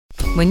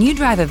When you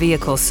drive a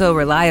vehicle so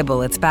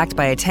reliable it's backed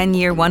by a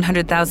 10-year,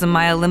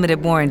 100,000-mile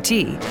limited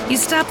warranty, you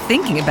stop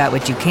thinking about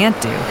what you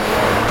can't do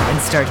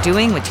and start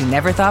doing what you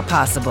never thought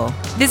possible.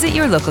 Visit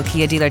your local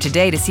Kia dealer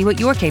today to see what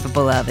you're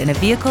capable of in a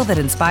vehicle that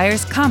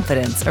inspires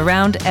confidence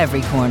around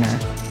every corner.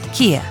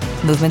 Kia,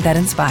 movement that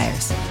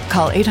inspires.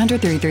 Call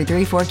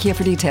 800-333-4KIA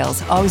for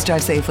details. Always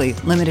drive safely.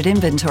 Limited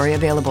inventory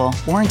available.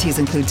 Warranties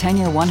include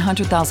 10-year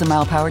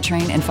 100,000-mile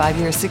powertrain and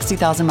 5-year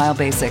 60,000-mile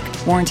basic.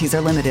 Warranties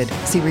are limited.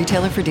 See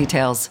retailer for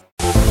details.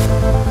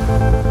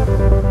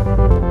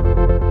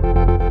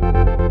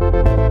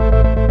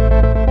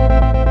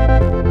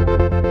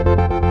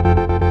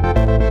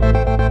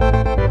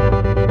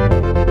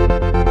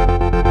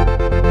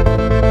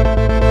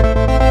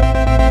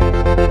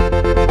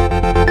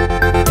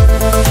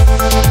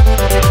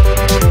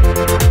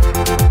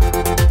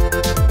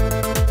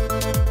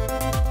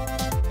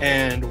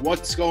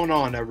 What's going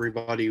on,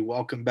 everybody?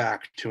 Welcome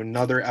back to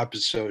another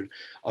episode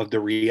of the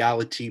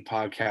Reality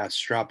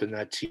Podcast, dropping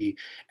that tea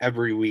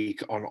every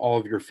week on all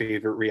of your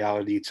favorite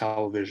reality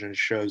television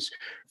shows,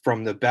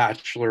 from The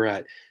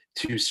Bachelorette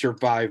to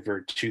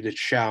Survivor to The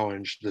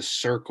Challenge, The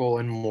Circle,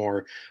 and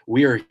more.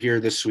 We are here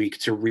this week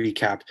to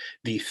recap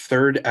the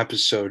third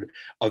episode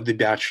of The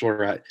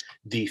Bachelorette,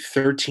 the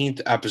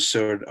 13th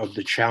episode of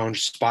The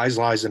Challenge, Spies,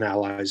 Lies, and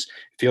Allies.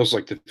 Feels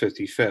like the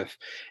 55th.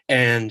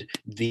 And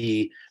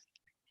the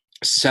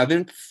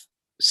seventh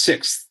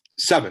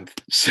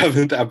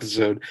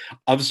episode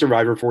of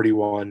Survivor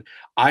 41.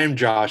 I am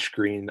Josh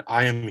Green.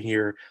 I am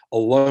here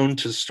alone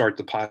to start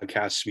the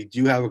podcast. We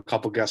do have a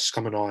couple guests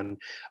coming on.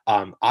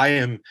 I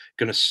am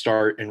going to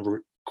start and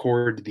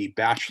record the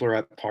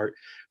Bachelorette part,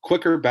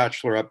 quicker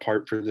Bachelorette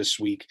part for this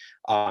week,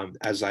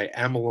 as I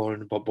am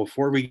alone. But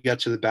before we get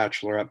to the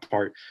Bachelorette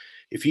part,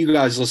 if you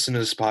guys listen to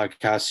this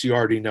podcast, you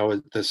already know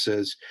what this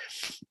is.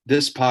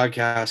 This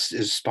podcast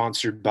is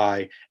sponsored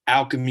by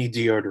Alchemy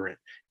Deodorant.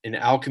 And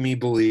Alchemy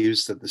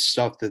believes that the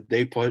stuff that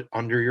they put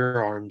under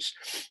your arms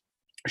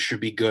should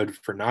be good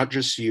for not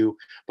just you,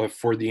 but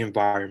for the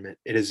environment.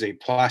 It is a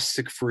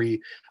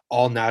plastic-free,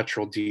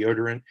 all-natural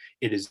deodorant.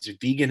 It is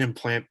vegan and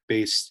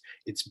plant-based.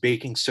 It's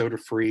baking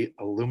soda-free,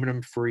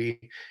 aluminum-free,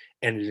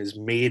 and it is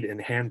made and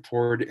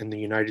hand-poured in the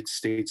United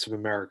States of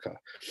America.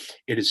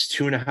 It is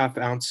 2.5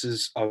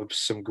 ounces of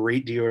some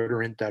great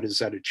deodorant that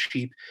is at a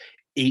cheap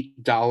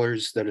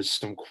 $8. That is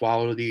some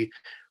quality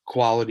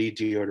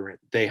deodorant.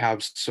 They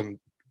have some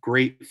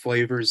great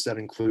flavors that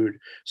include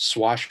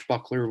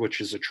Swashbuckler, which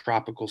is a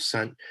tropical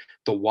scent,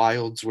 the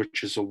Wilds,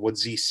 which is a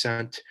woodsy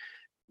scent,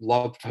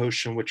 Love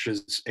Potion, which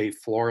is a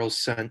floral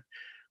scent,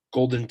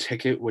 Golden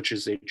Ticket, which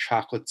is a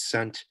chocolate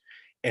scent,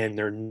 and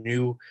their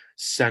new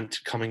scent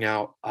coming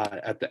out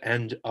at the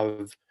end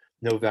of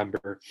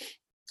November.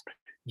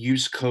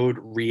 Use code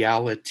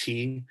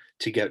REALITY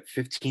to get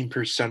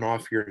 15%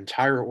 off your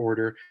entire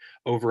order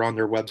over on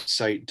their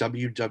website,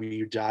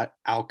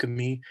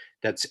 www.alchemy,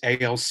 that's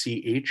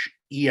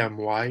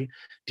ALCHEMY,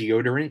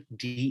 deodorant,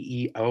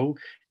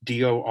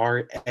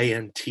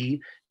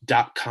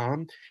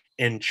 DEODORANT.com,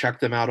 and check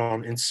them out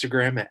on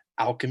Instagram at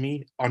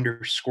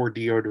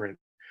alchemy_deodorant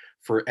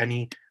for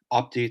any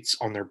updates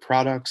on their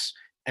products,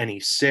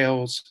 any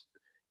sales,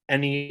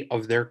 any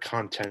of their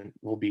content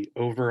will be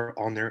over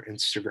on their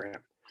Instagram.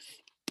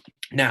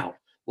 Now,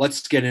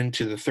 let's get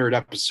into the third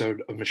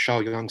episode of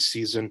Michelle Young's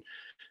season.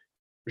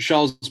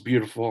 Michelle's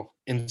beautiful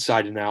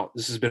inside and out.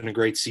 This has been a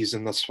great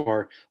season thus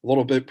far. A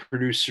little bit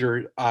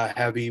producer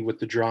heavy with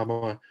the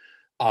drama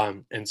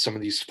and some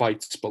of these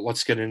fights, but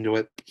let's get into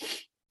it.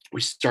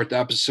 We start the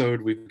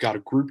episode. We've got a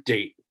group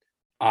date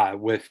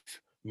with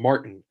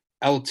Martin,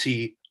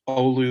 LT,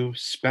 Olu,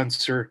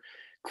 Spencer,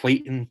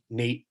 Clayton,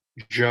 Nate,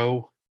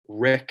 Joe,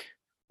 Rick,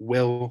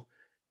 Will,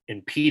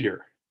 and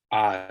Peter.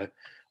 I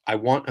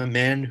want a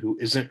man who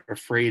isn't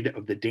afraid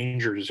of the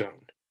danger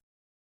zone.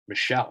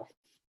 Michelle.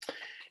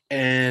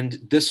 And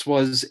this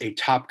was a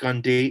Top Gun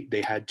date.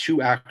 They had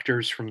 2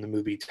 actors from the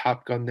movie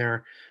Top Gun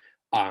there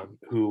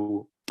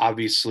who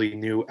obviously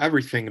knew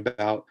everything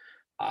about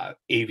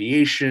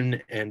aviation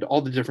and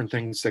all the different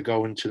things that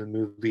go into the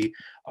movie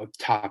of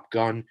Top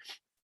Gun.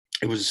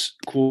 It was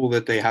cool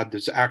that they had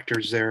those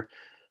actors there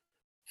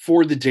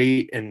for the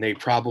date, and they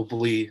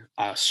probably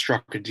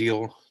struck a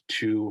deal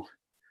to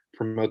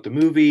promote the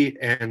movie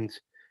and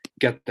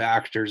get the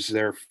actors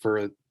there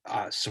for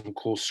some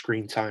cool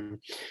screen time.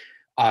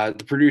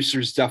 The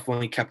producers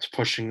definitely kept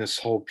pushing this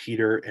whole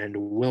Peter and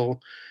Will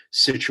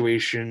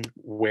situation,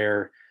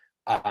 where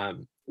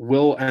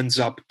Will ends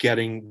up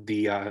getting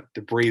the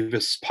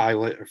bravest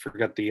pilot. I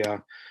forget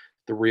the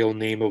real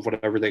name of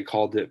whatever they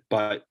called it,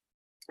 but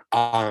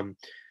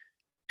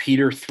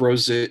Peter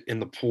throws it in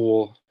the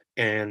pool,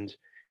 and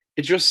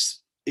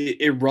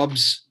it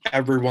rubs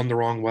everyone the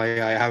wrong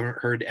way. I haven't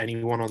heard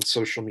anyone on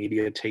social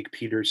media take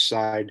Peter's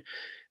side.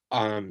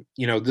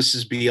 This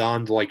is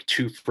beyond like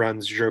 2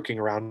 friends joking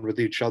around with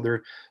each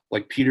other.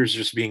 Like, Peter's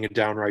just being a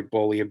downright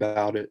bully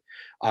about it.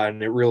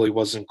 And it really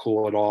wasn't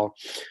cool at all.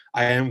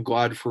 I am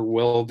glad for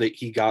Will that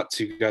he got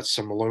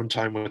some alone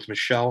time with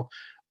Michelle,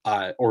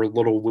 or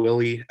Little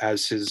Willie,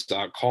 as his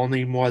call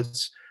name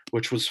was.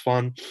 which was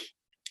fun.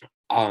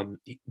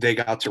 They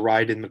got to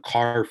ride in the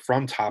car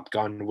from Top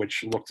Gun,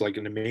 which looked like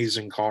an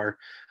amazing car.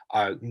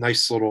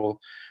 Nice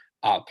little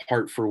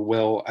part for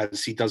Will,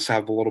 as he does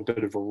have a little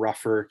bit of a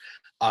rougher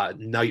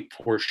night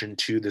portion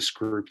to this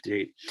group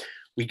date.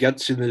 We get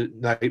to the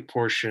night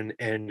portion,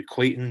 and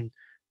Clayton,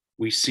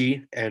 we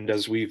see, and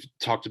as we've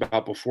talked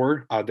about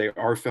before, they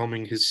are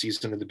filming his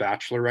season of The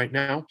Bachelor right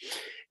now.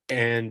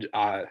 And,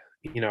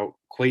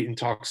 Clayton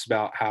talks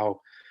about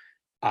how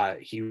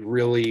he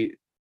really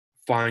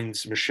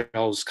finds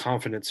Michelle's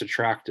confidence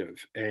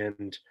attractive,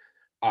 and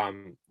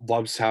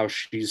loves how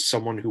she's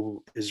someone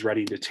who is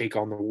ready to take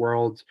on the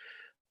world.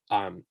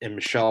 And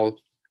Michelle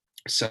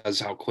says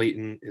how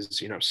Clayton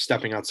is,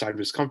 stepping outside of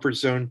his comfort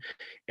zone,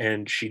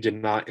 and she did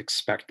not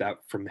expect that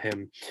from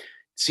him.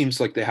 It seems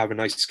like they have a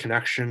nice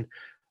connection.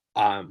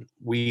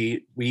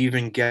 We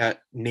even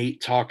get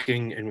Nate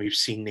talking, and we've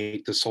seen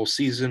Nate this whole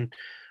season,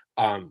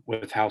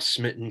 with how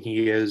smitten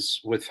he is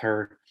with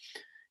her.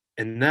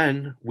 And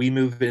then we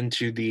move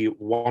into the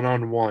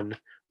one-on-one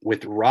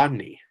with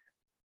Rodney,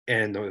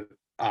 and the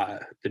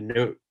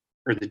note,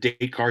 or the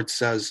date card,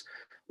 says,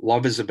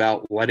 "Love is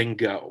about letting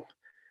go."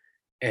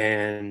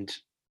 And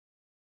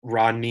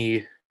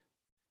Rodney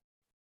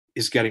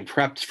is getting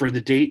prepped for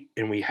the date,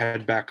 and we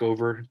head back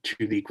over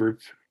to the group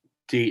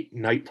date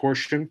night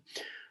portion.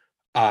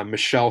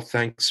 Michelle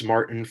thanks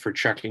Martin for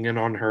checking in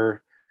on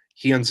her.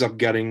 He ends up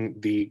getting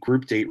the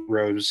group date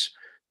rose.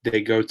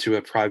 They go to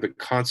a private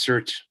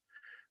concert,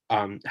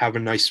 have a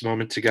nice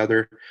moment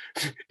together.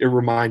 It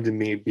reminded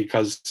me,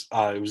 because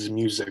it was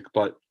music,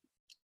 but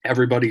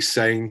everybody's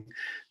saying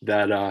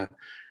that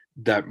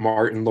that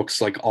Martin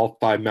looks like all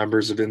 5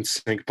 members of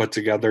NSYNC put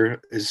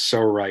together is so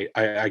right.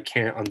 I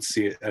can't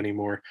unsee it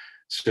anymore.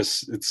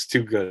 It's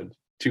too good,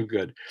 too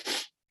good.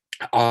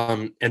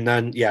 And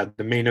then, yeah,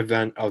 the main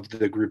event of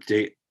the group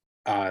date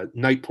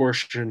night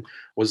portion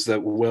was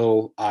that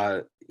Will,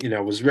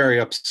 was very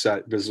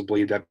upset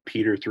visibly that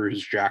Peter threw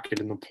his jacket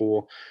in the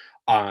pool.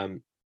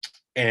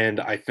 And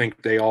I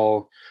think they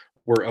all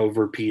were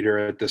over Peter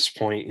at this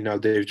point.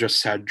 They've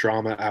just had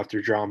drama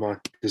after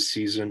drama this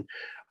season.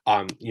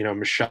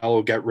 Michelle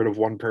will get rid of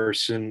one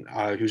person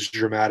who's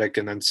dramatic,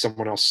 and then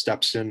someone else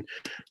steps in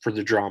for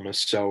the drama.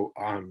 So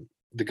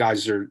the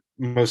guys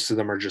most of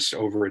them are just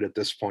over it at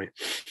this point.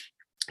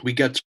 We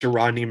get to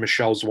Rodney and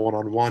Michelle's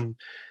one-on-one.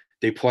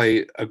 They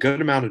play a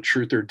good amount of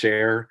truth or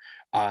dare,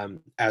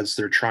 as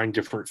they're trying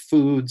different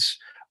foods.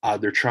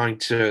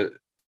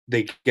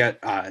 They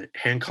get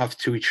handcuffed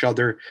to each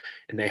other,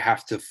 and they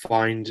have to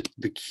find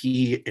the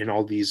key in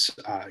all these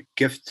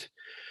gift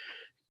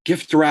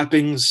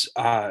wrappings,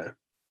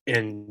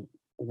 and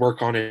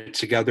work on it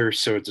together.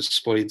 So it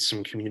displayed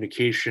some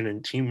communication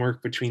and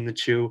teamwork between the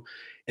two.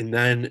 And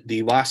then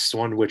the last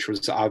one, which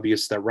was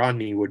obvious that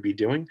Rodney would be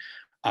doing,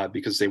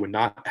 because they would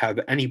not have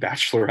any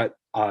Bachelorette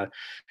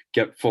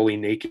get fully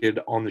naked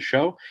on the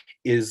show,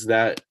 is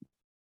that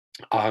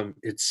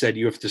it said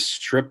you have to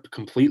strip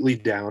completely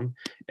down,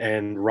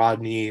 and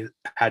Rodney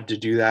had to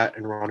do that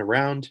and run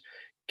around.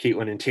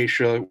 Caitlin and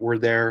Tasha were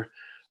there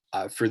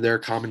for their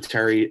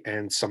commentary,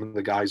 and some of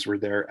the guys were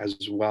there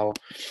as well.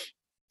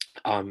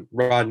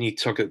 Rodney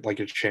took it like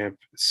a champ.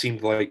 It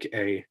seemed like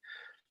a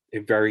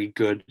very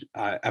good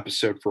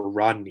episode for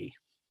Rodney.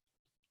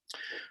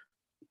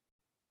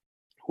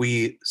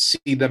 We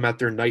see them at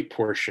their night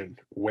portion,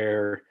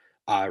 where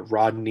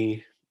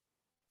Rodney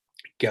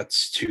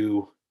gets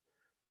to,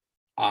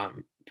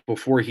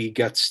 before he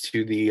gets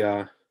to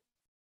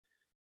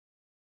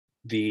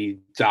the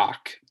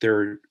dock,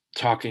 they're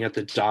talking at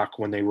the dock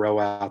when they row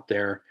out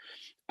there,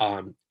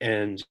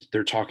 and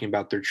they're talking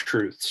about their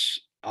truths,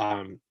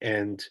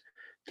 and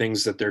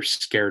things that they're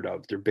scared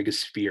of, their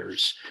biggest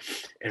fears.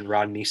 And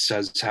Rodney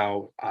says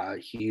how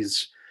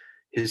his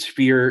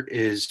fear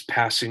is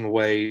passing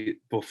away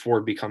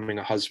before becoming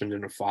a husband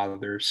and a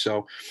father.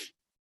 So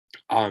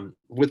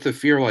with a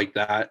fear like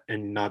that,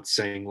 and not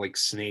saying like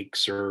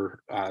snakes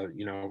or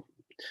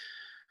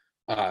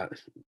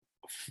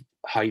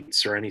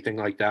heights or anything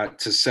like that,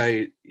 to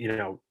say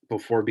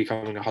before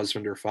becoming a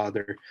husband or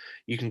father,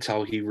 you can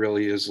tell he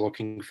really is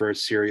looking for a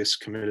serious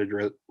committed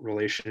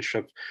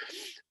relationship,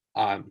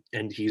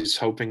 and he's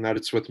hoping that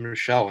it's with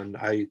Michelle. And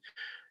I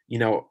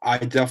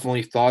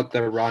definitely thought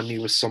that Rodney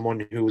was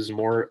someone who was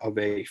more of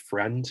a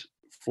friend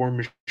for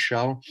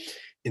Michelle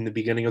in the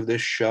beginning of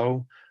this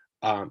show,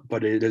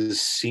 but it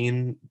is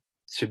seen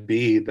to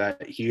be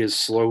that he is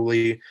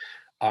slowly,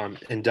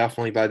 and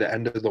definitely by the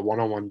end of the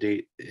one-on-one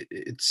date,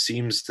 it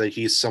seems that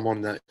he's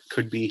someone that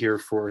could be here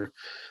for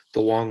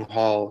the long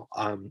haul,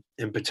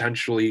 and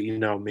potentially,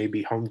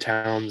 maybe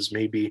hometowns,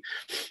 maybe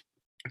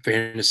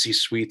fantasy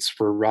suites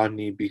for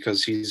Rodney,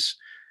 because he's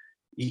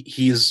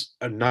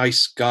a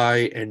nice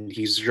guy, and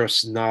he's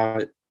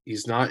not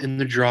in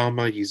the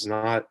drama. He's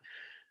not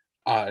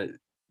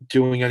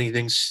doing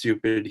anything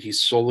stupid.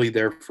 He's solely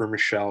there for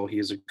Michelle. He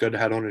has a good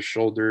head on his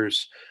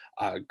shoulders,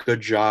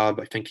 good job.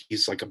 I think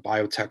he's like a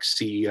biotech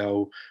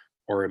CEO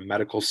or a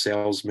medical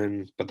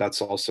salesman, but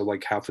that's also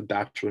like half of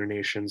Bachelor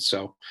Nation.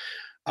 So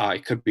I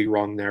could be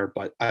wrong there,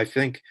 but I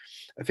think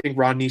think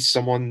Rodney's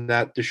someone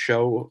that the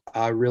show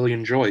really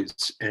enjoys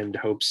and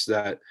hopes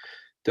that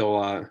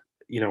they'll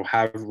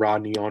have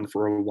Rodney on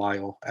for a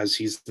while, as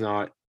he's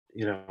not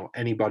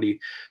anybody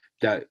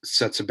that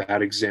sets a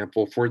bad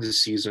example for the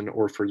season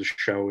or for the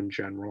show in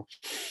general.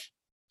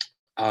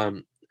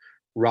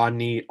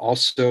 Rodney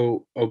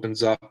also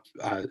opens up,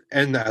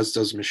 and as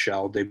does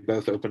Michelle. They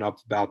both open up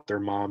about their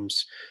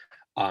moms.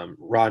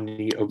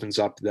 Rodney opens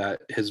up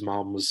that his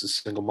mom was a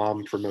single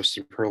mom for most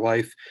of her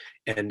life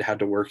and had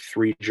to work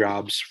 3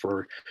 jobs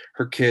for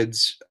her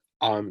kids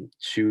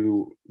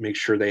to make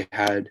sure they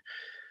had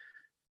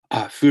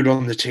food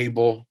on the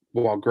table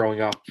while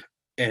growing up.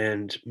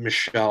 And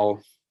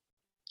Michelle,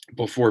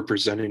 before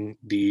presenting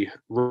the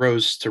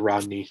rose to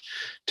Rodney,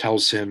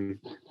 tells him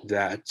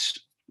that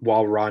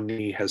while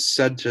Rodney has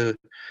said to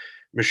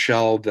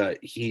Michelle that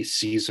he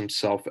sees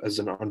himself as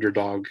an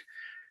underdog,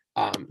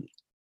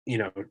 you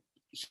know,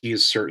 he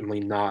is certainly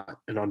not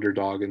an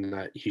underdog, and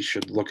that he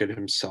should look at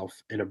himself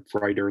in a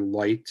brighter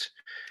light.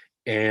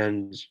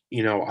 And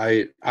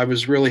I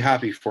was really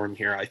happy for him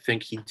here. I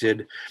think he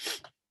did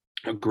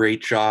a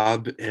great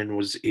job and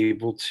was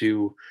able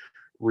to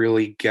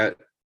really get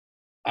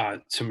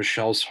to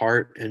Michelle's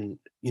heart. And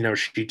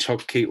she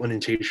took Caitlin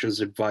and Tasha's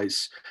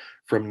advice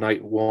from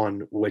night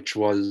one, which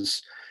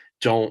was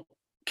don't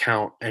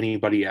count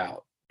anybody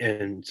out.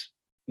 And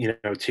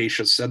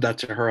Tasha said that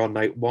to her on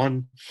night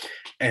one.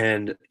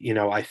 And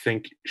I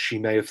think she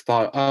may have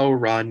thought, oh,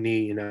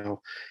 Rodney,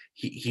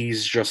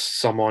 he's just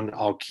someone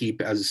I'll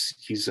keep as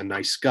he's a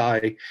nice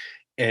guy,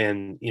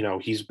 and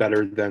he's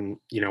better than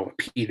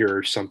Peter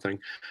or something.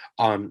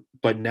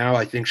 But now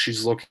I think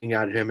she's looking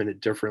at him in a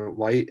different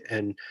light,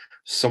 and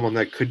someone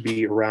that could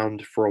be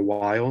around for a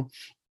while.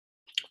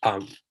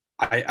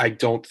 I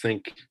don't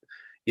think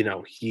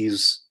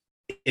he's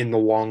in the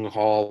long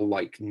haul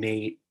like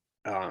Nate,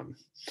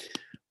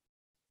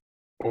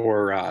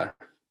 or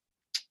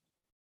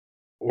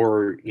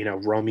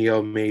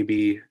Romeo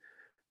maybe,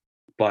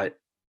 but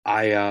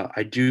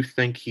I do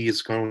think he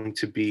is going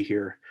to be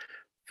here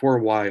for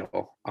a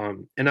while,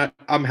 and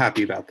I'm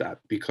happy about that,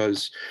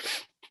 because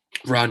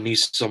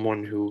Rodney's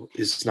someone who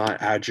is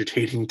not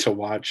agitating to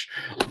watch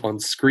on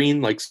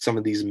screen like some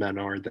of these men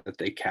are that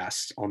they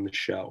cast on the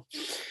show.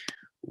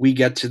 We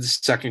get to the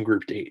second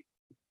group date.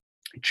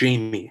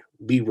 Jamie,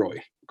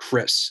 Leroy,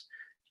 Chris,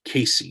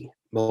 Casey,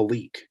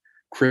 Malik,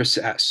 Chris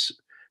S.,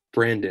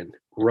 Brandon,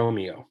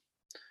 Romeo.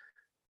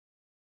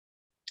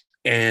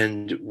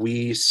 And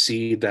we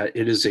see that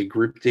it is a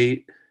group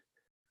date,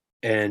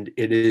 and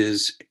it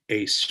is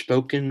a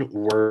spoken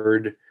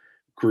word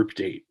group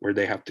date where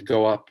they have to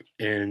go up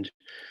and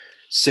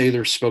say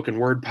their spoken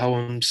word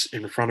poems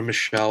in front of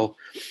Michelle.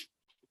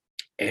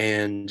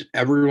 And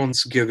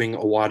everyone's giving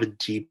a lot of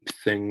deep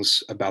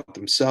things about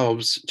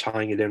themselves,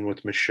 tying it in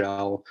with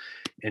Michelle.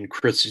 And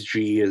Chris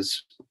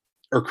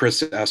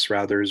S.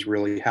 rather, is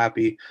really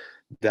happy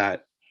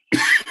that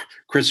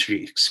Chris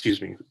G,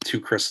 excuse me, 2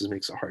 Chris's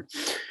makes it hard.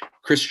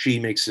 Chris G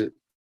makes it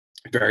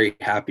very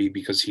happy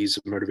because he's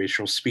a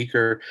motivational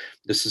speaker.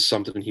 This is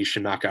something he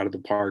should knock out of the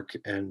park.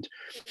 And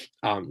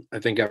I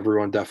think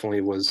everyone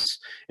definitely was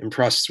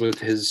impressed with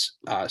his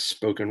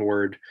spoken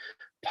word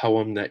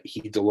poem that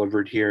he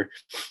delivered here.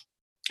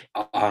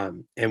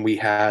 And we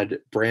had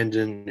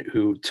Brandon,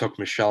 who took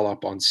Michelle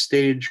up on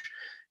stage.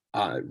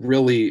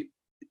 Really,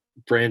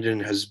 Brandon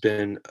has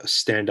been a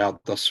standout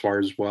thus far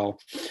as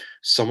well.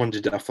 Someone to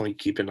definitely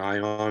keep an eye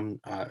on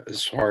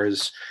as far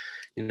as,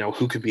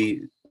 who could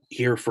be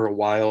here for a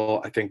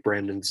while. I think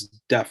Brandon's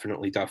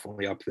definitely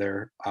up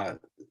there.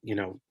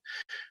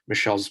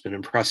 Michelle's been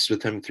impressed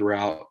with him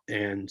throughout,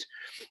 and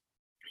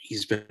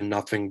he's been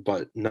nothing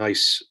but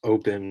nice,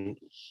 open,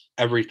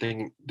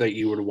 everything that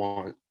you would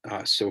want.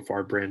 So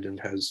far, Brandon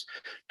has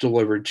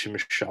delivered to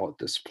Michelle at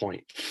this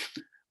point.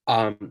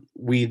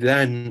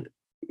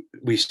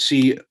 We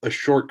see a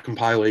short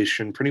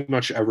compilation. Pretty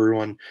much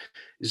everyone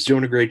is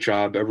doing a great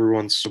job.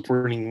 Everyone's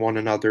supporting one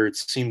another. It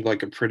seemed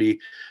like a pretty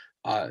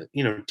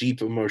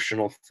deep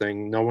emotional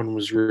thing. No one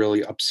was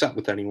really upset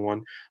with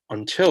anyone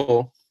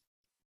until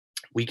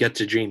we get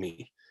to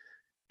Jamie.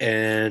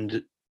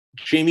 And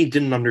Jamie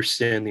didn't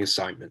understand the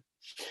assignment.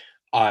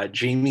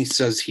 Jamie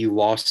says he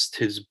lost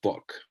his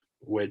book,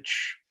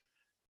 which,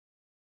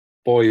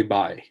 boy,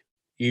 bye.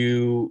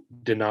 You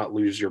did not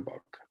lose your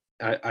book.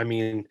 I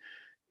mean,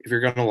 if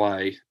you're going to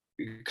lie,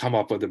 come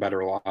up with a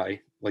better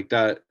lie. Like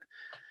that.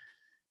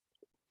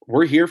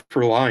 We're here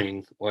for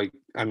lying. Like,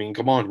 I mean,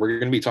 come on. We're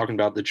going to be talking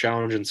about The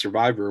Challenge and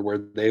Survivor, where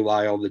they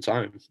lie all the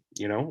time,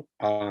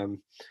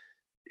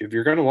 If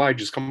you're going to lie,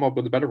 just come up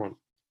with a better one.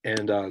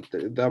 And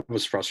that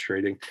was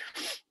frustrating.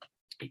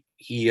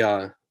 He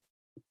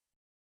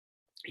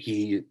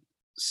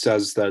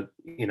says that,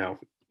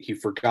 he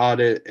forgot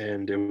it,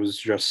 and it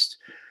was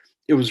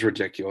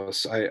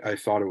ridiculous. I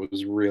thought it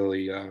was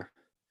really,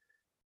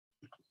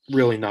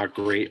 really not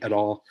great at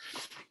all.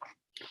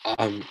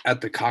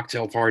 At the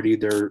cocktail party,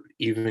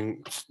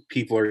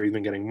 people are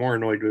even getting more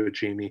annoyed with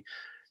Jamie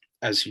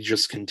as he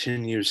just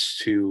continues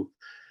to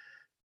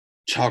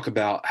talk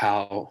about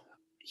how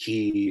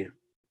he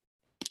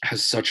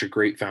has such a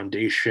great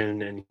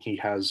foundation and he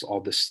has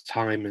all this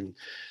time. And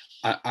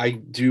I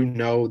do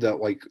know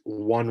that like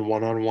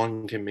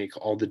one-on-one can make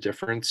all the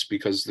difference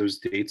because those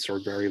dates are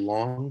very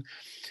long.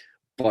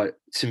 But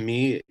to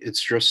me,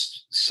 it's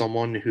just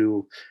someone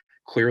who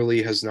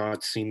clearly has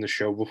not seen the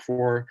show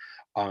before.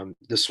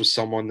 This was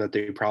someone that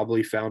they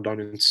probably found on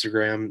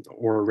Instagram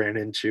or ran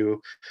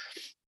into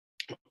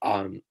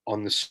on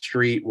the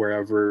street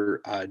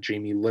wherever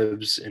Jamie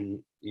lives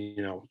in,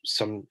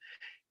 some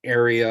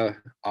area.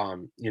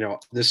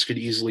 This could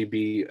easily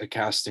be a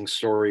casting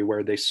story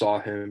where they saw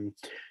him,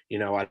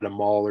 at a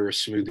mall or a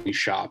smoothie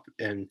shop,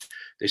 and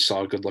they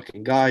saw a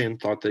good-looking guy and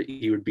thought that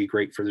he would be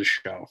great for the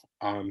show.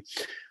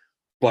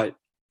 But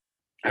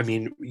I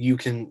mean, you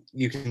can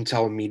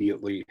tell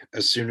immediately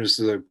as soon as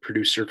the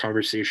producer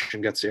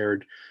conversation gets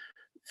aired.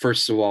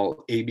 First of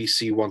all,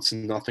 ABC wants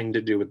nothing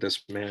to do with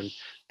this man.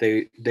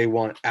 They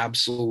want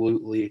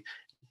absolutely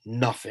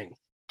nothing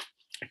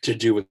to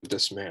do with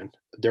this man.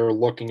 They're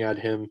looking at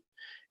him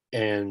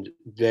and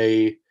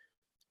they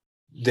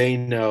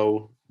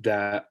know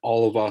that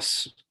all of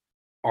us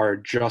are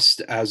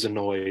just as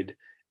annoyed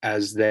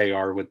as they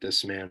are with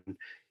this man.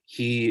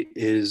 He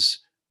is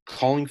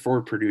calling for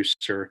a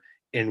producer,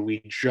 and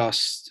we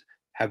just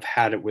have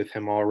had it with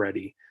him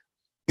already.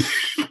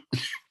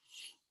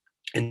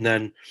 And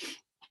then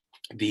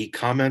the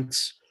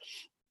comments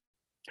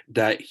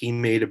that he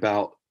made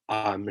about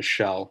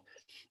Michelle,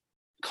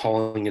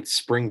 calling it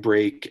spring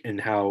break and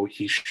how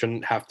he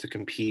shouldn't have to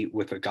compete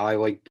with a guy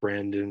like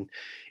Brandon.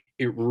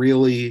 It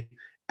really,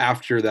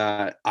 after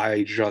that,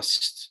 I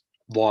just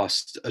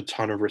lost a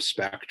ton of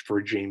respect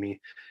for Jamie.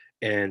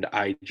 And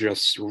I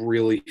just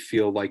really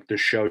feel like the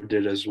show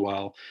did as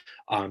well,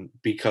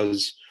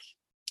 because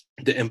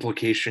the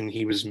implication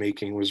he was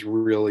making was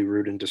really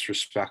rude and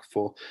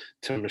disrespectful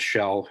to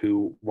Michelle,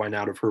 who went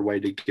out of her way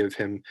to give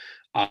him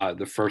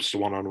the first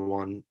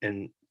one-on-one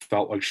and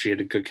felt like she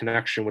had a good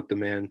connection with the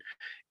man,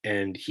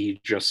 and he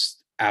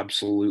just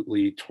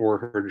absolutely tore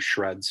her to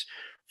shreds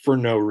for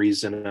no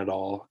reason at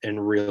all.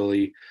 And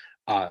really,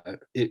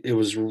 it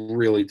was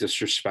really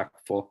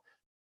disrespectful.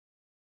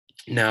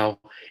 Now,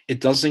 it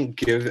doesn't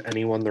give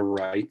anyone the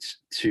right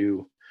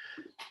to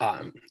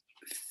um,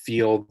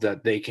 feel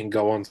that they can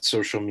go on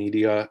social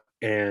media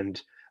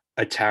and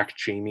attack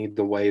Jamie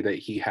the way that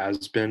he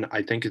has been.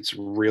 I think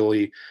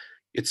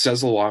it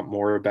says a lot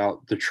more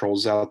about the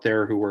trolls out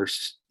there who are,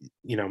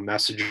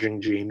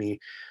 messaging Jamie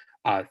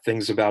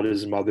things about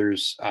his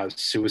mother's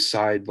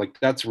suicide. Like,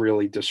 that's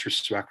really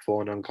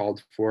disrespectful and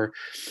uncalled for.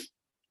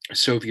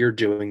 So if you're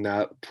doing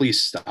that,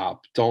 please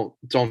stop. Don't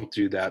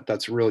do that.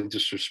 That's really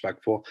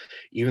disrespectful.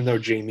 Even though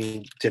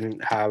Jamie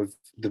didn't have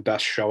the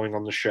best showing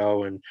on the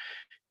show, and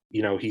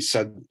he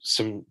said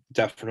some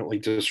definitely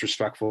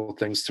disrespectful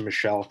things to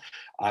Michelle,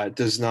 it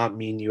does not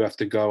mean you have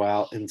to go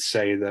out and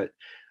say that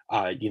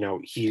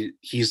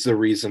he's the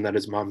reason that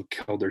his mom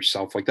killed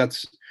herself. Like,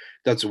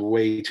 that's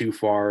way too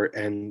far,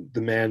 and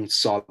the man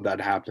saw that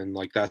happen.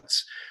 Like,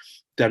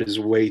 that is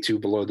way too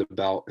below the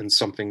belt and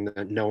something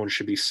that no one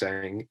should be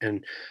saying.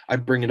 And I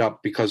bring it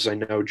up because I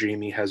know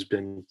Jamie has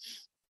been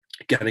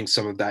getting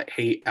some of that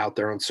hate out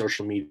there on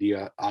social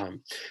media,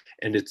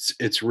 and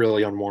it's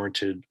really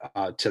unwarranted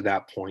to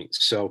that point.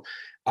 So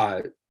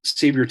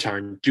save your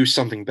time, do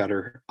something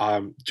better.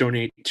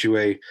 Donate to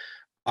a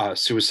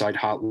suicide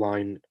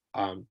hotline.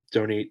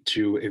 Donate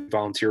to a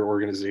volunteer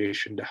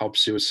organization to help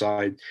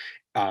suicide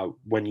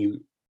when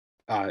you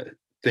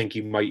think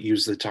you might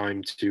use the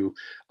time to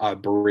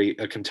berate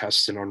a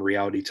contestant on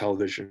reality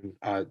television.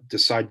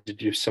 Decide to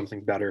do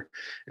something better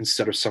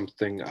instead of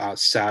something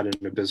sad and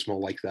abysmal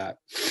like that.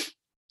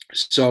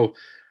 So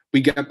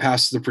we get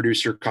past the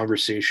producer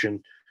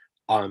conversation,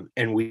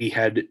 and we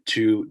head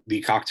to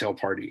the cocktail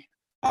party,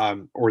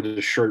 or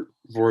the short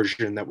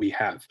version that we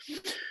have.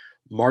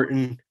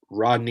 Martin,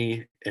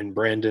 Rodney, and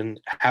Brandon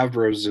have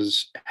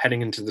roses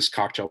heading into this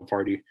cocktail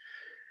party.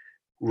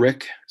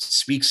 Rick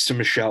speaks to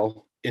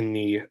Michelle in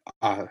the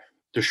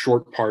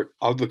short part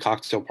of the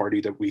cocktail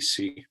party that we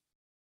see,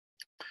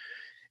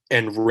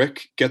 and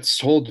Rick gets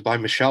told by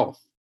Michelle.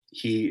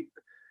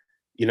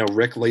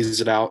 Rick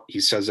lays it out. He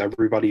says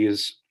everybody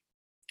is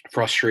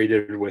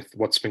frustrated with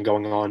what's been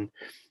going on.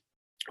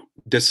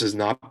 This has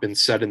not been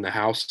said in the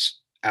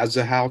house as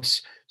a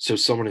house, so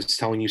someone is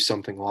telling you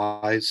something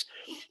lies.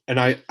 And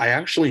I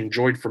actually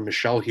enjoyed from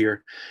Michelle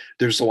here.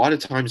 There's a lot of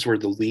times where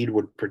the lead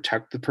would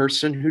protect the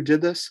person who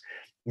did this.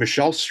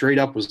 Michelle straight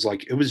up was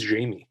like, it was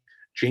Jamie.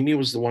 Jamie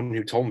was the one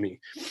who told me.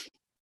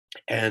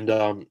 And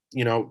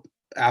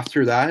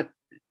after that,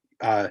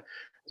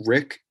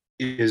 Rick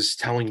is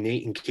telling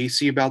Nate and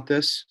Casey about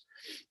this.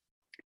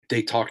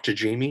 They talk to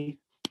Jamie,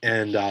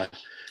 and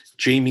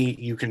Jamie,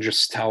 you can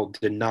just tell,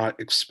 did not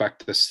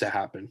expect this to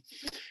happen.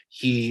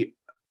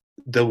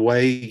 The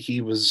way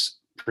he was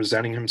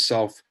presenting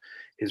himself,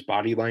 his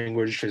body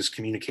language, his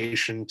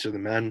communication to the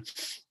men,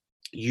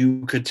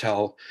 you could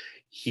tell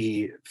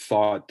he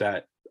thought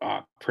that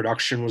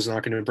production was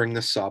not going to bring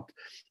this up,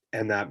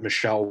 and that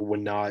Michelle would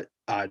not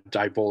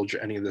divulge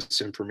any of this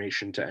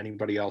information to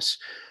anybody else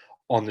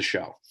on the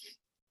show.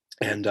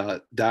 And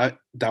that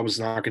was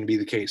not going to be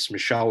the case.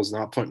 Michelle is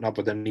not putting up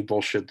with any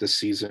bullshit this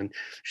season.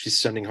 She's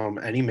sending home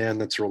any man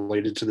that's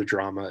related to the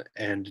drama,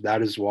 and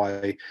that is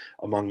why,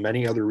 among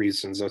many other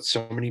reasons, that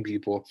so many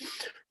people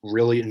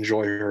really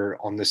enjoy her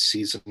on this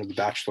season of The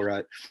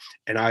Bachelorette.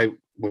 And I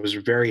was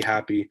very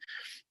happy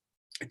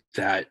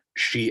that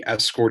she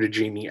escorted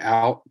Jamie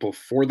out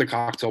before the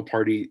cocktail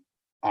party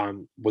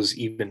was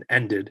even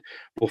ended,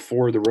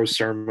 before the rose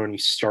ceremony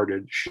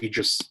started. She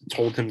just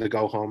told him to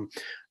go home,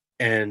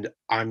 and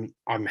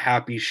I'm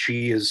happy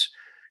she's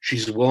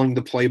willing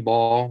to play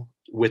ball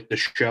with the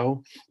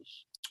show,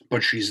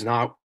 but she's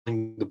not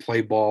willing to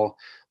play ball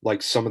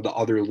like some of the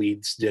other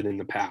leads did in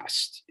the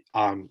past.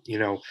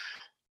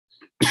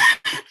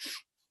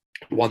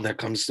 One that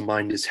comes to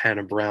mind is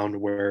Hannah Brown,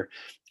 where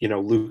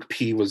Luke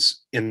P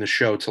was in the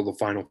show till the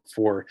final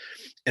four,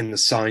 and the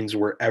signs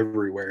were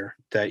everywhere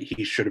that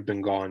he should have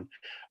been gone.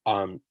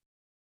 Um,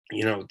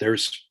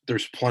 there's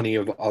plenty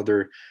of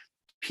other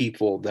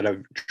people that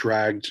have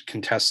dragged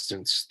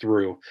contestants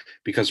through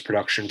because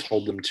production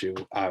told them to,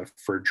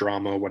 for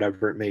drama,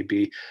 whatever it may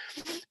be.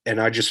 And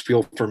I just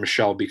feel for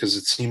Michelle, because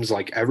it seems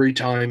like every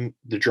time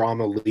the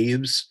drama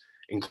leaves,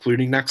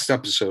 including next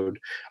episode,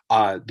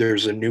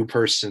 there's a new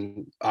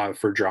person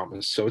for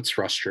dramas. So it's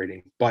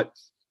frustrating. But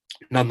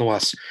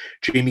nonetheless,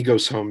 Jamie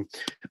goes home.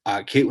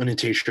 Caitlin and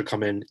Tasha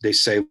come in. They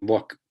say,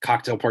 look,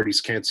 cocktail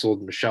party's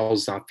canceled.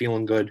 Michelle's not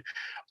feeling good.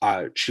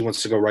 She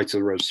wants to go right to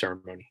the rose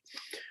ceremony.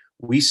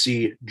 We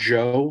see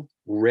Joe,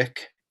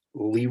 Rick,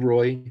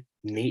 Leroy,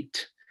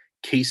 Nate,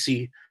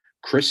 Casey,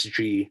 Chris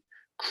G,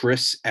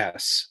 Chris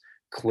S,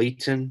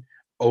 Clayton,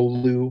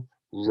 Olu,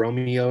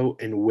 Romeo,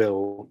 and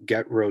Will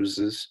get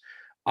roses.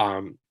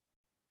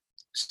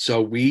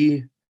 So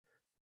we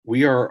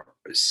are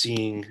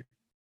seeing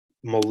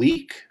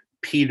Malik,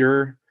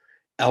 Peter,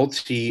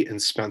 LT,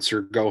 and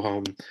Spencer go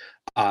home.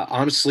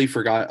 Honestly,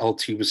 forgot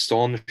LT was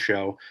still on the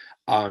show.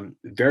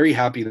 Very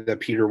happy that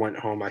Peter went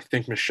home. I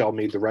think Michelle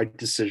made the right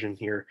decision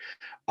here.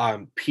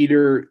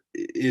 Peter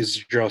is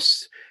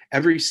just,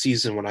 every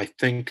season when I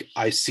think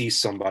I see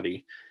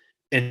somebody,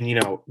 and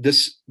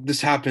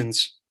this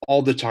happens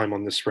all the time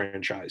on this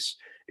franchise.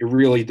 It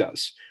really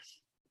does.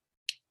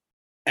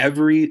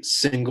 Every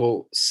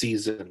single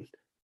season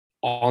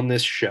on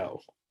this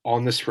show,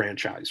 on this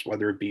franchise,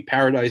 whether it be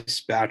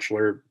Paradise,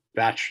 Bachelor,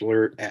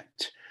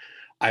 Bachelorette,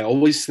 I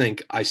always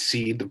think I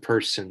see the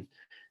person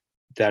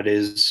that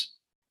is,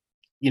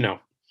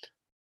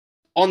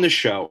 on the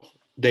show.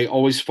 They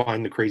always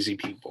find the crazy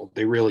people.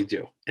 They really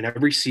do. And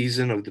every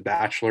season of The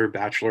Bachelor,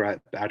 Bachelorette,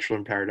 Bachelor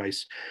in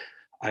Paradise,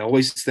 I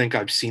always think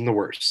I've seen the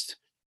worst.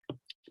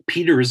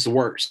 Peter is the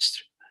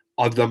worst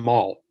of them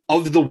all.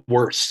 Of the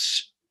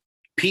worst,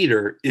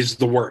 Peter is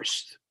the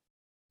worst.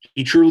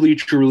 He truly,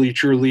 truly,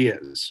 truly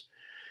is.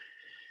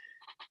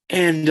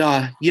 And,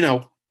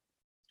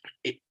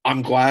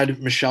 I'm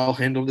glad Michelle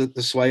handled it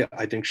this way.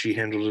 I think she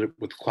handled it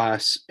with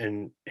class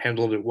and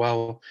handled it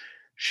well.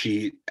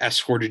 She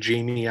escorted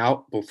Jamie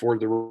out before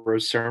the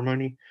rose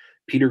ceremony.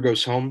 Peter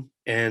goes home,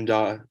 and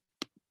I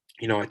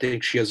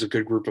think she has a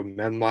good group of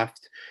men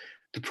left.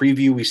 The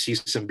preview, we see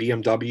some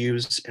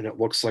BMWs, and it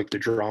looks like the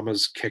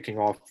drama's kicking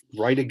off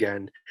right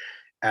again,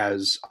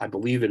 as I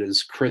believe it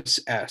is Chris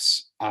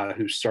S.,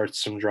 who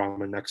starts some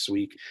drama next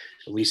week,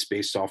 at least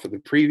based off of the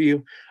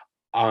preview.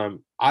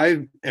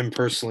 I am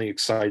personally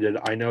excited.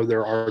 I know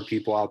there are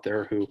people out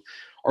there who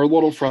are a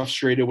little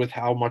frustrated with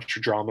how much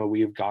drama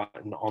we've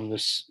gotten on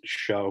this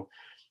show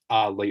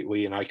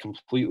lately, and I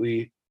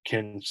completely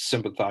can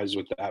sympathize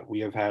with that.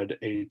 We have had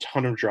a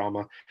ton of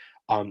drama,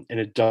 and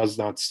it does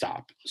not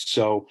stop.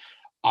 So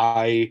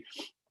I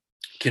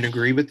can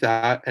agree with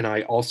that. And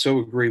I also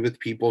agree with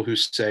people who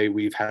say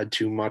we've had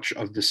too much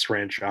of this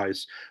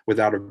franchise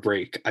without a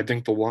break. I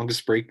think the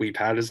longest break we've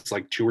had is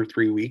like 2 or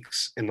 3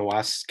 weeks in the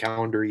last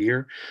calendar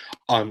year.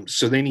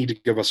 So they need to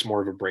give us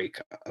more of a break.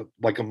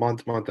 Like a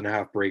month and a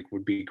half break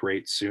would be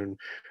great soon.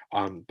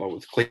 But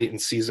with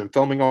Clayton's season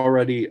filming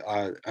already,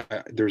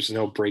 there's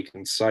no break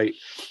in sight.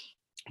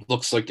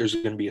 Looks like there's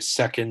going to be a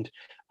second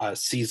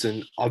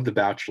season of The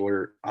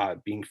Bachelor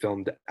being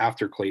filmed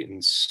after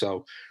Clayton's.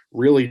 So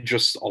really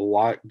just a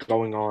lot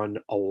going on,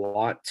 a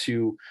lot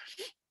to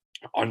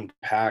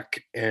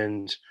unpack,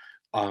 and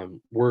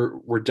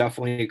we're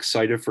definitely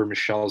excited for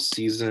Michelle's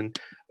season.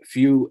 A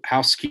few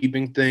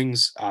housekeeping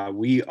things.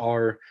 We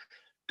are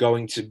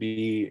going to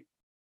be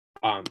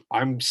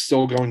I'm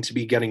still going to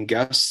be getting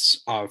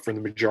guests for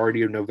the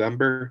majority of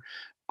November.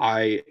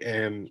 I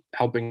am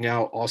helping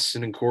out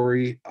Austin and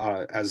Corey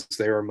as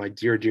they are my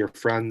dear, dear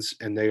friends,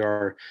 and they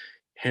are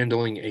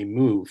handling a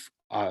move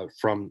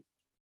from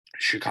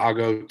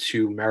Chicago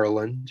to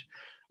Maryland.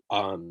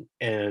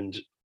 And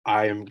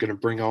I am going to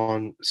bring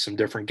on some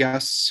different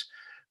guests.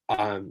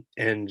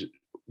 And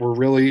we're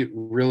really,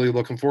 really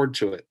looking forward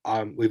to it.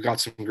 We've got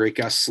some great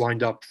guests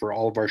lined up for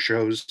all of our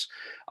shows.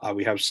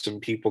 We have some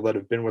people that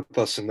have been with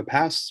us in the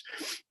past,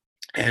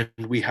 and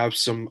we have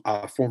some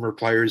former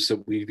players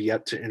that we've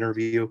yet to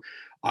interview.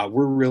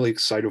 We're really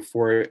excited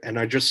for it. And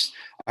I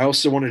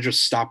also want to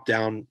just stop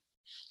down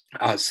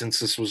since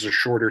this was a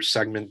shorter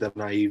segment than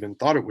I even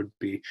thought it would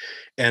be.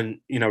 And,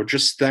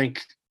 just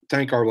thank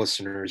our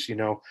listeners.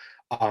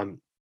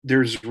 Um,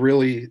 there's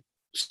really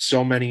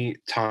so many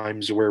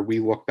times where we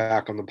look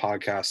back on the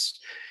podcast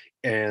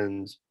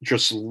and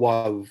just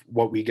love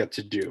what we get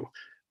to do.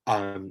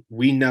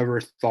 We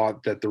never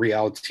thought that the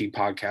reality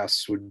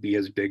podcasts would be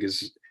as big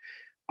as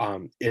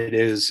it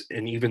is.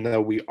 And even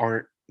though we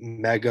aren't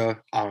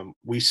mega,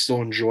 we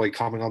still enjoy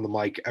coming on the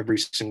mic every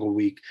single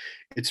week.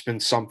 It's been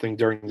something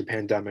during the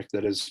pandemic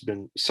that has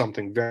been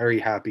something very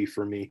happy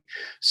for me,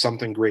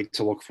 something great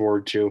to look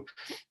forward to.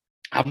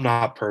 I'm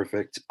not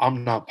perfect.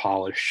 I'm not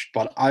polished,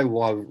 but I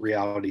love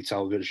reality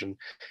television,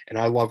 and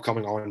I love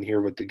coming on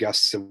here with the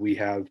guests that we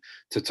have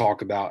to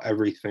talk about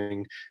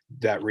everything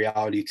that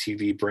reality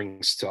TV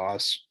brings to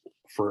us,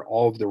 for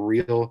all of the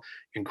real,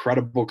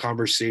 incredible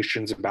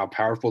conversations about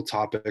powerful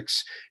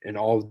topics and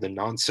all of the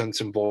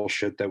nonsense and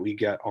bullshit that we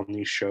get on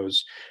these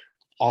shows.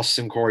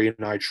 Austin, Corey,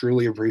 and I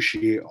truly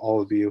appreciate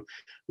all of you.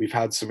 We've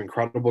had some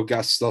incredible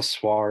guests thus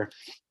far,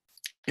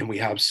 and we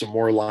have some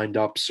more lined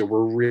up. So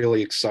we're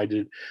really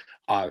excited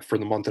for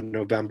the month of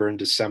November and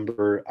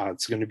December.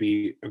 It's going to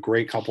be a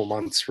great couple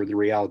months for the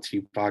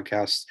reality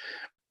podcast.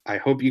 I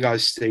hope you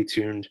guys stay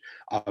tuned.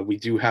 We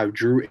do have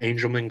Drew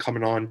Angelman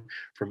coming on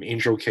from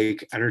Angel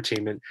Cake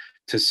Entertainment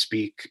to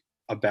speak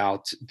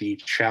about the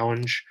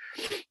challenge.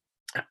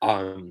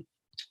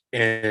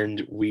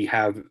 And we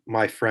have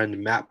my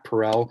friend Matt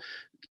Perel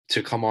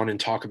to come on and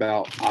talk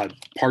about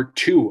part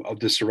 2 of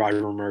the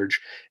Survivor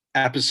Emerge,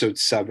 episode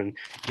 7.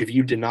 If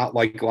you did not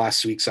like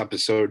last week's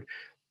episode,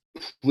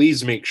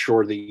 please make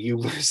sure that you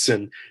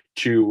listen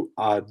to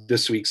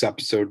this week's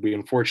episode. We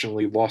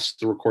unfortunately lost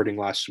the recording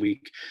last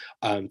week.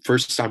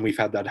 First time we've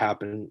had that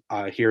happen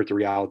here at the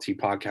Reality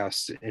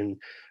Podcast in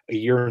a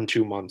year and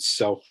 2 months.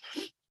 So,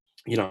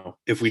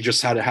 if we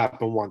just had it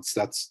happen once,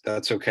 that's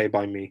okay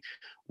by me.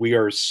 We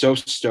are so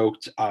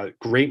stoked.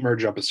 Great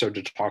merge episode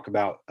to talk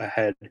about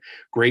ahead.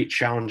 Great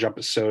challenge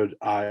episode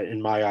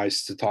in my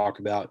eyes to talk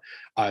about.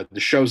 The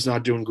show's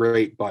not doing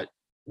great, but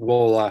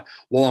we'll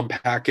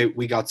unpack it.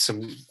 We got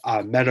some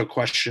meta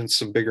questions,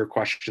 some bigger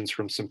questions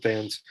from some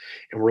fans,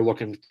 and we're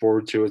looking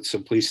forward to it. So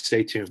please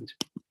stay tuned.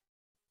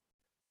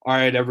 All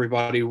right,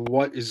 everybody,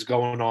 what is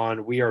going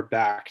on? We are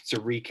back to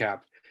recap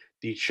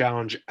the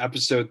challenge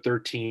episode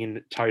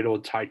 13,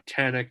 titled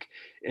Titanic,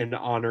 in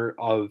honor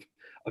of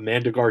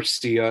Amanda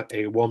Garcia,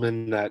 a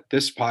woman that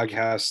this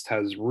podcast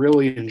has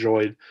really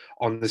enjoyed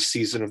on this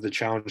season of the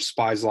challenge,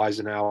 Spies, Lies,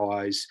 and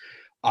Allies.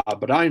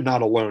 But I'm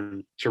not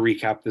alone to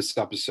recap this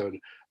episode.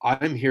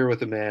 I'm here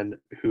with a man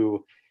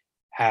who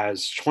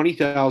has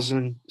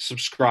 20,000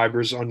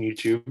 subscribers on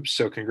YouTube.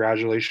 So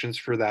congratulations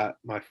for that,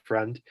 my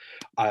friend.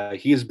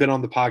 He has been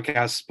on the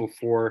podcast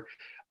before,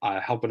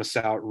 helping us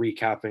out,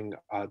 recapping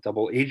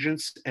Double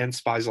Agents and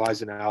Spies,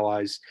 Lies, and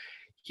Allies.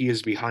 He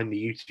is behind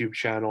the YouTube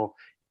channel,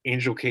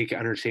 Angel Cake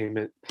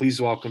Entertainment.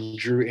 Please welcome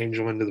Drew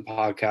Angel into the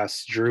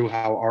podcast. Drew,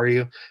 how are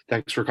you?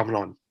 Thanks for coming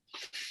on.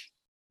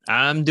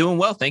 I'm doing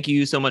well. Thank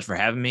you so much for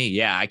having me.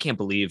 Yeah, I can't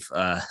believe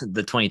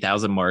the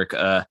 20,000 mark.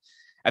 I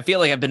feel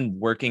like I've been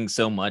working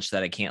so much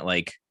that I can't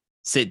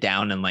sit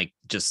down and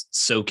just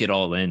soak it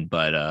all in.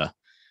 But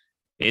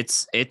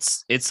it's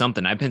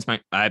something.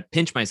 I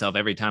pinch myself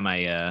every time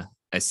I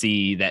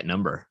see that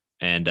number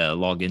and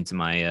log into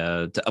my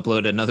to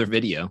upload another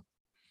video.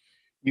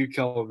 You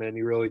kill it, man.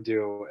 You really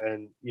do.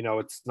 And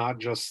it's not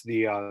just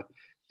the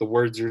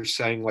words you're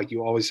saying.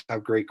 You always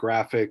have great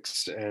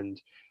graphics and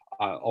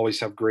always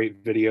have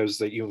great videos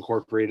that you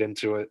incorporate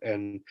into it.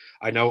 And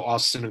I know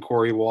Austin and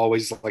Corey will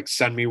always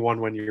send me one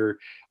when you're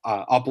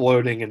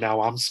uploading, and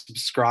now I'm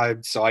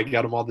subscribed, so I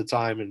get them all the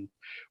time. And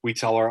we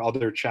tell our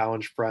other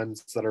challenge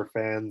friends that are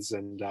fans,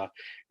 and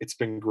it's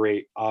been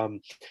great.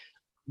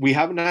 We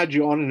haven't had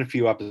you on in a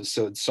few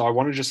episodes, so I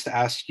want to just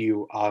ask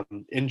you,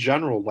 in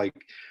general,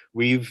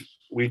 we've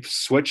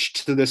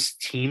switched to this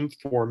team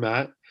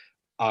format,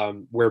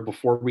 where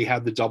before we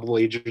had the double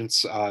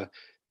agents,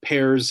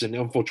 pairs and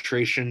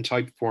infiltration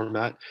type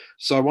format.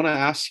 So I want to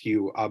ask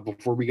you,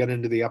 before we get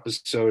into the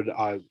episode,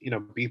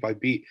 beat by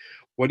beat,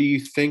 what do you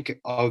think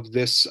of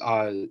this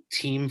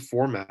team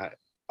format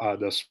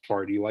thus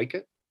far? Do you like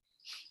it?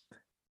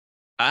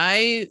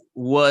 I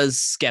was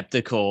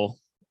skeptical,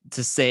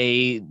 to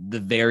say the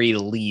very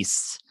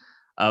least,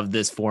 of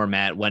this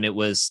format when it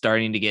was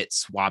starting to get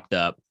swapped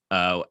up.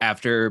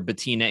 After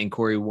Bettina and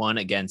Corey won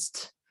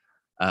against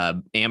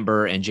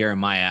Amber and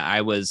Jeremiah, I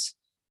was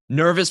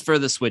nervous for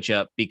the switch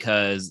up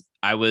because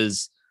I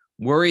was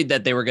worried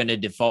that they were going to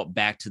default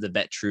back to the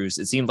vet truce.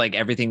 It seemed like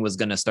everything was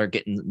going to start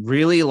getting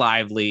really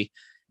lively,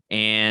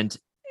 and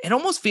it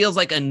almost feels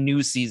like a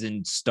new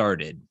season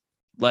started.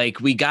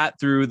 We got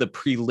through the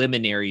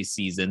preliminary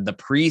season, the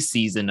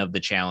preseason of the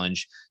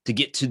challenge, to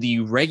get to the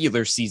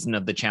regular season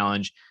of the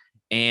challenge.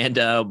 And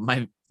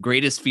my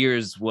greatest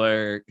fears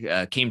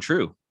came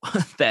true,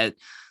 that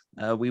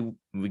we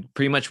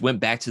pretty much went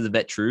back to the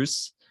vet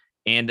truce.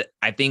 And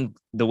I think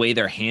the way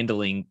they're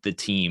handling the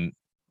team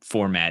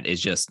format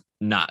is just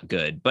not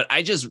good. But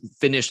I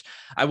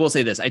will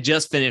say this, I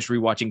just finished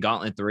rewatching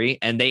Gauntlet 3,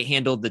 and they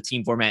handled the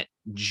team format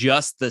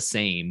just the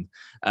same,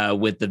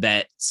 with the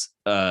vets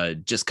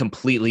just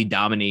completely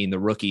dominating the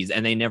rookies,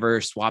 and they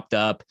never swapped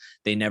up.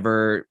 They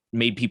never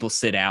made people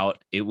sit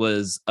out. It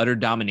was utter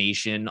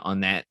domination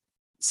on that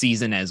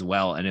season as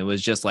well. And it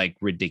was just like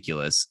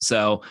ridiculous.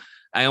 So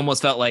I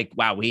almost felt like,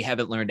 wow, we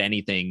haven't learned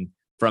anything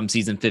from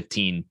season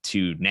 15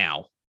 to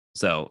now.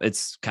 So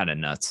it's kind of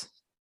nuts.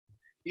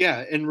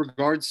 Yeah, in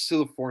regards to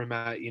the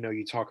format,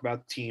 you talk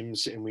about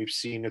teams, and we've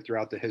seen it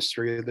throughout the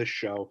history of this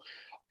show.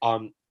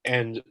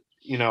 And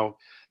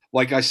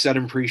like I said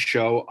in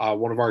pre-show,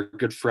 one of our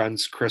good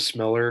friends, Chris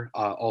Miller,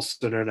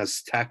 also known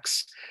as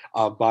Tex,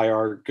 by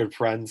our good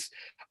friends,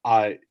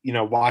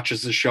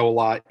 watches the show a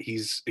lot.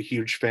 He's a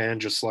huge fan,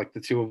 just like the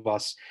two of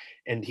us.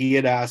 And he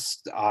had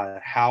asked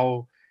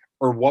how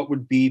or what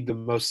would be the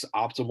most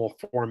optimal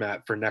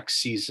format for next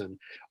season.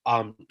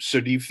 So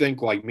do you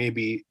think like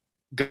maybe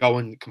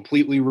going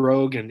completely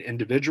rogue and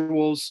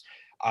individuals,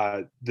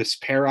 this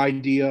pair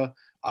idea,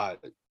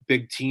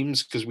 big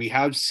teams, because we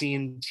have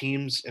seen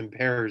teams and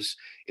pairs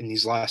in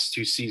these last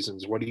two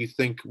seasons? What do you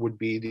think would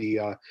be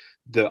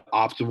the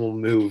optimal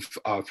move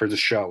for the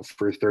show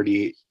for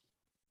 38?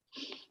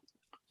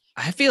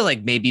 I feel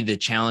like maybe the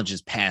challenge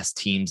is past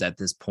teams at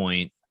this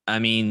point. I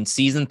mean,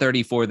 season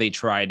 34, they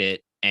tried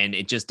it and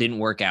it just didn't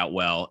work out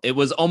well. It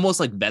was almost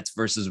like vets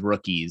versus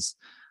rookies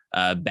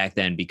back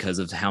then because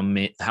of how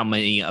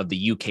many of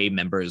the UK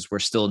members were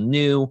still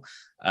new.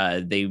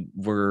 They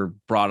were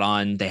brought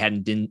on. They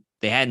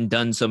hadn't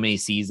done so many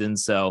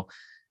seasons. So,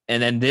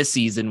 and then this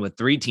season with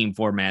 3-team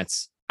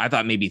formats, I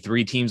thought maybe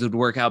 3 teams would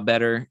work out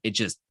better. It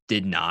just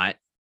did not.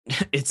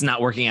 It's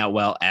not working out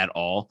well at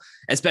all,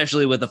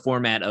 especially with the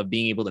format of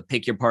being able to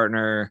pick your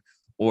partner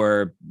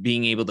or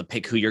being able to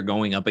pick who you're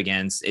going up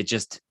against. It's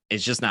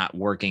just not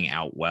working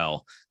out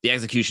well. The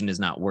execution is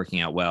not working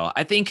out well.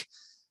 I think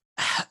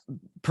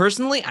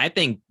personally, I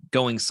think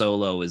going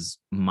solo is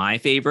my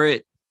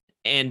favorite.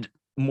 And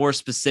more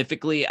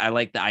specifically, I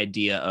like the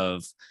idea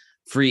of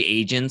free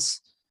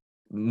agents,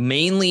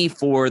 mainly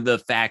for the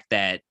fact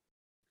that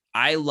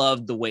I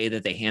love the way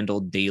that they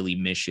handled daily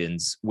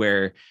missions,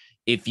 where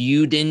if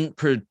you didn't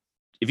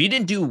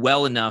do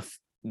well enough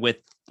with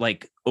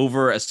like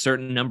over a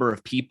certain number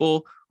of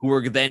people who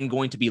were then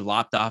going to be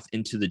lopped off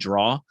into the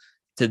draw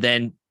to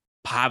then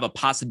have a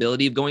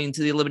possibility of going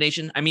into the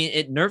elimination. I mean,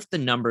 it nerfed the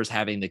numbers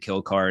having the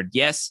kill card.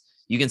 Yes,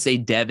 you can say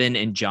Devin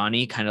and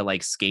Johnny kind of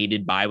like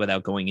skated by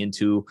without going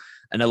into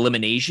an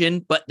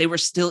elimination, but they were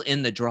still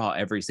in the draw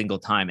every single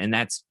time. And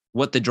that's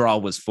what the draw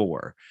was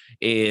for,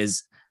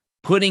 is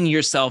putting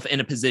yourself in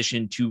a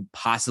position to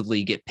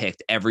possibly get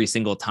picked every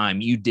single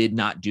time you did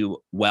not do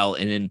well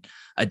in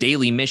a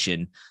daily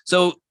mission.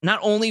 So not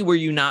only were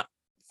you not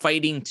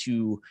fighting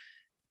to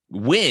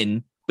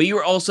win, but you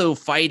were also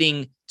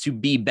fighting to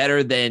be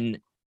better than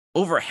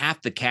over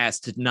half the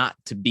cast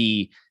to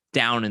be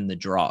down in the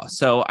draw.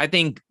 So I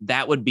think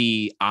that would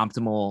be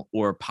optimal,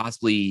 or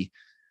possibly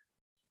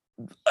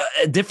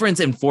a difference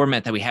in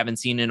format that we haven't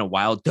seen in a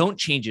while. Don't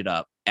change it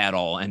up at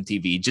all,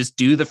 MTV. Just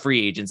do the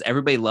free agents.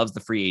 Everybody loves the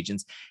free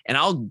agents. And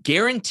I'll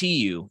guarantee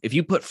you, if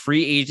you put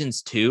free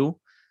agents 2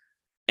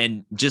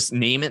 and just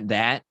name it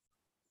that,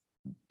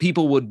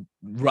 people would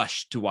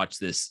rush to watch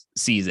this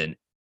season,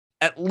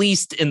 at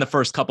least in the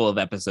first couple of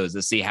episodes,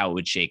 to see how it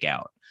would shake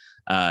out,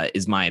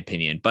 is my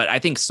opinion. But I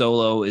think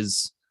solo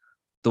is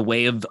the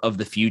way of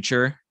the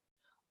future.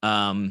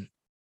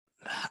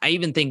 I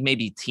even think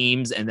maybe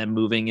teams and then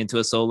moving into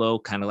a solo,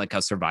 kind of like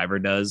how Survivor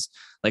does.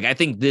 Like, I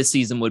think this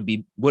season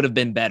would have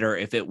been better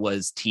if it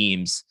was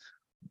teams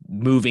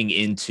moving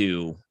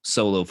into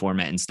solo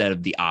format instead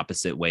of the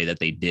opposite way that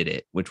they did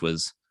it, which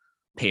was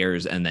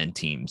pairs and then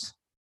teams.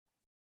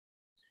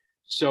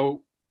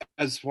 So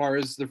as far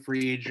as the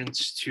free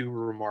agents to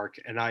remark,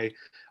 and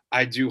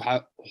I do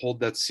hold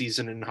that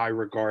season in high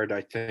regard.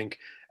 I think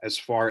as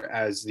far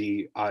as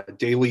the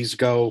dailies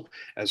go,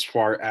 as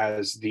far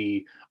as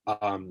the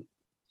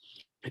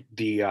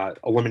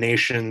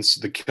eliminations,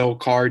 the kill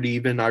card,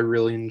 even I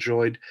really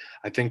enjoyed.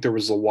 I think there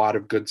was a lot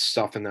of good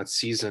stuff in that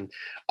season.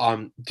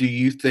 Do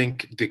you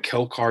think the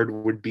kill card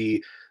would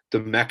be the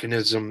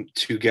mechanism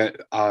to get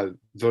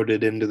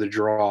voted into the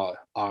draw,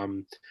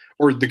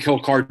 or the kill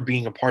card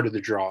being a part of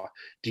the draw?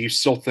 Do you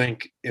still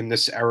think in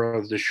this era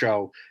of the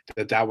show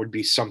that would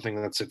be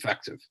something that's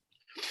effective?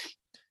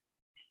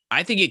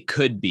 I think it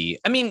could be.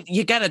 I mean,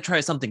 you got to try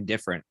something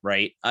different,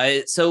 right?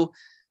 So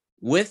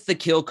with the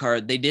kill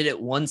card, they did it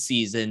one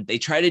season. They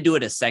tried to do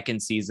it a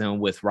second season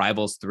with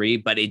Rivals 3,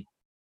 but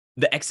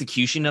the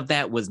execution of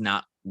that was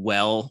not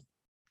well.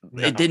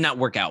 No. It did not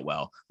work out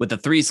well with the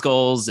 3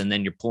 skulls, and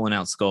then you're pulling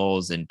out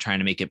skulls and trying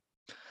to make it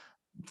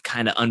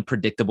kind of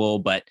unpredictable,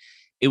 but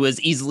it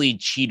was easily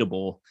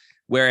cheatable.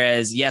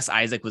 Whereas, yes,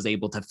 Isaac was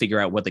able to figure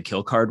out what the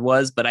kill card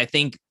was, but I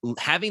think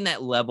having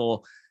that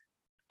level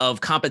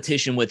of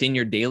competition within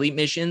your daily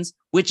missions,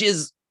 which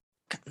is,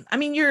 I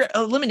mean, your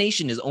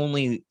elimination is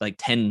only like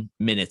 10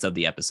 minutes of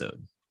the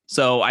episode.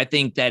 So I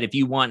think that if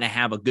you want to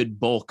have a good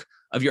bulk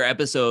of your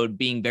episode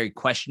being very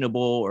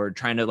questionable or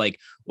trying to like,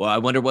 well, I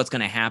wonder what's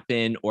going to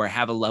happen, or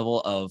have a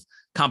level of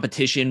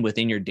competition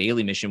within your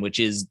daily mission, which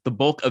is the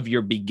bulk of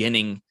your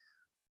beginning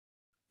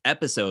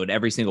episode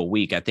every single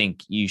week. I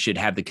think you should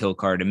have the kill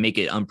card and make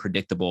it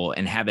unpredictable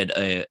and have it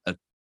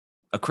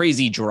a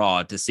crazy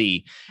draw to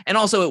see. And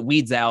also it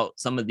weeds out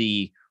some of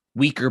the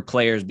weaker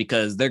players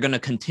because they're going to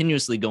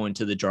continuously go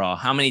into the draw.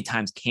 How many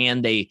times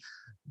can they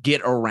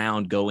get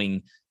around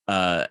going,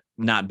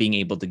 not being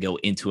able to go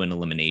into an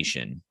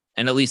elimination?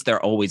 And at least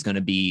they're always going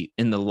to be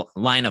in the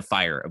line of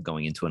fire of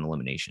going into an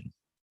elimination.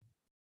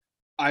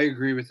 I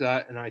agree with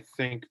that. And I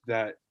think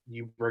that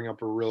you bring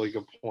up a really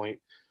good point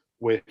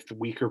with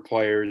weaker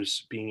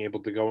players being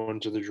able to go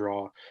into the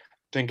draw. I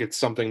think it's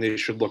something they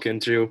should look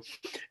into.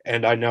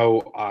 And I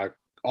know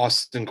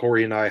Austin,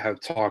 Corey, and I have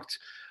talked.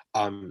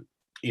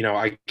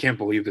 I can't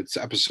believe it's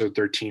episode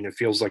 13. It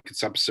feels like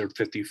it's episode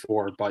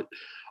 54, but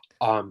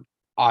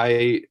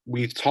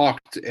we've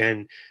talked,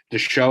 and the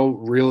show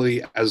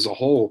really as a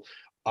whole,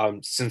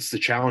 since the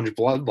challenge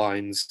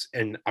Bloodlines,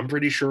 and I'm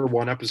pretty sure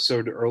one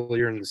episode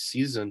earlier in the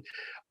season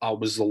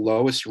was the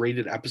lowest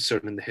rated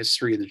episode in the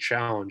history of the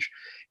challenge.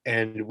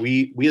 And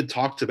we had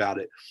talked about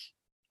it.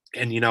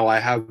 And,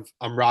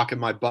 I'm rocking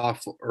my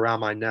buff around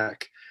my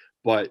neck,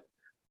 but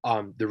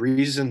the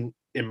reason,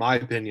 in my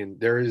opinion,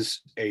 there is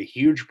a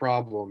huge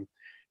problem.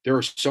 There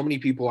are so many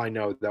people I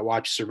know that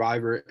watch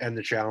Survivor and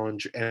the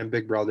Challenge and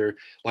Big Brother.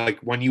 Like,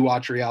 when you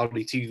watch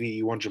reality TV,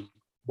 you want to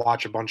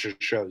watch a bunch of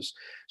shows.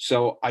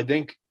 So I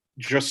think,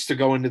 just to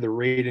go into the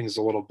ratings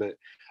a little bit,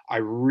 I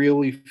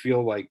really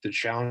feel like the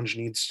Challenge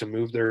needs to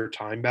move their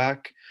time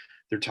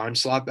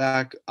slot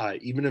back,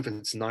 even if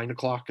it's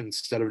 9:00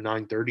 instead of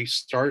 9:30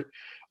 start.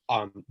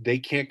 They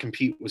can't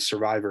compete with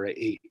Survivor at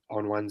 8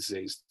 on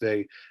Wednesdays.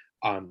 They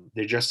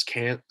just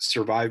can't.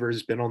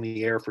 Survivor's been on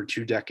the air for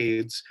 2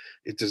 decades.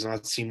 It does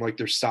not seem like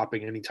they're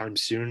stopping anytime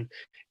soon.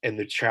 And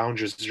the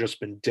Challenge has just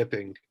been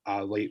dipping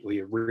lately.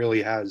 It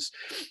really has.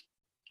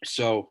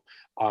 So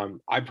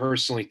I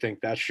personally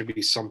think that should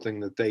be something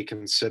that they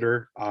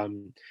consider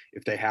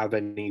if they have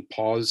any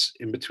pause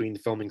in between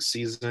filming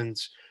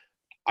seasons.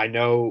 I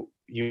know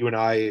you and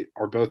I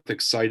are both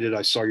excited.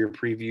 I saw your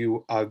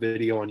preview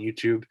video on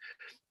YouTube.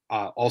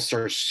 All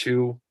Stars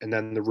 2, and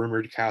then the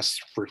rumored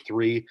cast for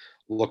 3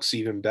 looks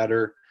even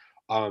better.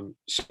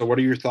 So what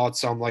are your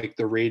thoughts on like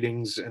the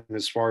ratings, and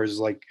as far as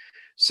like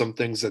some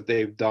things that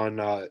they've done,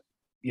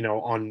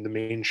 on the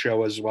main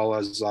show as well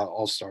as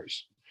All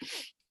Stars?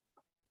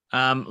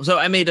 So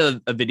I made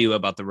a video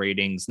about the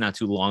ratings not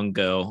too long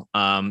ago.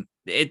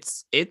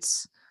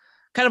 It's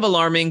kind of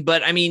alarming,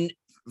 but I mean,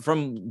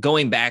 from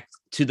going back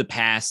to the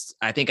past,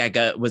 I think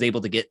I was able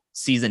to get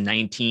season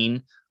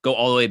 19, go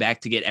all the way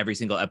back to get every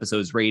single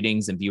episode's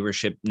ratings and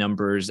viewership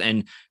numbers.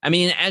 And I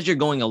mean, as you're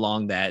going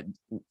along,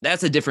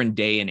 that's a different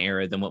day and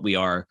era than what we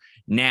are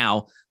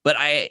now. But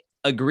I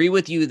agree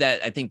with you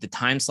that I think the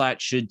time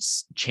slot should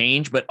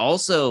change, but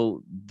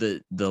also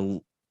the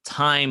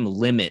time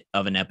limit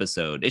of an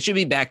episode. It should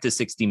be back to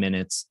 60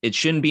 minutes. It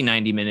shouldn't be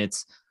 90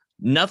 minutes.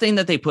 Nothing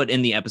that they put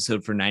in the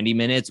episode for 90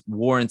 minutes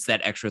warrants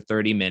that extra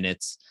 30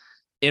 minutes,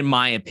 in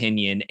my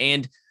opinion.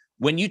 And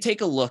when you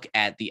take a look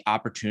at the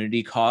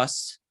opportunity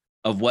costs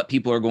of what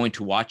people are going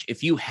to watch,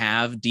 if you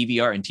have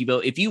DVR and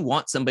TiVo, if you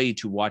want somebody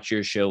to watch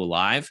your show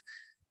live,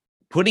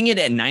 putting it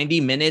at 90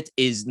 minutes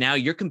is now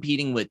you're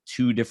competing with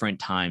 2 different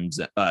time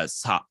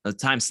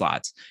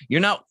slots.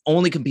 You're not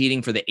only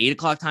competing for the 8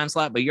 o'clock time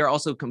slot, but you're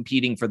also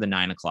competing for the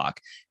 9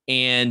 o'clock.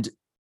 And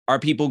are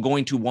people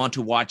going to want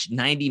to watch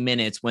 90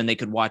 minutes when they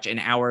could watch an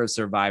hour of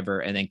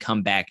Survivor and then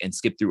come back and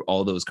skip through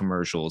all those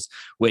commercials,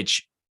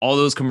 which all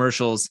those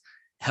commercials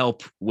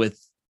help with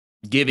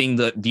giving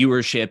the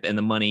viewership and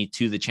the money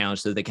to the challenge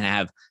so they can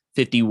have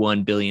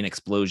 51 billion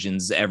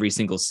explosions every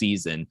single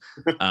season.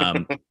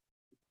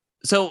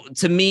 So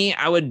to me,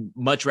 I would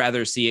much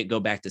rather see it go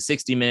back to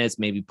 60 minutes,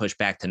 maybe push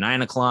back to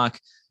 9 o'clock,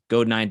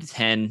 go 9 to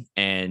 10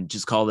 and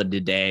just call it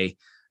a day.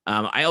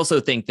 I also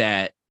think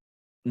that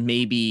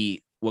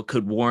maybe what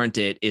could warrant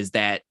it is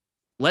that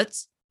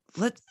let's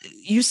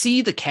you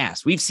see the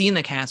cast. We've seen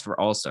the cast for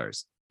All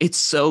Stars. It's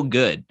so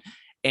good.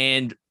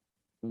 And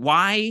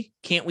why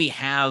can't we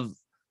have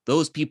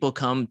those people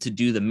come to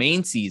do the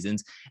main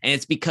seasons? And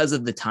it's because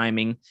of the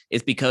timing.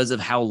 It's because of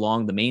how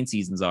long the main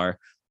seasons are.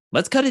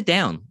 Let's cut it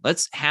down.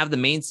 Let's have the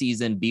main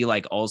season be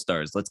like All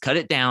Stars. Let's cut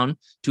it down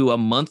to a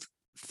month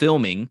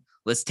filming.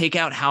 Let's take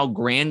out how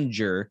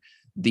grandeur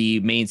the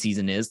main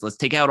season is. Let's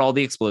take out all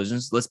the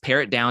explosions. Let's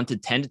pare it down to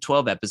 10 to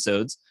 12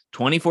 episodes,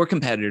 24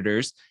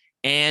 competitors,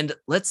 and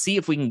let's see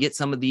if we can get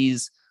some of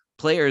these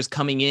players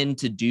coming in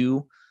to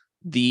do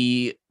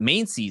the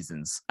main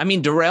seasons. I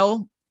mean,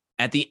 Darrell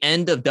at the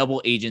end of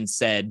Double Agent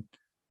said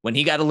when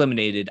he got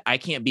eliminated, I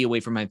can't be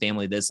away from my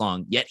family this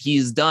long. Yet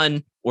he's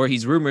done, or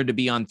he's rumored to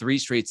be on 3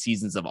 straight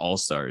seasons of All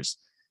Stars.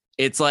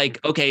 It's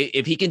like, okay,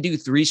 if he can do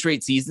 3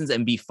 straight seasons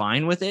and be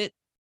fine with it,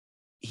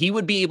 he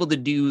would be able to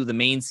do the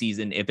main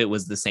season if it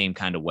was the same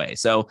kind of way.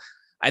 So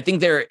I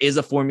think there is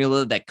a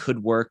formula that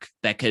could work,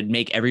 that could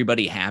make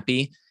everybody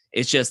happy.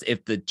 It's just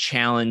if the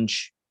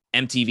challenge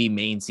MTV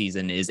main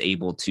season is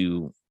able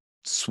to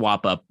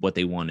swap up what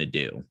they want to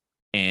do.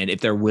 And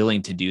if they're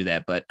willing to do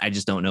that, but I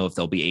just don't know if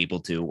they'll be able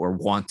to or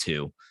want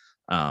to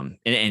in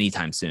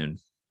anytime soon.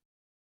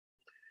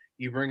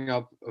 You bring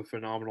up a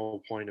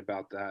phenomenal point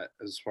about that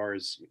as far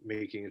as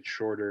making it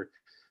shorter,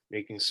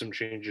 making some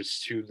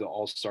changes to the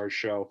All-Star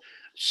show.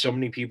 So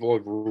many people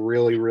have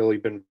really, really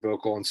been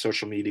vocal on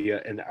social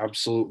media and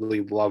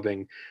absolutely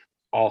loving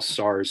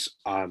All-Stars.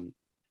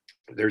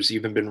 There's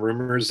even been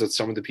rumors that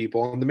some of the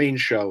people on the main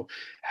show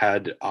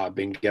had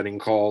been getting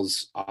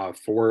calls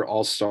for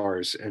All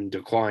Stars and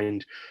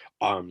declined.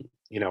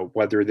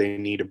 Whether they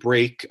need a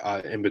break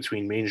in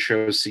between main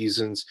show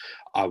seasons,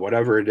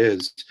 whatever it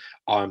is.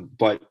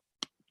 But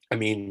I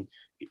mean,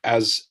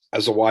 as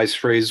a wise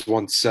phrase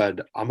once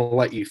said, "I'm gonna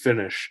let you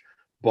finish,"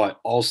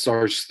 but All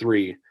Stars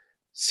 3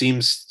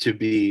 seems to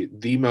be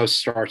the most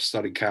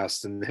star-studded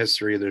cast in the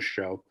history of this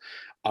show.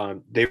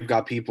 They've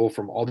got people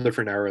from all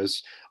different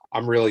eras.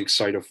 I'm really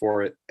excited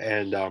for it.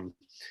 And,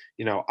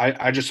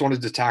 I just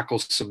wanted to tackle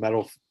some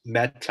not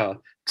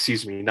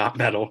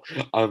metal.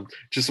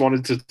 Just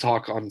wanted to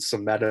talk on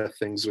some meta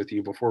things with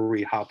you before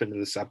we hop into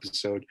this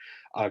episode.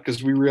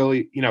 Because we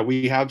really,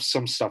 we have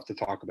some stuff to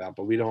talk about,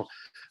 but we don't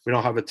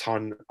have a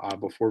ton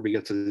before we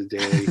get to the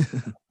daily.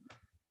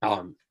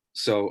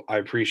 So I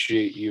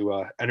appreciate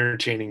you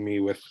entertaining me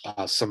with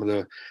some of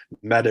the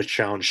meta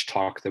challenge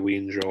talk that we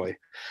enjoy.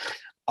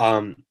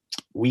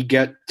 We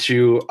get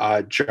to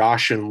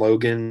Josh and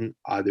Logan.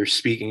 They're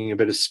speaking a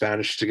bit of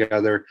Spanish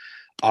together,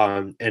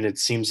 and it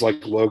seems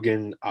like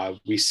Logan.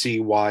 We see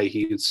why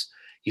he's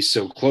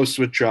so close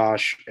with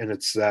Josh, and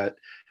it's that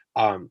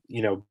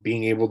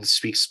being able to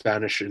speak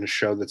Spanish in a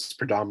show that's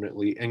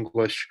predominantly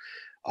English.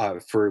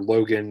 For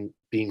Logan,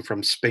 being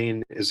from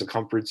Spain is a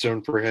comfort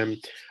zone for him.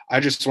 I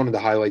just wanted to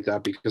highlight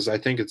that because I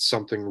think it's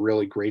something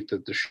really great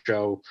that the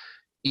show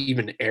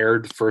even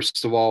aired,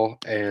 first of all,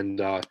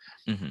 and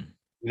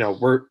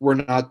we're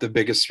not the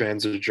biggest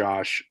fans of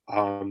Josh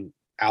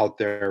out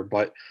there,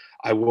 but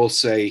I will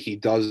say he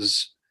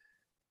does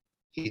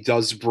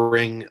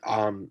bring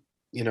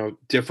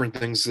different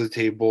things to the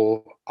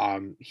table.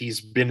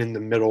 He's been in the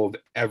middle of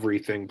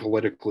everything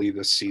politically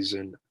this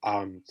season.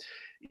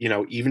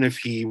 Even if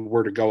he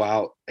were to go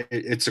out,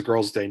 it's a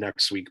girls' day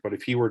next week, but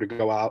if he were to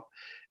go out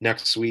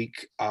next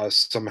week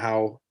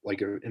somehow,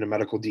 like in a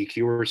medical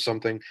DQ or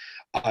something,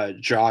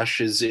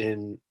 Josh is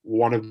in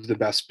one of the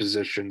best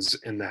positions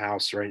in the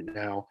house right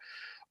now.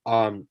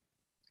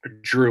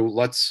 Drew,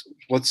 let's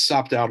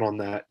stop down on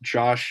that.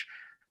 Josh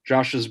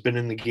has been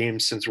in the game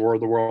since War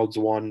of the Worlds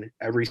 1,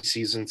 every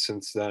season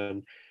since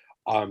then.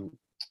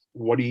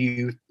 What do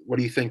you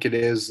think it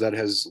is that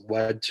has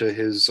led to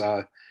his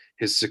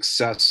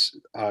success,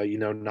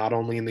 not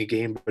only in the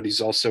game, but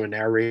he's also a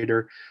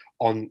narrator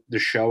on the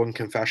show and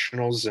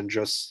confessionals, and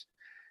just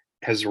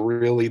has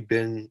really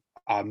been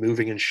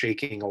moving and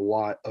shaking a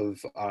lot of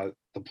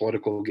the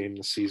political game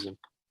this season?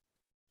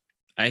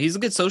 He's a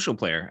good social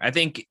player. I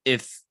think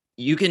if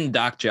you can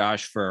dock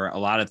Josh for a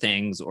lot of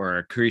things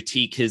or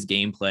critique his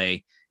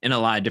gameplay in a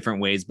lot of different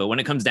ways, but when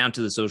it comes down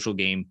to the social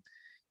game,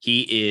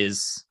 he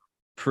is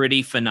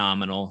pretty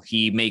phenomenal.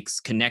 He makes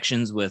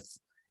connections with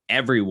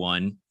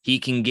everyone. He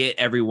can get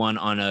everyone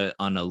on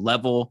a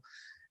level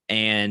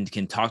and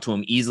can talk to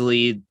them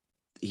easily.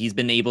 He's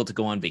been able to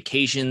go on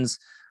vacations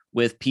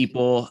with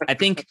people. I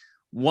think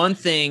one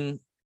thing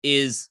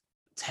is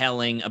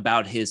telling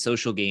about his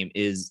social game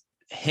is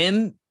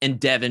him and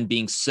Devin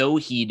being so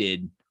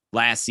heated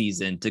last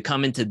season to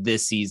come into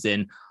this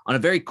season on a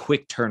very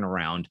quick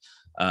turnaround,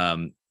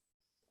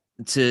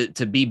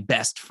 to be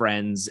best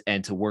friends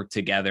and to work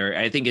together.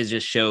 I think it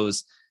just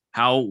shows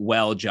how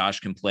well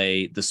Josh can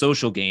play the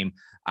social game.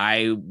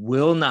 I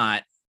will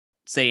not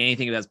say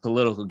anything about his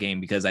political game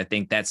because I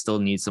think that still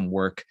needs some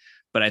work,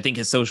 but I think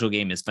his social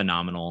game is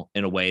phenomenal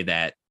in a way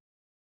that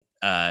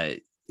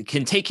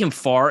can take him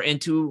far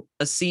into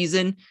a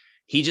season.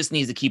 He just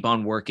needs to keep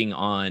on working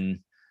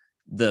on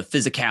the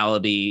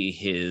physicality,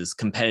 his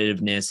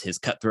competitiveness, his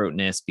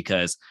cutthroatness,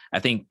 because I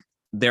think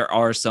there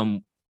are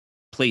some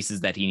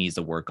places that he needs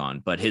to work on,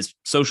 but his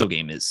social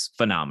game is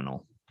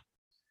phenomenal.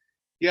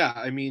 Yeah,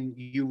 I mean,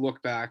 you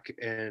look back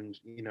and,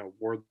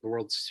 War of the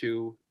Worlds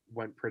 2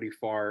 went pretty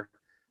far.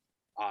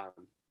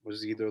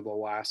 Was either the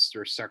last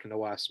or second to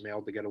last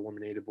male to get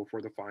eliminated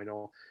before the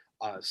final.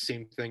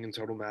 Same thing in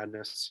Total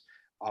Madness.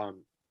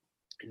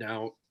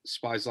 Now,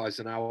 Spies, Lies,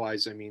 and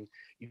Allies, I mean,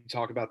 you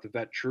talk about the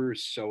vet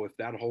truce, so if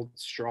that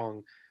holds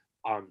strong,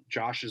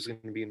 Josh is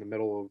going to be in the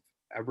middle of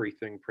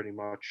everything pretty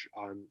much.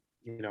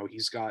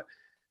 He's got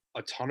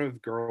a ton of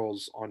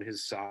girls on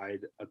his side,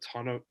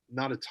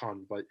 not a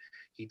ton, but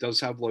he does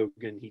have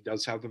Logan, he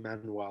does have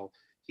Emmanuel,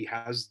 he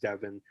has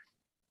Devin.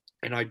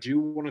 And I do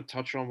want to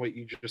touch on what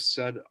you just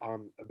said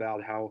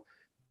about how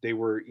they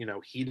were,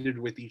 heated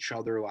with each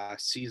other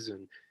last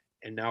season.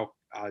 And now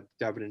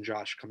Devin and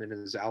Josh come in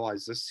as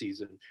allies this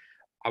season.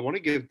 I want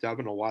to give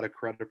Devin a lot of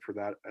credit for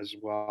that as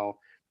well.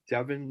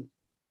 Devin,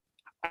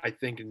 I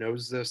think,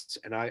 knows this,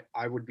 and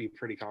I would be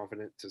pretty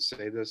confident to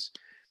say this.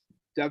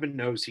 Devin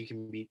knows he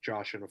can beat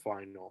Josh in a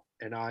final,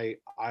 and I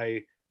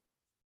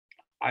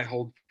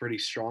hold pretty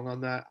strong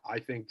on that. I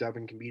think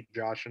Devin can beat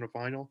Josh in a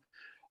final.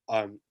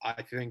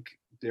 I think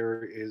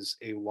there is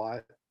a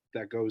lot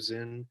that goes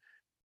in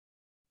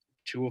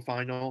to a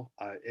final.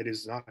 It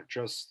is not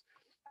just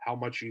how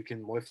much you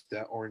can lift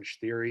at Orange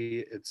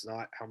Theory. It's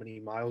not how many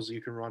miles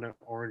you can run at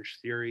Orange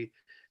Theory.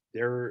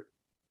 There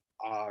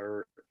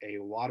are a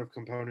lot of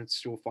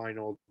components to a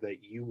final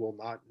that you will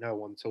not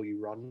know until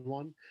you run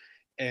one.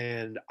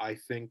 And I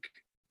think,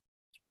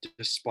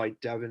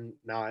 despite Devin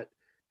not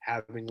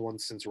having one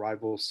since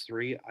Rivals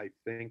 3, I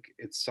think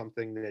it's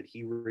something that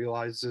he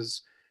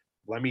realizes.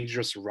 Let me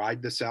just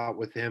ride this out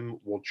with him.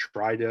 We'll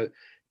try to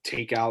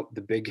take out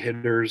the big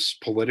hitters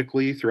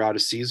politically throughout a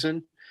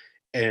season.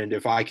 And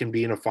if I can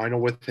be in a final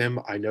with him,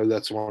 I know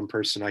that's one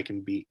person I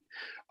can beat.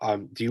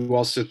 Do you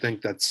also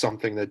think that's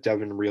something that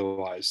Devin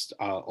realized,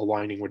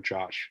 aligning with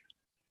Josh?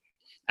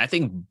 I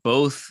think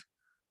both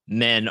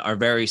men are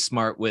very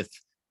smart with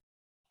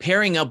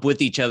pairing up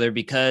with each other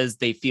because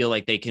they feel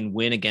like they can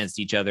win against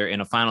each other in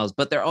a finals,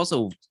 but they're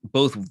also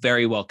both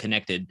very well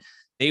connected.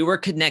 They were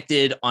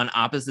connected on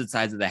opposite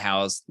sides of the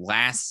house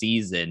last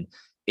season.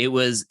 It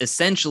was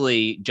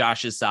essentially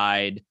Josh's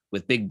side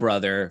with Big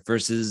Brother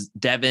versus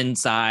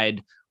Devin's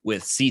side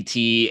with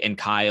CT and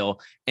Kyle.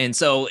 And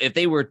so if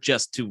they were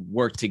just to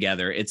work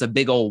together, it's a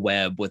big old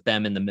web with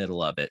them in the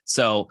middle of it.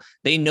 So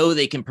they know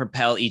they can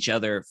propel each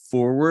other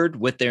forward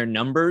with their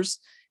numbers.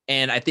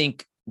 And I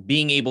think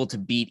being able to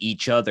beat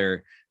each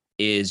other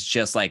is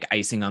just like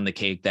icing on the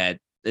cake. That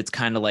it's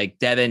kind of like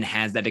Devin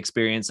has that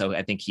experience. So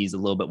I think he's a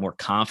little bit more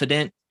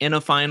confident in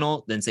a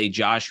final than, say,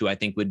 Josh, who I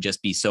think would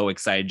just be so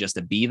excited just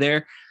to be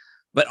there.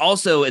 But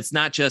also, it's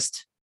not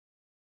just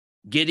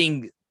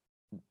getting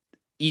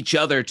each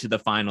other to the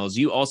finals.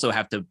 You also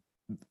have to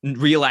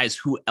realize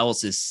who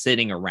else is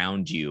sitting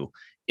around you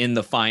in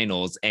the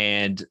finals.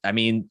 And I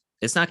mean,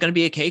 it's not going to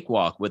be a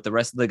cakewalk with the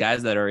rest of the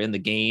guys that are in the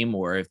game,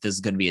 or if this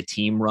is going to be a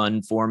team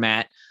run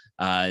format.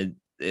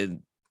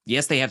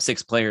 Yes, they have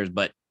 6 players,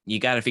 but you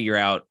got to figure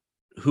out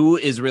who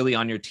is really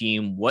on your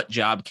team. What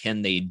job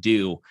can they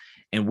do?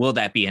 And will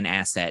that be an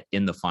asset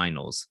in the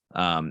finals?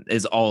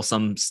 Is all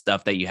some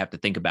stuff that you have to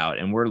think about.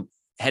 And we're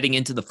heading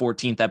into the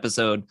 14th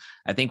episode.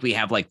 I think we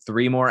have like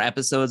 3 more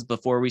episodes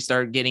before we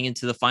start getting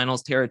into the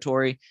finals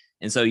territory.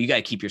 And so you got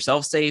to keep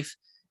yourself safe,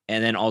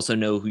 and then also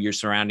know who you're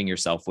surrounding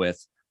yourself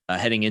with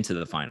heading into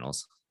the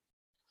finals.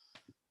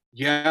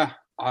 Yeah,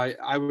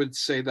 I would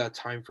say that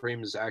time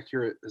frame is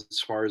accurate as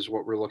far as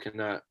what we're looking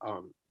at,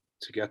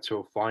 to get to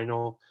a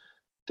final.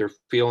 They're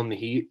feeling the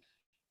heat,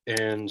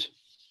 and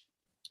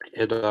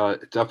it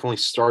definitely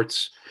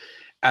starts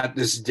at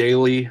this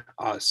daily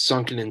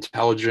sunken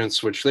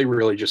intelligence, which they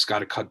really just got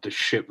to cut the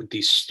shit with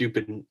these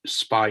stupid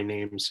spy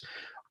names.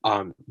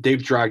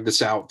 They've dragged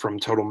this out from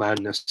Total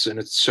Madness, and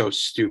it's so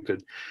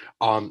stupid.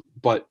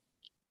 But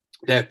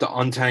they have to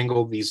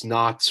untangle these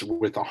knots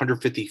with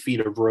 150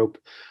 feet of rope,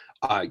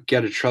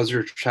 get a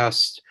treasure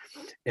chest,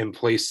 and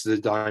place the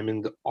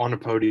diamond on a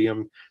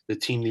podium. The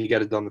team to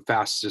get it done the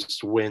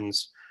fastest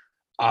wins.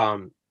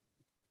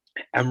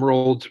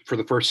 Emerald, for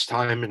the first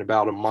time in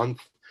about a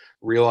month,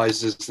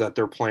 realizes that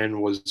their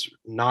plan was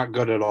not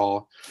good at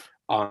all.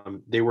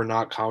 They were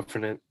not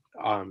confident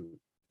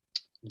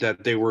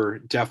that they were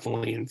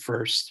definitely in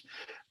first.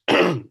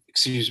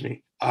 Excuse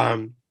me.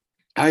 I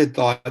had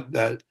thought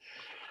that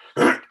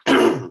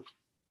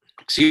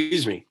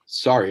excuse me.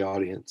 Sorry,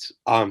 audience.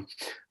 I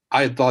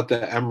had thought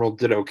that Emerald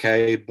did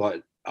okay,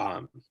 but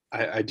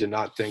I did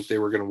not think they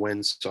were going to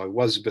win, so I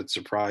was a bit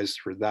surprised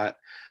for that.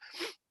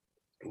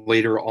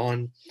 Later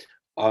on,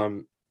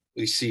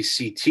 we see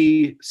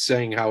CT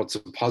saying how it's a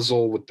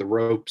puzzle with the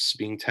ropes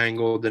being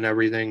tangled and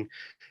everything.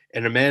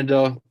 And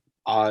Amanda,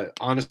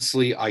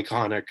 honestly,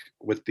 iconic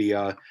with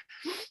the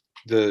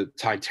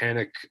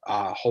Titanic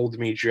hold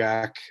me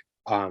Jack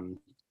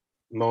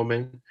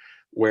moment,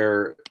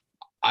 where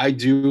I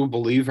do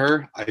believe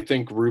her. I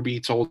think Ruby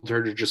told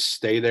her to just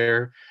stay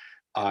there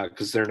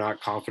because they're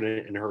not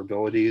confident in her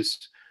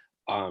abilities.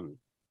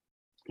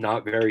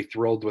 Not very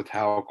thrilled with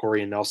how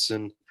Corey and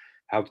Nelson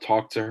have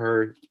talked to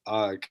her,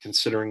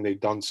 considering they've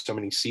done so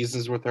many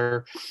seasons with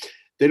her.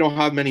 They don't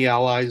have many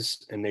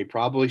allies, and they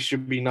probably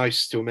should be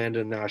nice to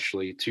Amanda and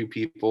Ashley, 2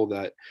 people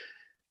that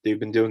they've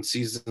been doing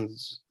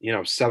seasons,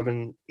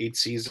 7, 8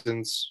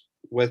 seasons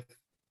with,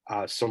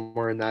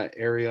 somewhere in that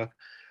area.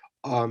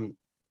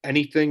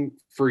 Anything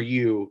for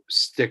you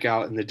stick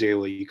out in the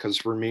daily? Because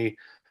for me,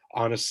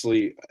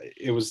 honestly,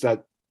 it was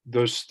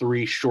those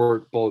 3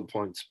 short bullet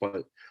points,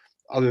 but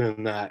other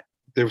than that,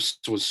 there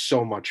was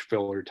so much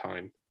filler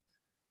time.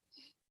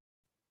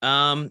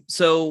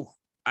 So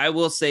I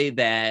will say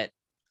that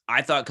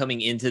I thought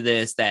coming into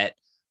this that,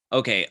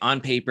 okay, on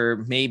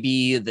paper,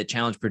 maybe the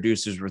challenge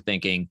producers were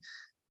thinking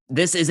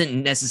this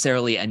isn't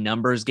necessarily a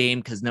numbers game,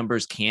 because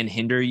numbers can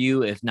hinder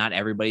you if not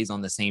everybody's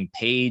on the same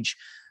page.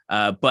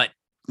 But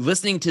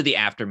listening to the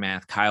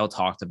aftermath, Kyle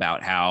talked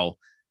about how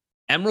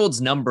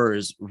Emerald's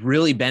numbers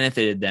really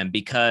benefited them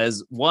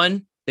because,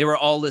 one, they were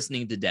all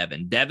listening to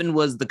Devin. Devin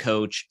was the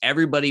coach.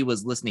 Everybody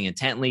was listening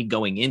intently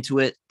going into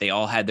it. They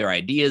all had their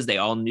ideas. They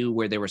all knew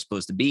where they were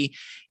supposed to be.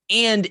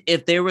 And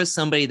if there was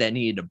somebody that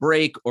needed a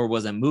break or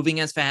wasn't moving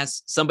as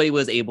fast, somebody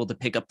was able to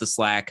pick up the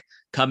slack,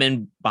 come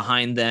in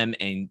behind them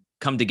and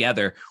come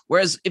together.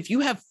 Whereas if you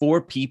have 4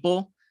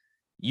 people,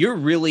 you're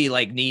really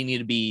like needing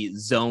to be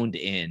zoned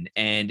in.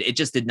 And it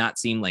just did not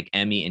seem like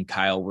Emmy and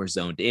Kyle were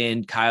zoned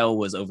in. Kyle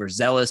was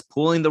overzealous,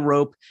 pulling the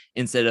rope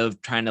instead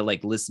of trying to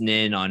like listen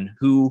in on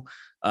who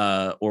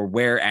or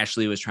where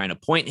Ashley was trying to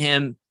point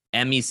him.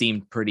 Emmy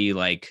seemed pretty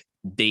like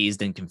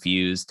dazed and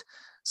confused.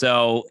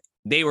 So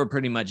they were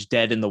pretty much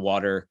dead in the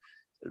water.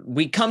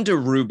 We come to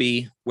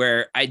Ruby,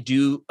 where I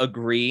do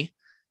agree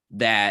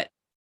that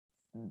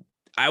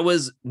I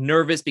was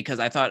nervous because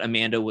I thought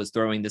Amanda was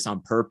throwing this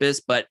on purpose,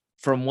 but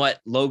from what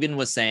Logan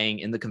was saying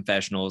in the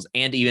confessionals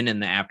and even in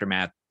the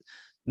aftermath,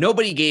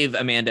 nobody gave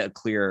Amanda a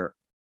clear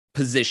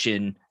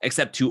position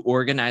except to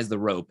organize the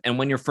rope. And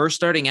when you're first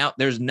starting out,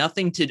 there's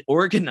nothing to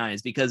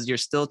organize because you're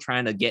still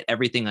trying to get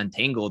everything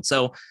untangled.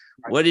 So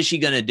what is she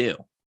going to do?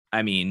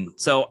 I mean,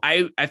 so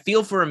I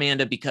feel for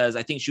Amanda because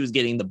I think she was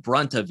getting the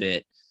brunt of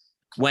it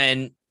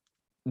when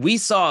we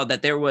saw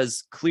that there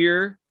was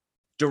clear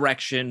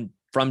direction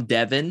from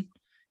Devin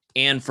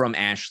and from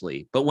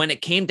Ashley. But when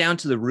it came down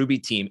to the Ruby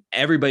team,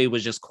 everybody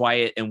was just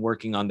quiet and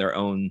working on their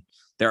own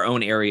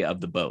area of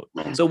the boat.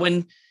 So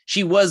when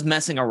she was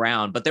messing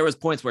around, but there was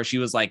points where she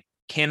was like,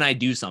 can I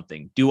do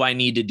something? Do I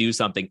need to do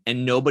something?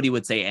 And nobody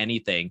would say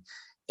anything.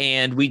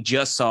 And we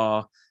just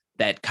saw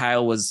that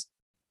Kyle was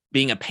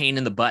being a pain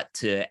in the butt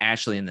to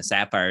Ashley and the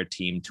Sapphire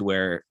team, to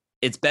where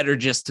it's better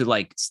just to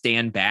like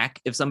stand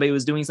back if somebody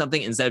was doing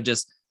something instead of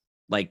just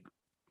like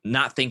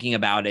not thinking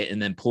about it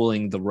and then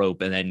pulling the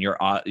rope and then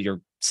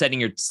you're setting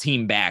your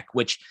team back,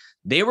 which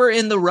they were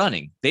in the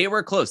running. They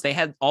were close. They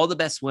had all the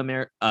best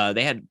swimmer.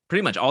 They had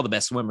pretty much all the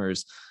best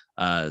swimmers.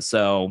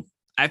 So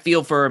I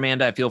feel for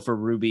Amanda. I feel for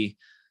Ruby.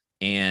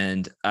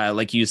 And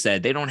like you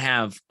said, they don't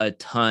have a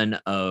ton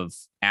of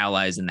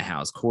allies in the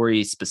house.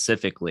 Corey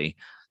specifically.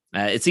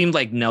 It seems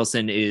like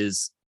Nelson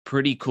is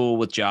pretty cool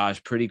with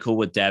Josh, pretty cool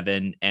with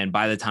Devin. And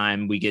by the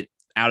time we get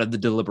out of the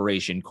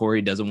deliberation,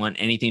 Corey doesn't want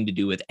anything to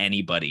do with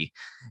anybody.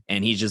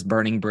 And he's just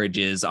burning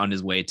bridges on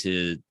his way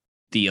to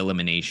the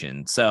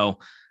elimination. So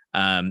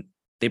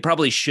they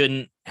probably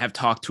shouldn't have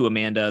talked to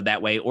Amanda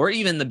that way, or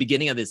even the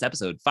beginning of this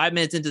episode. 5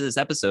 minutes into this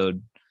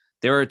episode,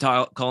 they were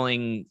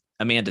calling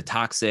Amanda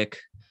toxic,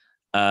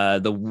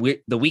 the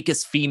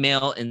weakest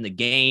female in the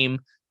game.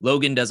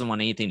 Logan doesn't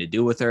want anything to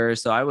do with her.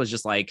 So I was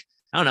just like,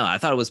 I don't know. I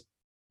thought it was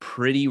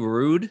pretty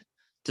rude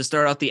to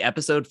start out the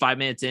episode 5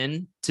 minutes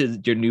in to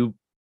your new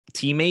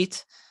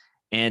teammate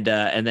and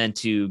then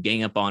to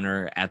gang up on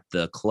her at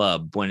the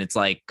club when it's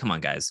like, come on,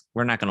 guys,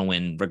 we're not going to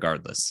win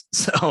regardless.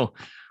 So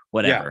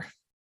whatever.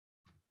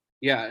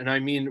 Yeah. And I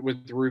mean,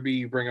 with Ruby,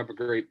 you bring up a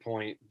great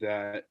point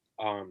that,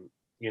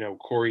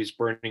 Corey's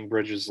burning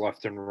bridges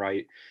left and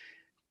right.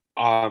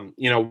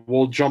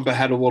 We'll jump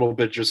ahead a little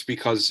bit just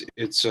because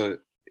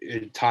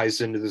it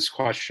ties into this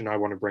question I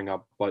want to bring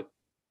up, but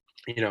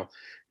you're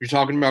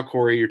talking about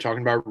Corey, you're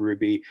talking about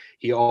Ruby.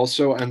 He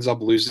also ends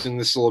up losing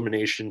this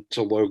elimination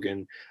to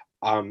Logan.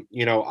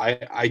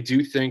 I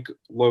do think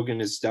Logan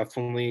is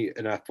definitely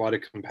an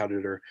athletic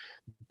competitor,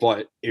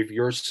 but if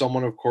you're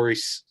someone of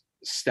Corey's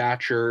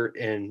stature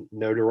and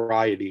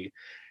notoriety,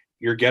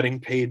 you're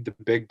getting paid the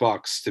big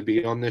bucks to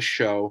be on this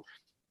show.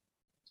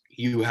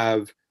 You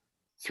have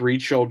 3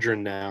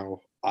 children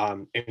now,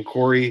 and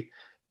Corey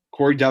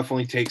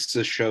definitely takes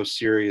this show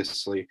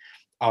seriously.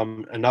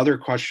 Another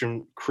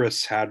question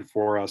Chris had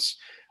for us,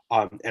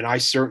 and I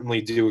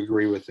certainly do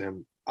agree with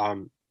him.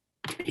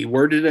 He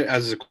worded it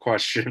as a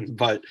question,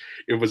 but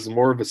it was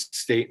more of a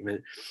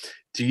statement.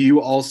 Do you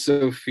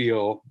also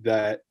feel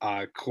that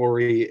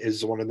Corey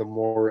is one of the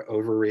more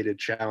overrated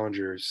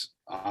challengers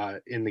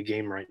in the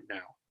game right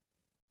now?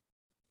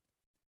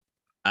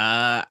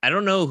 I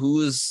don't know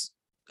who's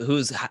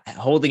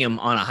holding him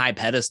on a high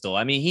pedestal.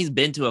 I mean, he's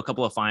been to a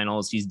couple of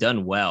finals. He's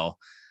done well.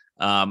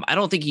 I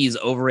don't think he's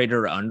overrated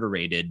or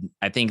underrated.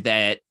 I think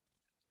that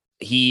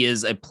he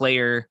is a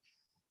player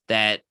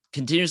that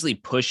continuously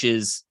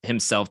pushes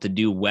himself to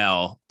do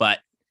well, but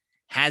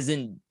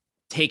hasn't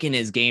taken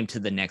his game to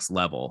the next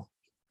level.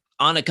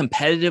 On a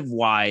competitive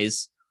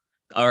wise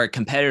or a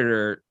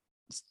competitor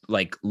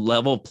like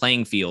level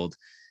playing field,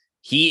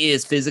 he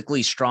is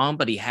physically strong,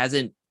 but he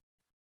hasn't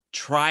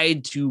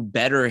tried to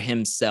better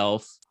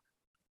himself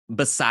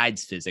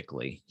besides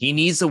physically. He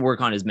needs to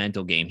work on his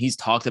mental game. He's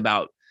talked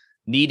about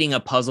needing a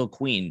puzzle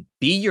queen.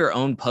 Be your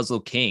own puzzle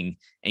king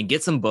and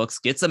get some books,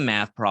 get some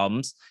math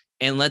problems,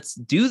 and let's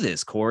do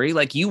this, Corey.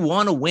 Like, you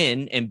want to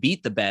win and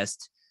beat the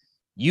best.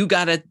 You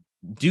got to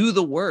do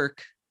the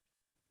work,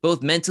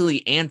 both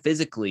mentally and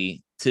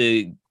physically,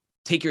 to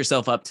take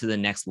yourself up to the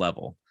next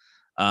level.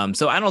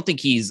 So I don't think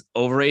he's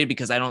overrated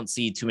because I don't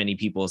see too many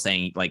people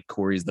saying like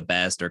Corey's the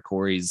best or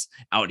Corey's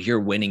out here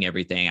winning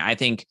everything. I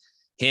think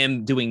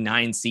him doing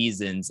 9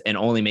 seasons and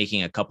only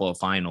making a couple of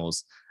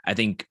finals, I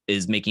think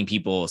is making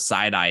people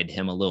side-eyed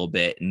him a little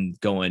bit and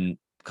going,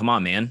 come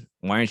on, man,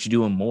 why aren't you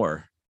doing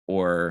more?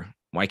 Or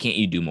why can't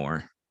you do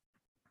more?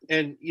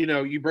 And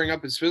you bring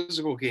up his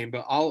physical game,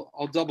 but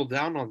I'll double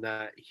down on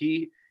that.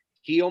 He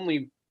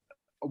only,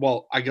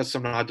 well, I guess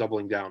I'm not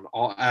doubling down.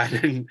 I'll add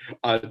in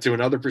to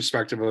another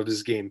perspective of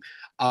his game.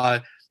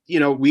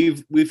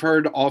 We've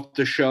heard off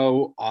the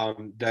show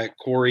that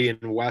Corey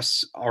and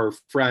Wes are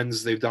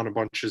friends. They've done a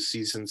bunch of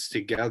seasons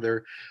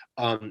together.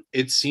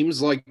 It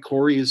seems like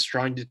Corey is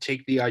trying to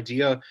take the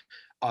idea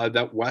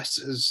that Wes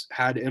has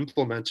had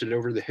implemented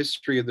over the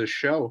history of the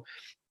show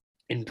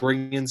and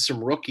bring in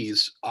some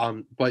rookies.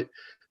 But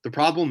the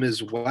problem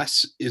is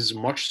Wes is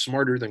much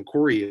smarter than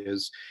Corey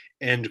is.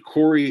 And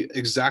Corey,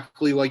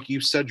 exactly like you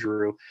said,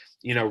 Drew,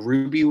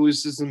 Ruby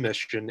loses the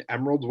mission.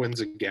 Emerald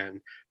wins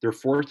again. They're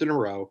fourth in a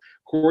row.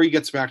 Corey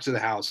gets back to the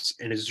house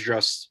and is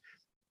just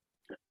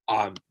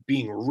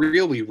being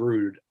really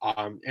rude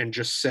and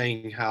just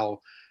saying how,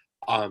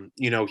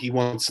 he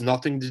wants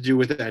nothing to do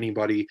with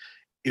anybody.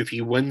 If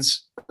he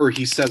wins, or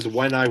he says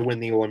when I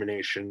win the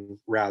elimination,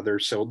 rather,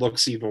 so it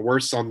looks even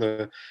worse on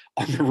the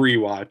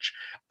rewatch.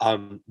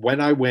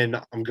 When I win,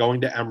 I'm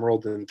going to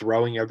Emerald and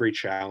throwing every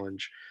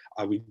challenge.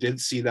 We did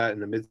see that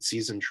in the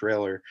mid-season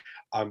trailer,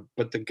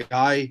 but the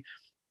guy,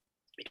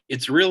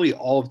 it's really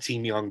all of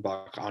Team Young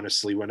Buck,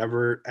 honestly.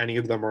 Whenever any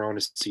of them are on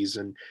a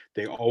season,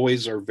 they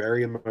always are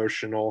very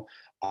emotional.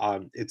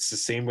 It's the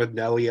same with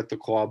Nelly at the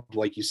club,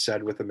 like you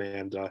said, with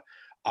Amanda.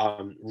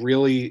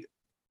 Really,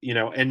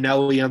 and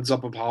Nelly ends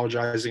up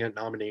apologizing at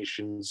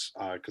nominations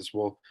because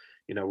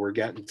we're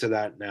getting to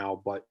that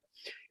now. But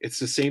it's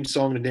the same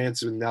song and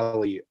dance with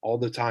Nelly all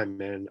the time,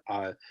 man.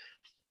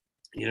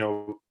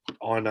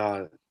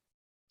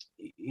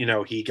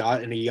 He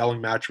got in a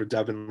yelling match with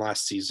Devin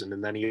last season,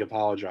 and then he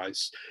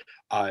apologized.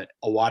 A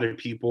lot of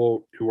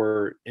people who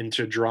are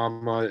into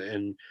drama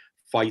and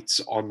fights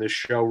on this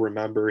show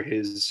remember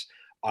his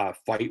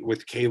fight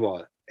with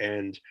Kayla,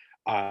 and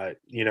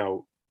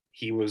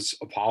he was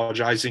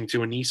apologizing to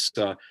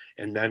Anissa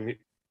and then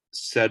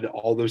said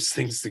all those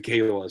things to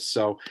Kayla.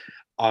 So,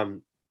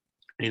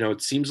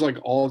 it seems like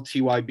all of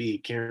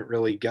TYB can't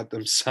really get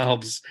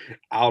themselves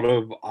out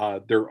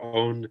of their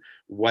own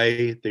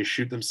way. They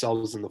shoot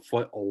themselves in the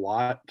foot a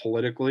lot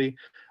politically.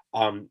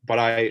 But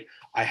I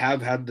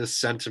have had this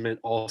sentiment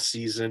all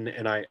season,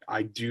 and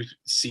I do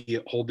see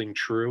it holding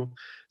true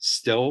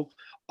still.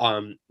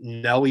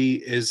 Nelly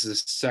is the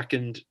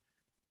second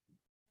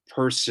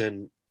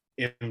person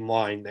in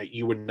line that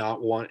you would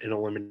not want an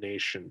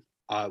elimination.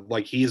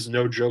 He is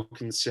no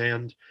joke in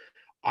sand.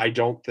 I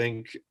don't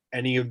think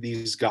any of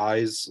these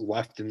guys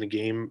left in the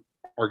game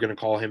are going to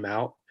call him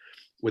out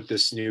with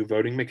this new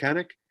voting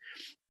mechanic.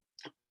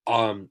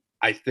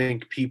 I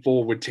think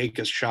people would take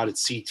a shot at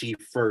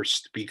CT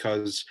first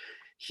because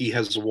he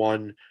has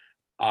won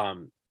a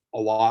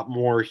lot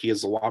more. He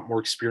has a lot more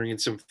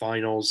experience in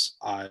finals.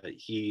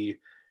 He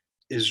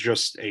is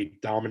just a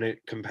dominant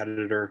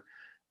competitor.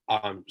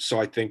 So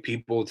I think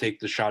people will take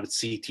the shot at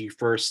CT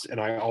first. And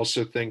I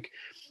also think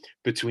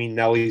between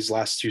Nelly's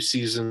last two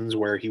seasons,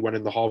 where he went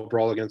in the Hall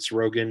Brawl against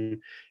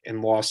Rogan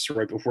and lost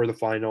right before the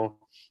final,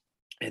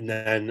 and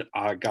then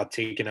got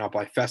taken out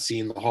by Fessy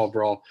in the Hall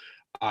Brawl,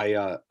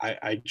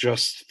 I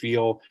just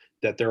feel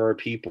that there are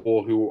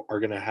people who are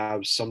going to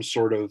have some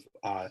sort of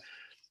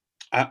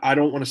I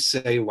don't want to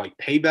say like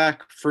payback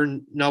for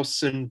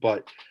Nelson,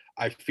 but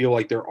I feel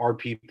like there are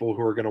people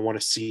who are going to want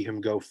to see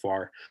him go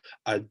far.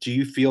 Do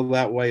you feel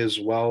that way as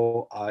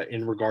well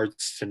in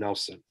regards to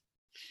Nelson?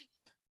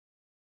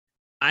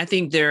 I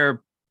think there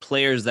are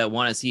players that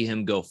want to see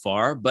him go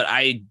far, but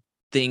I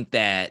think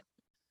that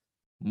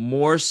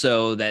more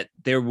so that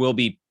there will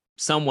be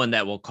someone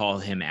that will call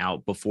him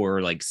out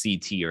before like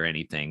CT or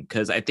anything,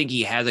 because I think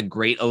he has a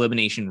great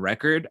elimination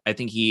record. I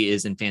think he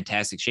is in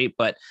fantastic shape.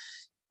 But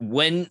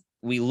when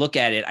we look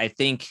at it, I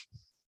think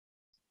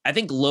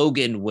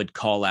Logan would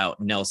call out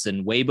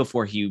Nelson way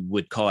before he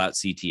would call out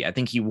CT. I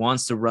think he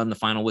wants to run the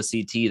final with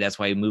CT. That's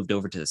why he moved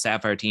over to the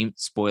Sapphire team.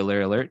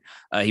 Spoiler alert.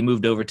 He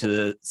moved over to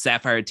the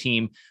Sapphire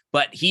team,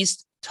 but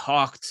he's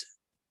talked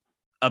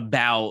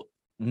about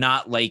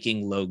not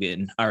liking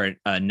Logan or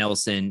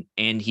Nelson,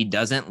 and he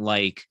doesn't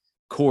like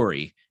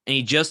Corey. And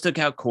he just took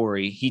out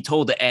Corey. He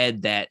told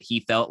Ed that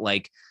he felt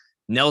like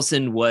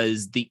Nelson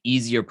was the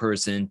easier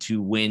person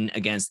to win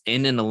against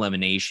in an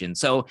elimination.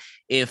 So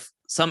if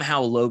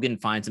somehow Logan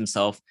finds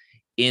himself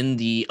in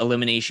the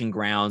elimination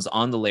grounds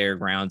on the lair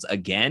grounds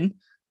again,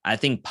 I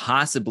think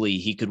possibly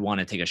he could want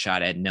to take a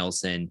shot at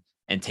Nelson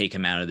and take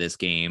him out of this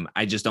game.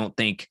 I just don't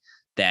think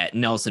that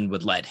Nelson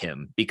would let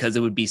him, because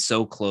it would be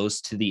so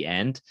close to the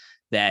end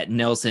that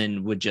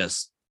Nelson would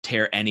just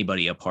tear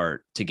anybody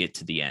apart to get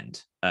to the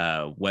end,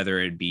 whether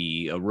it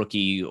be a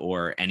rookie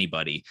or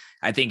anybody.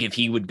 I think if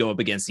he would go up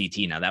against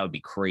CT now, that would be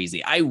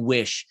crazy. I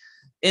wish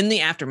in the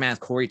aftermath,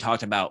 Corey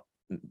talked about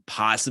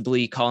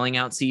possibly calling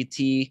out CT,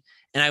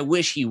 and I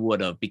wish he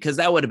would have, because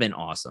that would have been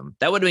awesome.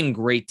 That would have been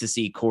great to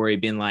see Corey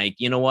being like,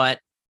 you know what,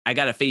 I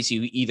got to face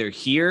you either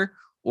here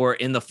or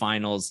in the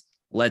finals.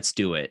 Let's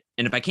do it.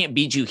 And if I can't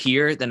beat you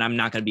here, then I'm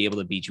not going to be able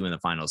to beat you in the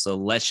finals. So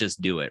let's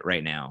just do it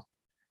right now.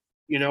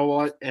 You know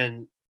what?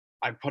 And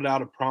I put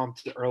out a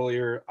prompt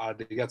earlier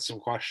to get some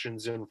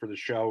questions in for the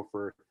show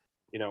for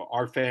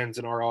our fans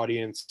and our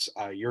audience,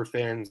 your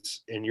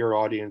fans and your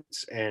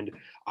audience, and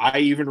I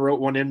even wrote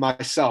one in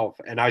myself,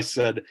 and I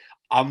said,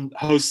 I'm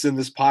hosting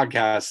this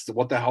podcast.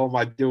 What the hell am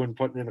I doing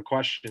putting in a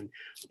question?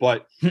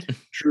 But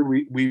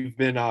true, we've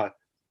been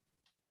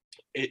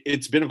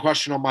it's been a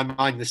question on my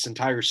mind this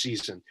entire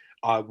season.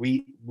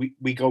 We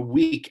go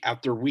week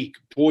after week,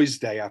 boys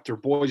day after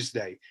boys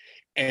day,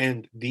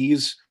 and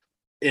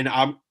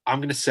I'm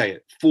going to say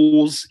it,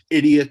 fools,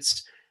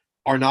 idiots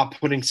are not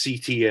putting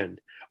CT in.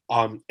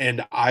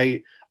 And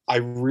I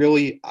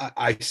really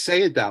I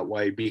say it that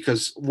way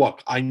because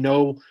look, I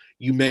know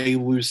you may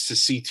lose to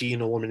CT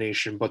in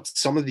elimination, but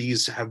some of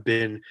these have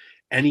been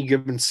any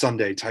given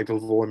Sunday type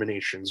of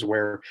eliminations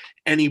where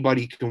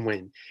anybody can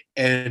win.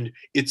 And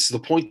it's the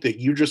point that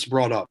you just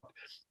brought up.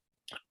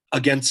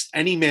 Against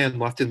any man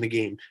left in the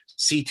game,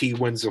 CT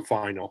wins the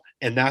final.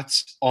 And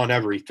that's on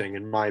everything,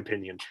 in my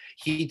opinion.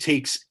 He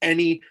takes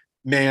any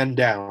man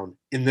down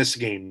in this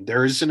game.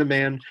 There isn't a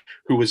man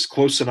who is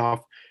close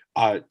enough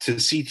to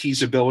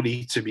CT's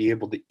ability to be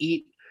able to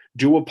eat,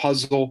 do a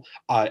puzzle,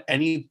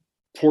 any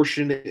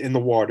portion in the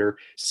water.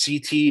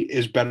 CT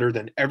is better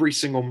than every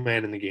single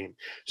man in the game.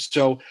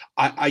 So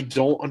I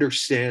don't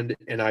understand,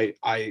 and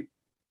I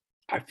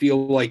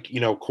feel like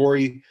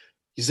Corey,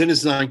 he's in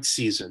his 9th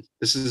season.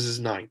 This is his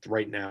 9th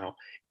right now,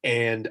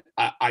 and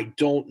I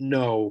don't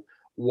know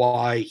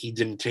why he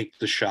didn't take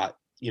the shot.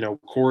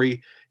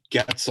 Corey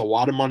gets a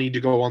lot of money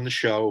to go on the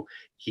show.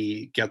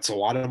 He gets a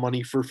lot of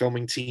money for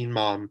filming Teen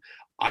Mom.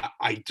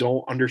 I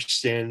don't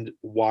understand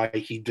why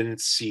he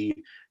didn't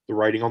see the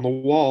writing on the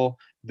wall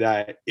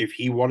that if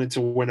he wanted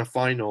to win a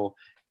final,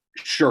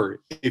 sure,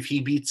 if he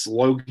beats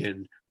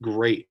Logan,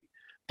 great.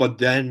 But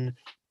then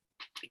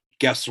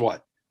guess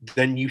what?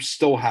 Then you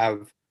still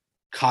have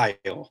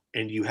Kyle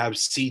and you have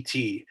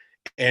CT.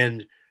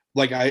 And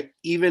like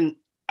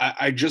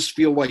I just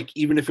feel like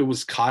even if it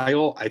was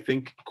Kyle, I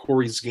think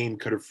Corey's game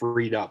could have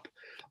freed up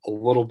a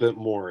little bit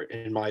more,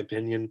 in my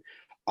opinion.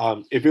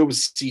 If it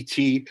was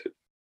CT,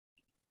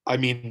 I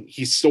mean,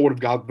 he still would have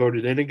got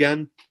voted in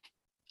again.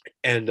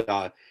 And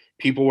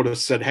people would have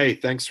said, hey,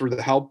 thanks for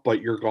the help,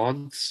 but you're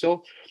gone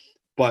still.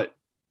 But,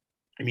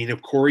 I mean,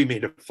 if Corey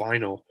made a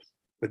final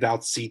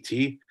without CT,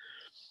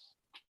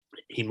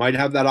 he might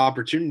have that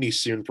opportunity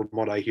soon from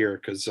what I hear,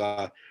 because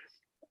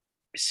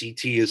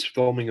CT is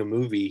filming a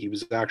movie. He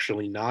was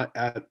actually not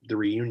at the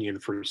reunion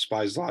for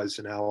Spies, Lies,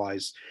 and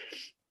Allies.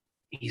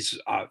 He's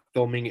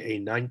filming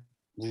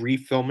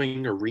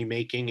refilming or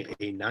remaking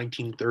a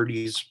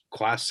 1930s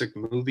classic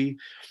movie.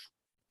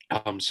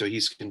 So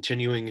he's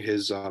continuing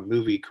his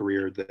movie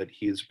career that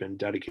he's been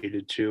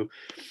dedicated to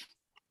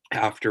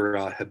after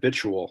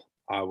Habitual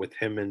with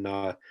him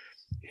and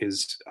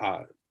his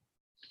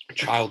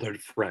childhood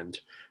friend.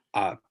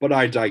 But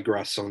I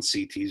digress on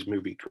CT's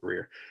movie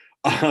career.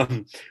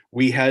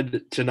 We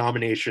head to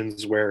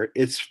nominations where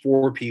it's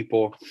 4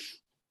 people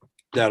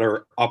that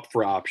are up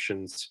for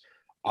options.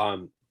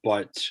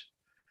 But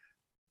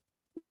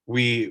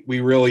we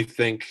really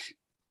think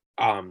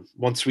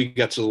once we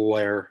get to the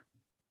lair,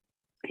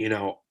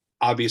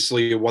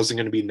 obviously it wasn't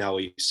going to be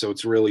Nelly, so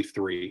it's really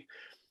 3.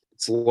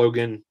 It's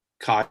Logan,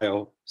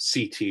 Kyle,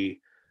 CT.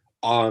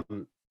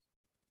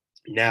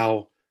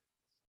 Now,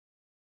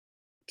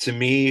 to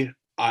me,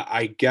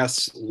 I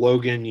guess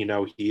Logan,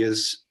 he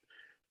is,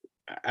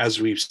 as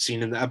we've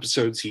seen in the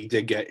episodes, he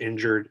did get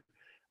injured.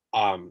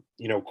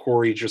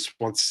 Corey just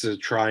wants to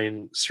try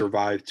and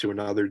survive to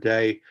another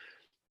day.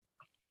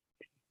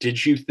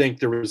 Did you think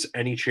there was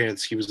any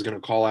chance he was going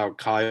to call out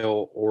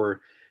Kyle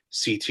or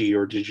CT,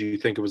 or did you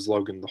think it was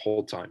Logan the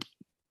whole time?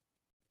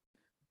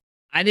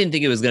 I didn't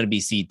think it was going to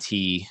be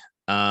CT.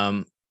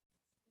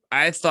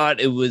 I thought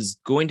it was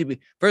going to be,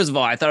 first of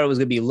all, I thought it was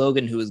going to be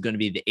Logan who was going to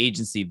be the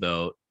agency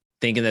vote,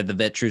 thinking that the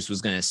vet truce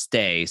was going to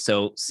stay.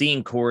 So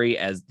seeing Corey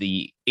as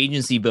the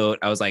agency vote,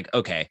 I was like,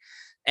 okay.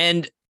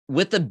 And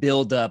with the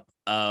buildup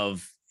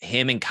of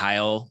him and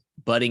Kyle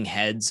butting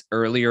heads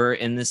earlier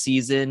in the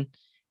season,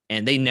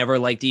 and they never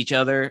liked each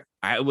other,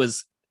 I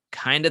was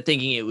kind of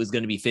thinking it was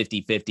going to be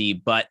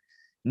 50-50, but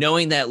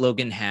knowing that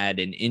Logan had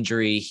an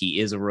injury, he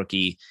is a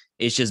rookie,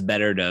 it's just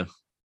better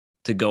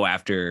to go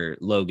after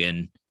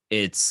Logan.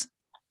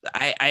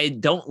 I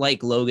don't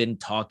like Logan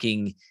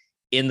talking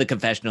in the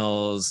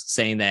confessionals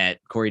saying that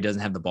Corey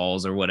doesn't have the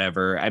balls or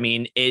whatever. I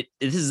mean, this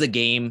is a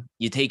game.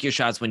 You take your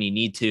shots when you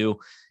need to,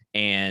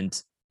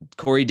 and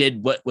Corey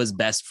did what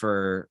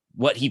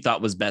he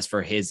thought was best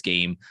for his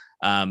game.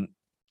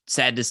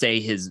 Sad to say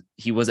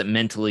he wasn't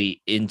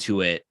mentally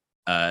into it,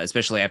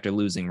 especially after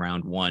losing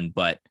round 1,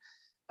 but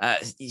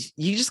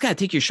you just got to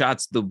take your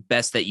shots the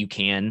best that you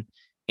can.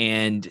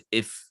 And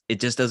if it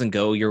just doesn't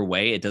go your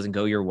way, it doesn't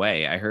go your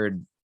way. I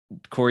heard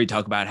Corey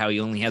talk about how he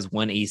only has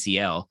 1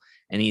 ACL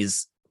and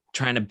he's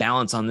trying to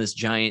balance on this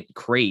giant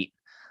crate,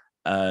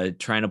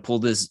 trying to pull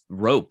this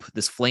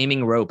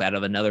flaming rope out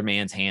of another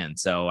man's hand.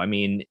 So, I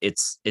mean,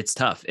 it's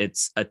tough.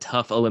 It's a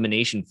tough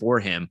elimination for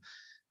him.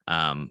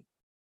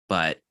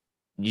 But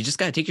you just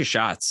got to take your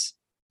shots.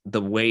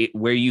 the way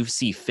where you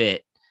see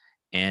fit.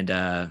 And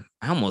I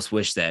almost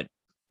wish that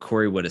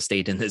Corey would have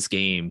stayed in this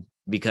game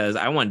because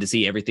I wanted to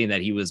see everything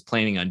that he was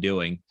planning on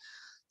doing.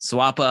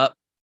 Swap up,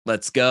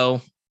 let's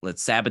go,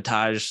 let's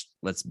sabotage,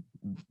 let's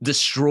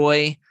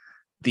destroy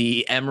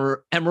the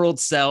emerald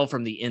cell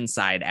from the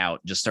inside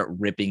out, just start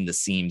ripping the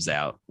seams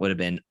out. Would have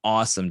been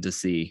awesome to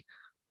see.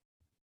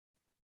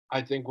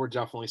 I think we're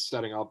definitely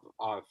setting up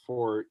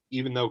for,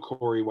 even though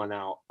Corey went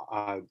out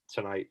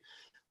tonight,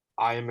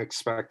 I am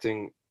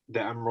expecting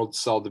the Emerald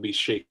Cell to be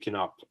shaken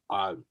up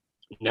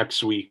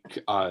next week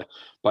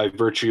by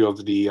virtue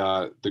of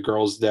the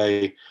Girls'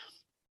 Day.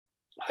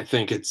 I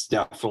think it's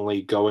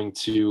definitely going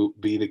to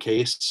be the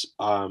case.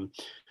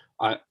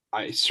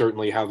 I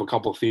certainly have a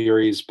couple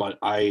theories, but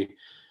I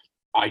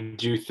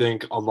do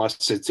think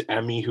unless it's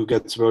Emmy who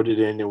gets voted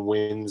in and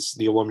wins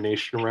the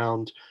elimination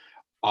round,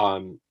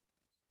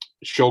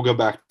 she'll go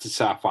back to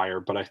Sapphire.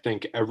 But I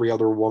think every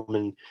other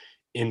woman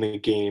in the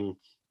game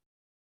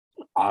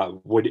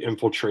would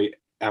infiltrate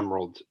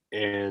Emerald,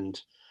 and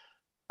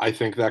I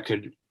think that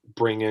could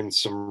bring in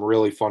some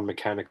really fun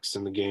mechanics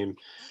in the game.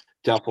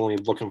 Definitely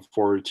looking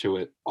forward to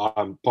it.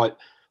 But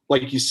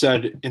like you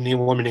said, in the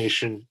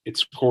elimination,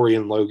 it's Corey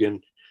and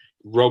Logan.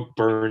 Rope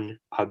burn.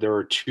 There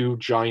are two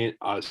giant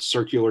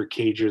circular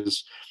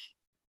cages.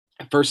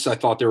 At first, I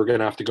thought they were going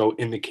to have to go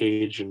in the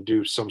cage and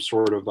do some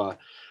sort of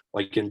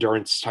like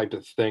endurance type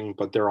of thing,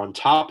 but they're on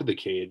top of the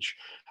cage.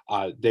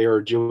 They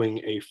are doing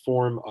a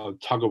form of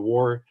tug of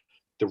war.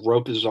 The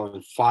rope is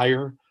on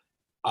fire,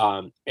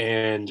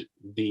 and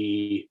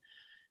they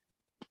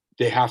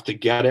have to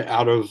get it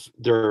out of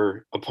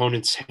their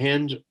opponent's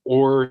hand,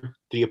 or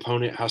the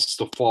opponent has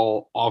to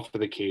fall off of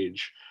the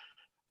cage.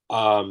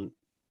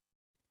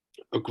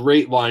 A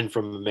great line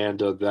from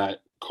Amanda that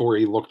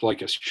Corey looked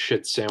like a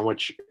shit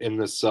sandwich in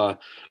this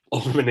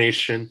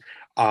elimination.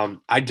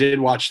 I did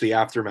watch the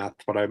aftermath,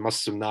 but I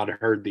must have not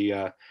heard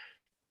the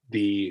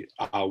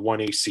one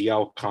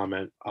ACL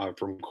comment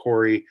from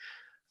Corey.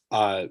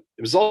 It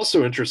was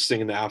also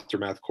interesting in the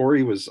aftermath.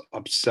 Corey was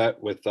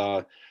upset with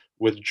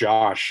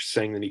Josh,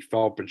 saying that he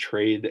felt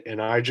betrayed,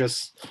 and I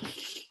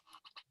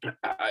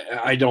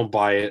don't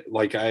buy it.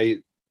 Like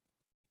I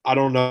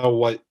don't know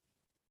what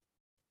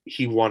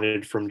he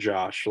wanted from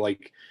Josh.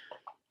 Like,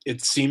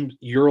 it seemed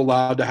you're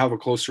allowed to have a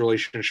close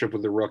relationship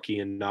with the rookie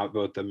and not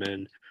vote them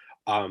in.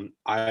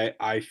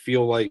 I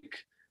feel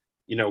like,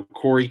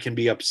 Corey can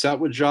be upset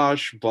with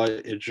Josh, but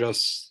it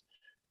just,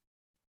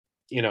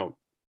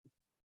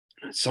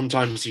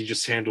 sometimes he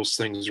just handles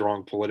things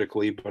wrong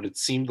politically. But it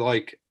seemed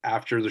like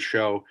after the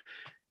show,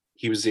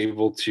 he was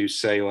able to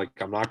say, like,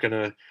 I'm not going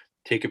to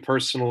take it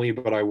personally,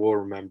 but I will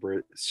remember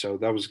it. So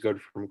that was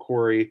good from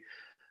Corey.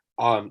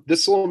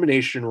 This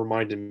elimination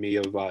reminded me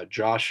of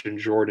Josh and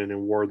Jordan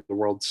in War of the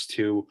Worlds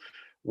 2,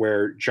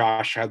 where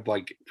Josh had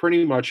like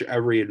pretty much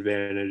every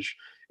advantage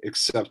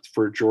except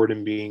for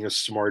Jordan being a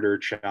smarter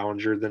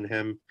challenger than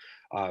him.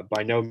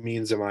 By no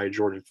means am I a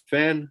Jordan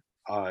fan.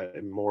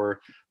 I'm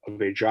more of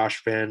a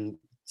Josh fan.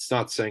 It's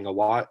not saying a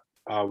lot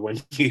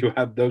when you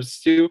have those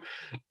two.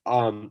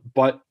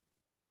 But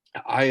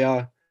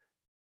I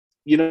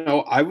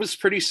was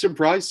pretty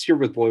surprised here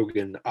with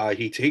Logan.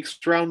 He takes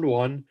round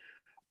one.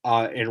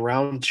 In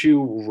round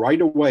two, right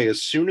away,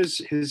 as soon as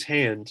his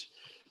hand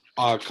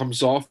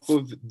comes off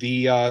of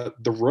the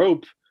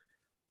rope,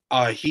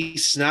 he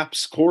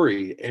snaps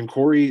Corey, and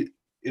Corey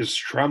is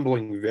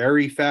trembling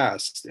very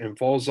fast and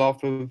falls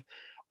off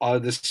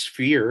of the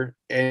sphere,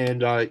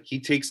 and he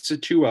takes a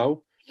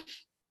 2-0.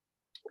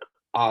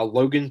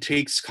 Logan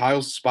takes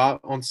Kyle's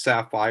spot on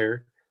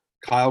Sapphire.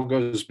 Kyle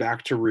goes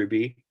back to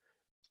Ruby.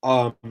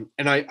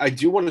 And I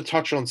do want to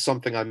touch on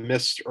something I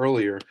missed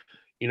earlier.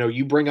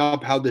 You bring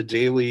up how the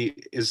daily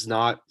is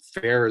not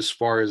fair as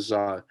far as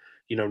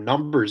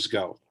numbers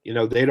go.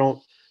 They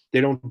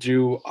don't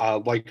do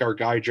like our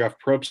guy Jeff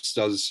Probst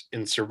does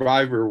in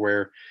Survivor,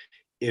 where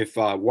if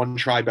one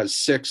tribe has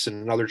 6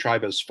 and another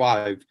tribe has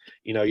 5,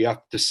 you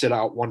have to sit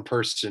out one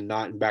person,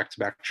 not in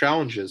back-to-back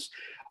challenges.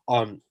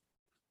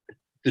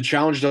 The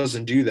challenge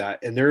doesn't do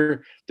that, and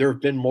there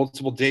have been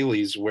multiple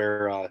dailies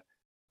where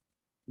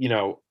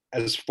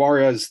as far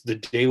as the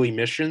daily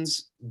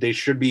missions, they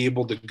should be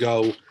able to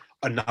go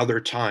another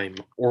time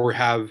or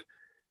have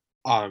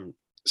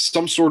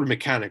some sort of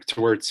mechanic to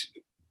where it's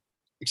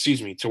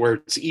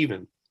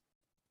even.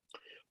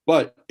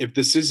 But if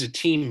this is a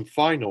team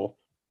final,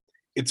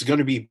 it's going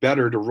to be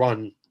better to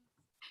run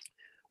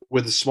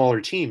with a smaller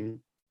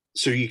team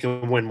so you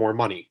can win more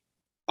money.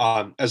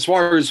 As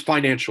far as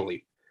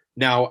financially,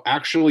 now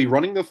actually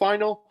running the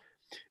final,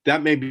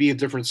 that may be a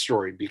different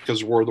story,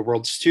 because War of the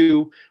Worlds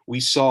 2, we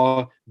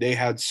saw they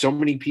had so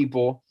many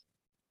people.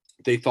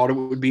 They thought it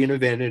would be an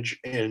advantage,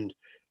 and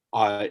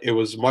it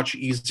was much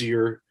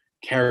easier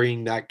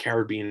carrying that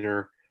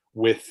carabiner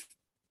with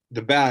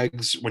the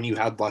bags when you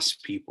had less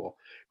people.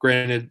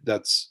 Granted,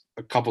 that's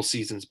a couple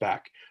seasons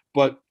back.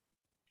 But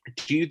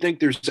do you think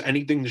there's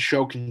anything the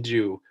show can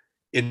do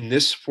in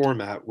this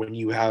format when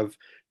you have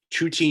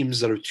two teams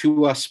that are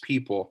 2 less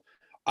people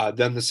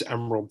than this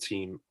Emerald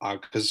team?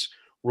 Because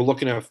we're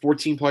looking at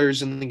 14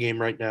 players in the game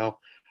right now.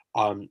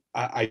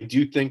 I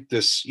do think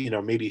this,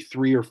 maybe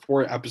 3 or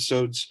 4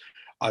 episodes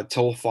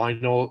till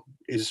final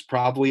is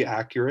probably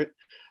accurate.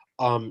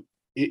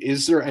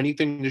 Is there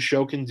anything the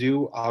show can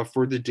do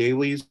for the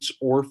dailies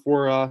or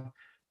for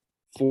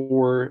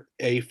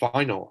a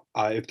final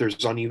if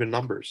there's uneven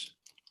numbers?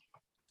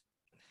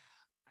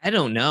 I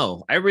don't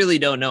know. I really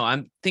don't know.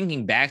 I'm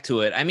thinking back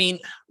to it. I mean,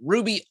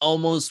 Ruby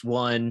almost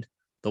won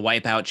the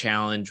Wipeout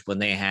Challenge when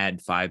they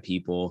had 5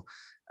 people,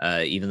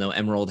 even though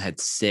Emerald had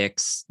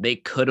 6. They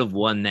could have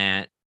won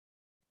that.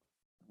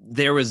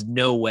 There was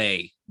no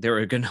way they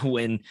were going to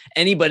win.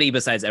 Anybody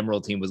besides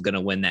Emerald team was going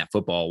to win that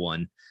football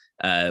one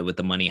with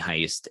the money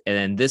heist. And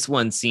then this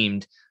one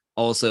seemed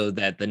also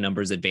that the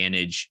numbers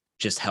advantage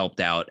just helped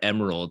out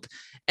Emerald.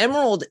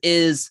 Emerald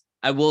is,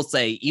 I will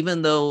say,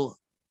 even though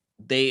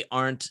they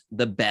aren't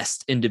the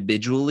best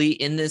individually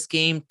in this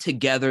game,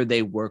 together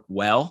they work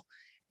well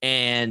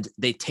and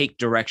they take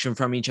direction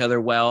from each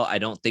other well. I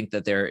don't think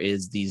that there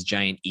is these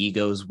giant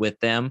egos with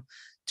them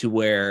to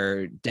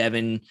where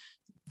Devin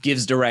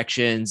gives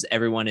directions.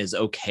 Everyone is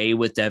okay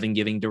with Devin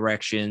giving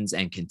directions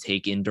and can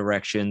take in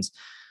directions.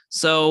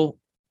 So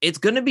it's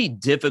going to be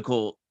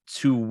difficult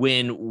to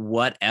win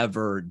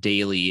whatever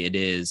daily it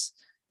is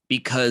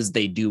because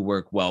they do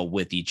work well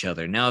with each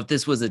other. Now, if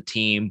this was a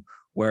team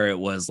where it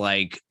was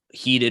like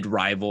heated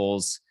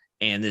rivals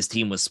and this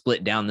team was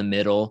split down the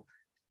middle,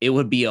 it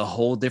would be a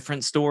whole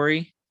different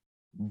story.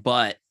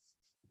 But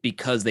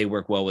because they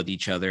work well with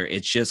each other,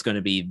 it's just going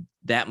to be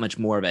that much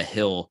more of a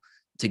hill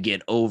to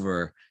get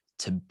over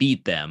to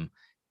beat them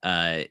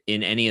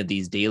in any of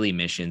these daily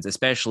missions,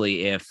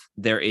 especially if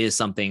there is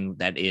something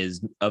that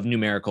is of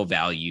numerical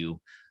value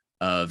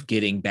of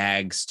getting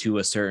bags to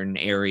a certain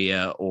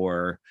area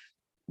or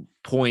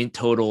point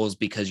totals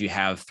because you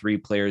have 3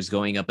 players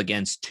going up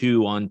against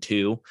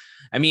 2-on-2.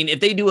 I mean, if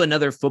they do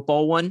another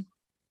football one,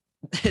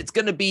 it's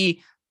going to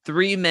be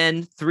 3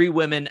 men, 3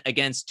 women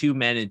against 2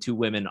 men and 2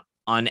 women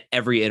on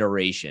every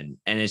iteration.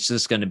 And it's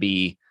just going to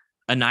be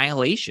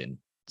annihilation.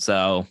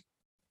 So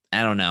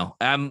I don't know.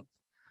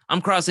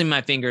 I'm crossing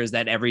my fingers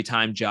that every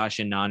time Josh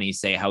and Nani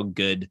say how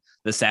good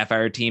the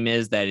Sapphire team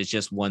is, that it's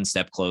just one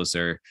step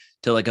closer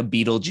to like a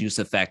Beetlejuice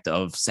effect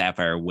of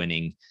Sapphire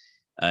winning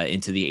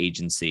into the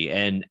agency.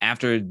 And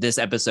after this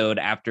episode,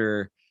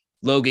 after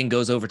Logan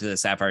goes over to the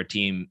Sapphire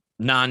team,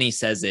 Nani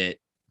says it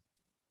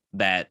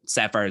that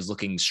Sapphire is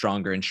looking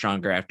stronger and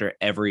stronger after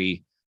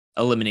every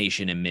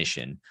elimination and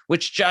mission,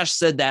 which Josh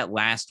said that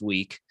last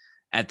week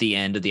at the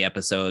end of the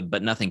episode,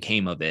 but nothing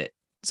came of it.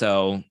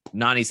 So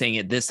Nani saying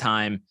it this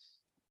time,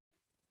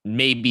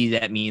 maybe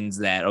that means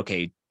that,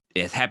 okay,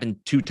 it happened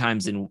 2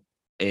 times in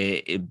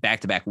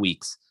back-to-back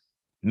weeks.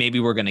 Maybe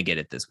we're going to get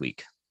it this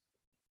week,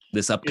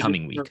 this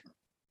upcoming week.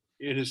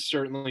 It is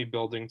certainly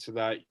building to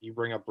that. You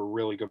bring up a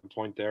really good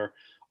point there.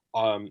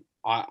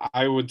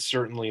 I would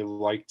certainly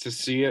like to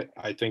see it.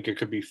 I think it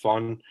could be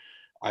fun.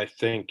 I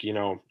think,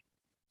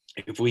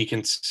 if we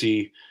can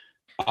see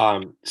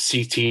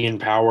CT in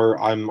power,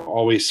 I'm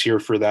always here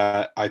for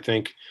that. I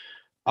think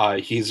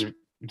he's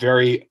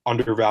very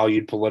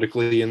undervalued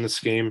politically in this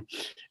game.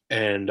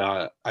 And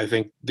I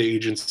think the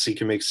agency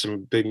can make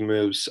some big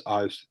moves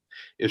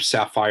if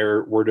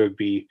Sapphire were to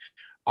be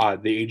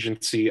the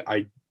agency.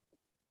 I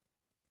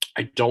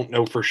don't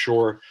know for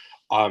sure.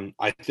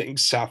 I think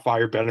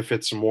Sapphire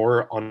benefits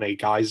more on a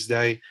guy's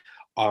day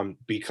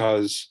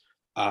because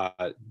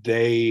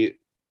they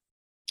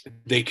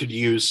could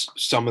use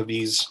some of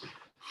these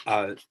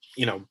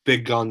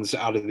big guns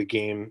out of the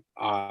game.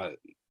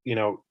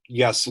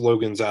 Yes,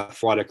 Logan's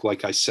athletic,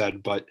 like I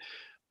said, but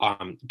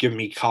give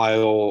me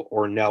Kyle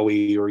or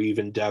Nelly or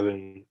even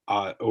Devin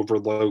over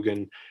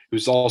Logan,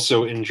 who's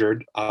also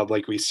injured,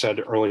 like we said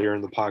earlier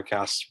in the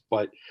podcast.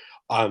 But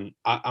I'm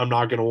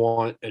not going to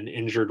want an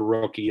injured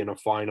rookie in a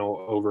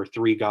final over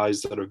 3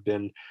 guys that have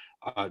been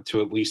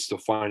to at least the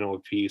final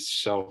apiece.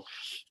 So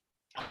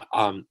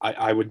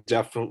I would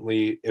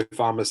definitely, if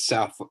I'm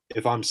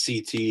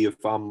CT,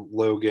 if I'm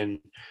Logan,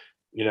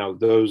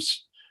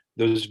 those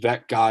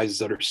vet guys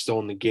that are still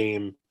in the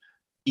game,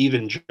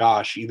 even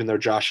Josh, even though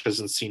Josh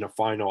hasn't seen a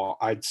final,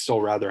 I'd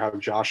still rather have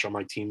Josh on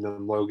my team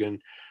than Logan.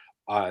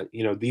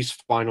 These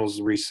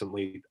finals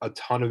recently, a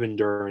ton of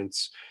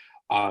endurance,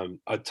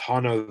 a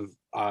ton of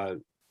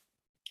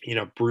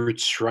brute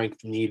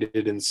strength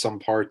needed in some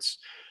parts.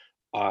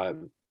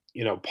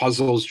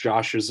 Puzzles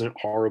Josh isn't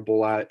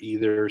horrible at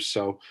either,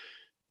 so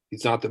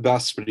he's not the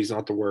best, but he's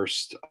not the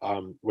worst,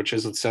 which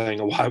isn't saying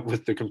a lot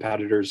with the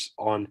competitors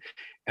on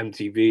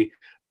MTV.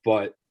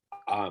 But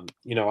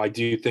I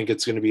do think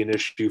it's going to be an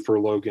issue for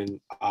Logan,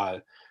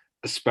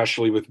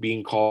 especially with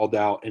being called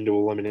out into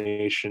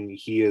elimination.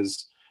 He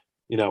is,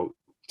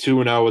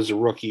 2-0 as a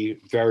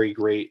rookie, very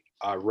great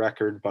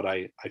record, but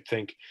I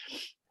think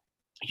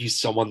he's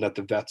someone that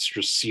the vets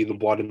just see the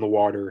blood in the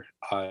water,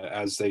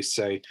 as they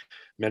say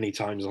many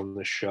times on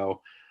this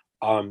show.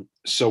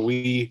 So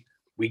we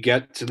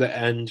get to the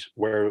end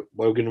where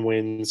Logan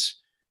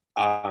wins.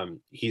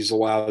 He's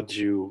allowed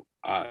to,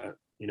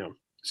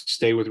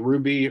 stay with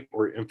Ruby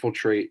or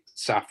infiltrate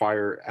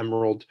Sapphire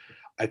Emerald.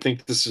 I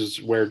think this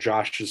is where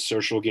Josh's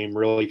social game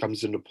really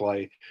comes into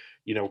play.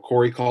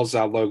 Corey calls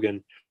out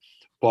Logan,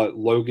 but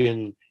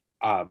Logan,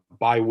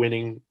 by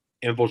winning,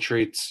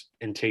 infiltrates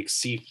and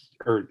takes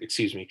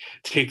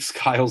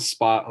Kyle's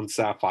spot on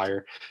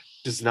Sapphire,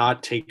 does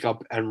not take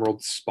up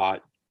Emerald's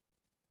spot.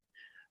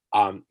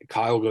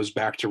 Kyle goes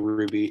back to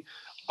Ruby.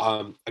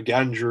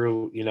 Again,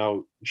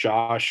 Drew,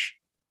 Josh,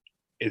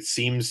 it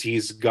seems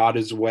he's got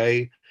his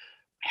way.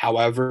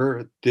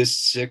 However, this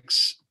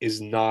 6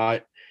 is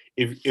not,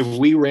 if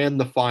we ran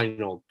the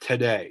final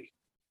today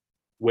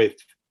with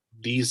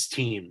these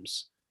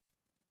teams,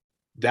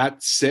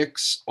 that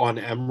 6 on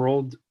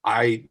Emerald,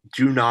 I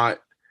do not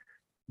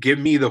give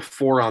me the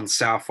 4 on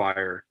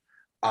Sapphire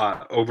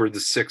over the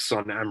 6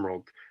 on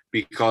Emerald,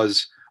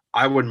 because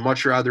I would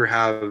much rather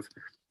have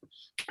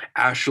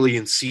Ashley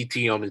and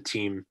CT on a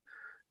team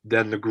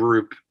than the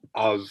group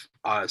of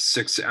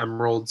 6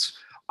 Emeralds.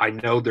 I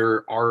know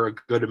there are a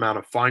good amount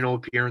of final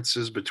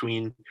appearances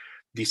between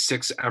the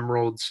 6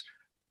 Emeralds,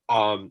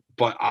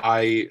 but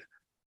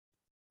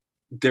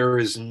there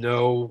is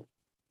no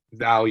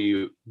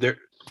value there.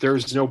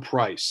 There's no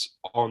price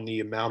on the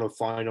amount of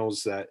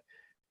finals that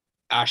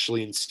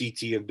Ashley and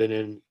CT have been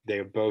in. They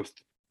have both,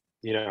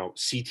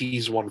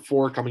 CT's won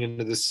 4 coming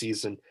into this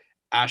season.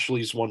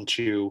 Ashley's won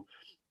 2.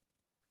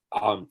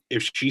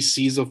 If she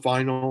sees a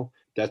final,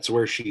 that's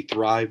where she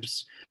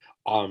thrives.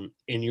 In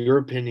your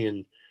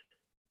opinion,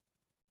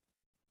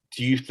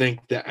 do you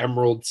think the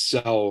Emerald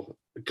sell?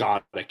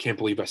 God, I can't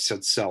believe I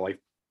said sell.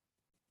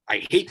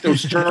 I hate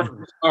those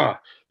terms.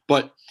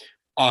 But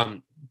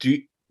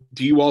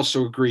do you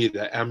also agree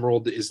that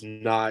Emerald is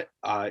not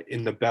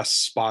in the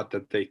best spot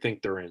that they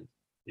think they're in?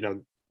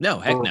 No,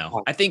 heck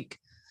no. I think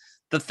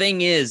the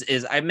thing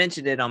is I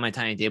mentioned it on my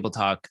Tiny Table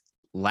Talk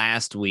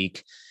last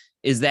week,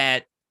 is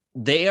that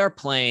they are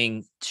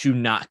playing to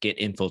not get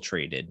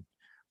infiltrated.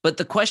 But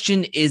the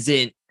question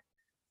isn't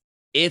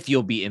if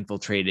you'll be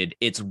infiltrated,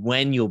 it's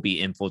when you'll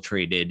be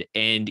infiltrated.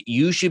 And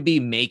you should be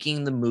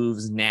making the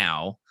moves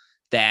now,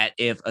 that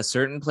if a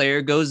certain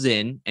player goes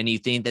in and you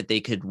think that they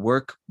could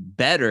work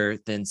better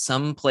than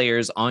some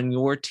players on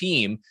your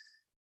team,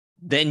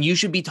 then you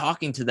should be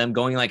talking to them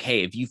going like,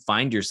 hey, if you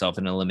find yourself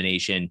in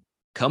elimination,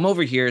 come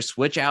over here,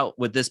 switch out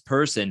with this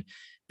person,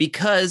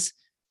 because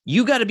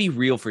you got to be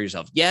real for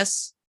yourself.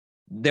 Yes,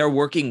 they're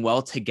working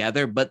well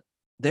together, but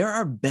there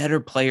are better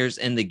players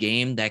in the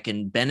game that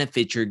can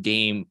benefit your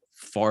game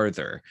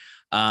farther.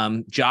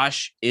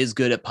 Josh is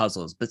good at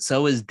puzzles, but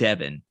so is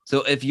Devin.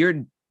 So if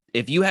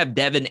you have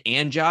Devin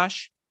and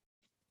Josh,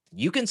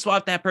 you can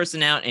swap that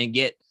person out and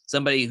get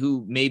somebody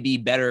who may be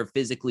better,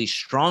 physically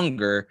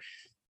stronger,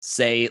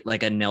 say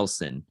like a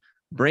Nelson.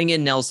 Bring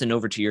in Nelson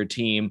over to your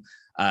team.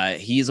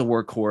 He's a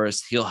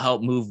workhorse. He'll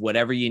help move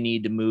whatever you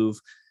need to move.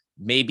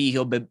 Maybe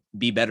he'll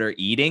be better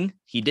eating.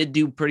 He did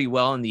do pretty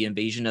well in the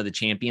Invasion of the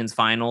Champions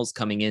finals,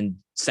 coming in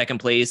second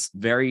place,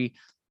 very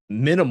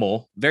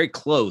minimal, very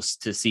close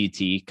to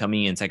CT,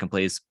 coming in second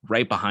place,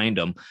 right behind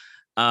him.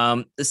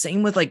 The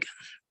same with, like,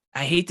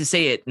 I hate to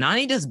say it,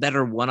 Nani does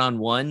better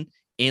one-on-one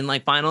in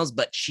like finals,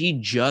 but she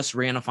just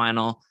ran a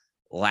final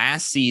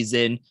last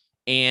season.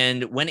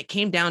 And when it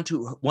came down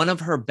to one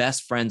of her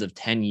best friends of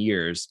 10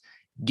 years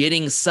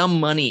getting some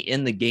money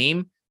in the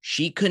game,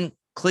 she couldn't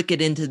click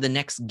it into the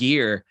next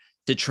gear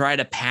to try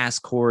to pass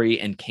Corey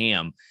and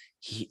Cam.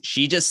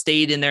 She just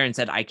stayed in there and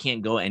said, I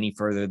can't go any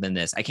further than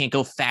this. I can't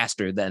go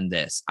faster than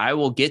this. I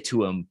will get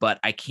to him, but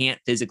I can't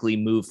physically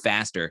move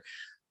faster.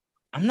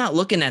 I'm not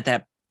looking at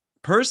that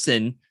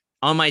person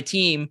on my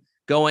team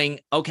going,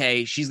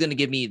 okay, she's going to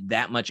give me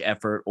that much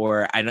effort,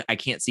 or I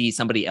can't see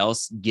somebody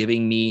else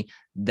giving me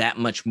that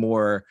much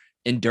more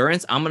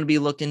endurance. I'm going to be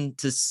looking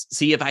to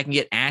see if I can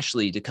get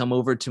Ashley to come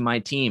over to my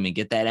team and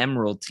get that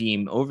Emerald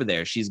team over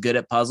there. She's good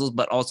at puzzles,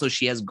 but also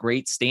she has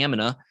great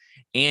stamina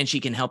and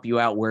she can help you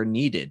out where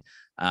needed.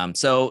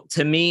 So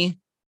to me,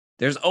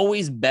 there's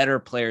always better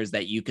players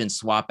that you can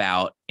swap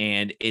out.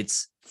 And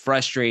it's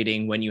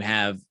frustrating when you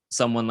have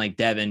someone like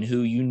Devin,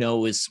 who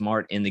is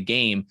smart in the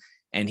game,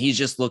 and he's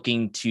just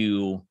looking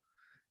to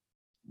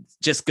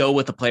just go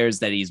with the players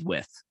that he's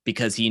with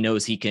because he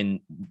knows he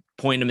can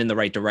point them in the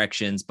right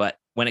directions. But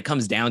when it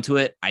comes down to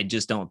it, I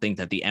just don't think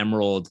that the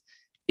Emerald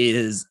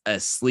is a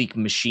sleek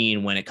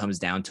machine when it comes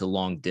down to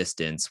long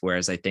distance.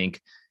 Whereas I think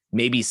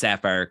maybe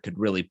Sapphire could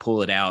really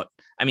pull it out.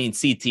 I mean,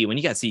 CT, when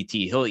you got CT,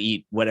 he'll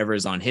eat whatever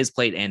is on his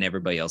plate and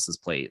everybody else's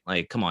plate.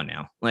 Like, come on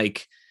now.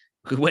 Like,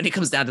 when it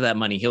comes down to that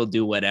money, he'll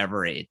do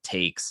whatever it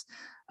takes.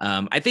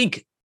 I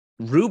think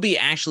Ruby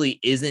actually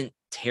isn't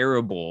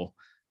terrible.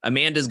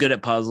 Amanda's good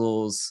at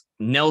puzzles.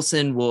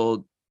 Nelson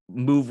will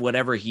move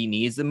whatever he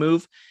needs to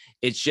move.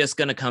 It's just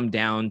going to come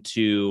down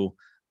to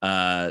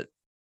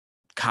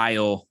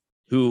Kyle,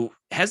 who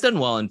has done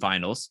well in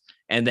finals,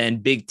 and then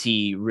Big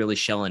T really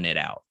shelling it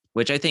out,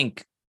 which I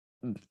think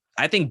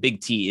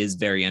Big T is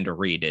very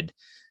underrated.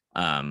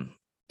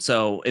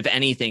 So if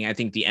anything, I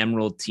think the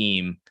Emerald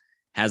team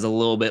has a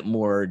little bit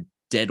more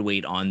dead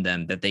weight on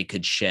them that they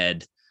could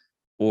shed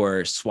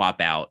or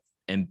swap out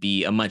and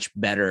be a much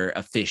better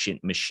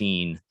efficient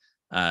machine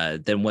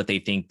than what they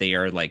think they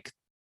are, like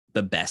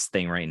the best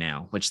thing right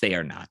now, which they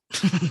are not.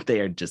 They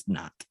are just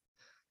not.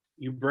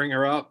 You bring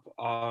her up.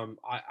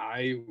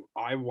 I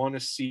want to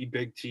see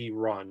Big T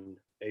run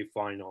a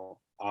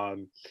final.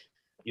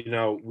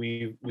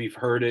 We've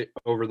heard it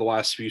over the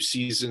last few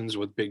seasons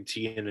with Big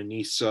T and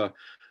Anissa.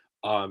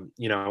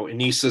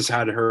 Anissa's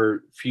had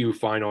her few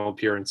final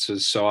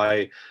appearances, so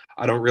I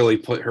don't really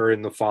put her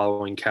in the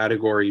following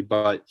category,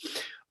 but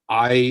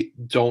I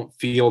don't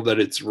feel that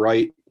it's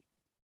right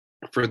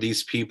for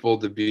these people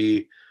to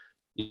be,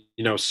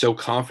 so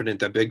confident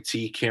that Big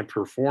T can't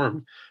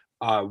perform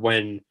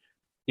when,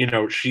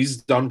 she's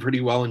done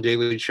pretty well in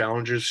daily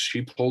challenges.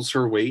 She pulls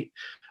her weight.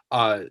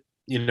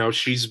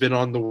 She's been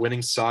on the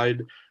winning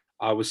side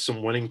with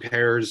some winning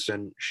pairs,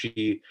 and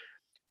she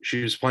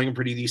was playing a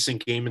pretty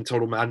decent game in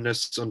Total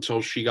Madness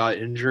until she got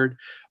injured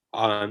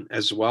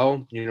as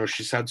well.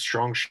 She's had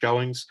strong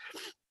showings.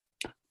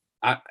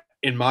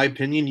 In my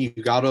opinion, you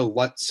got to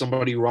let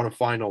somebody run a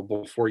final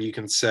before you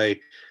can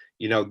say,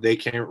 they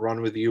can't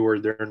run with you or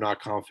they're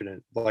not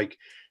confident. Like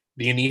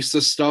the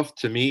Anissa stuff,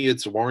 to me,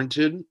 it's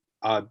warranted.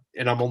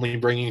 And I'm only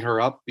bringing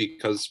her up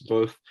because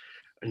both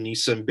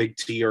Anissa and Big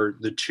T are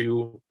the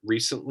two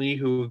recently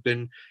who have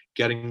been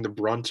getting the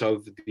brunt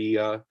of we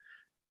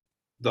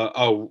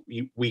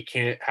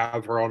can't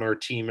have her on our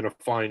team in a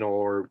final,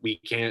 or we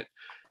can't,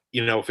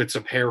 if it's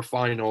a pair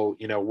final,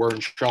 we're in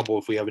trouble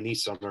if we have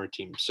Anissa on our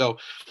team. So,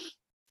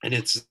 and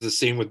it's the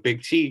same with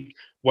Big T.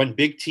 When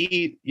Big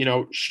T,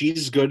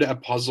 she's good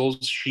at puzzles.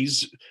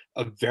 She's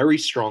a very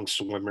strong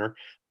swimmer.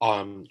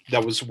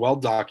 That was well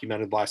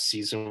documented last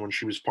season when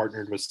she was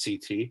partnered with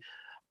CT.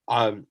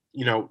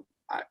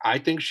 I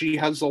think she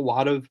has a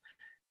lot of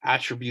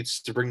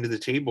attributes to bring to the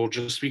table.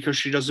 Just because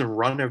she doesn't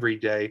run every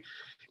day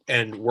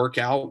and work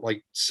out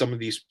like some of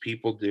these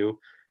people do,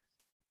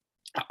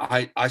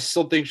 I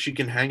still think she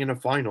can hang in a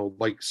final.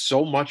 Like,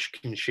 so much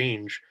can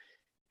change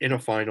in a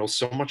final,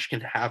 so much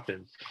can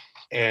happen.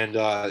 And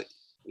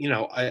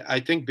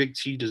I think Big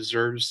T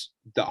deserves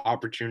the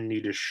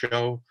opportunity to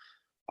show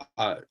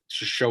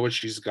what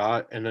she's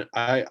got. And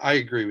I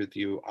agree with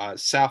you.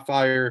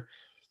 Sapphire,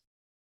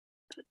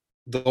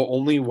 the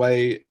only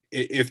way,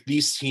 if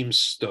these teams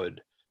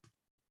stood,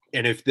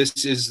 and if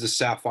this is the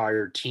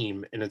Sapphire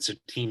team and it's a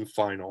team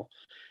final,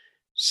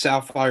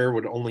 Sapphire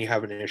would only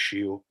have an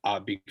issue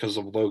because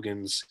of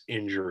Logan's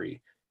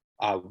injury.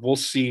 We'll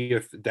see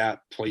if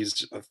that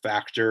plays a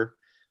factor.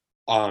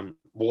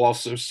 We'll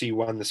also see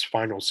when this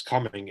final's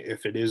coming,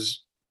 if it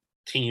is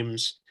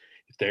teams,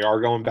 if they are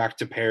going back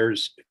to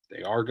pairs, if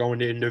they are going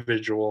to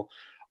individual.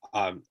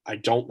 I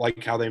don't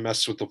like how they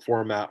mess with the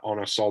format on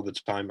us all the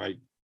time. I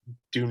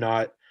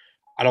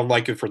don't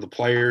like it for the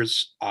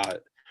players.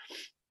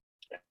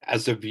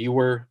 As a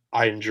viewer,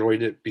 I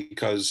enjoyed it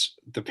because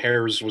the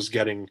pairs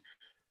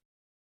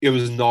it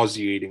was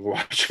nauseating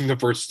watching the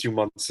first 2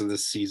 months of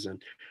this season.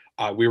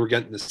 We were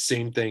getting the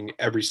same thing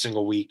every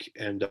single week,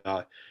 and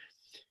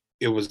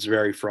it was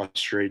very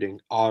frustrating.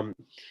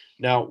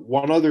 Now,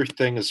 one other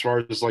thing, as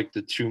far as like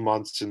the 2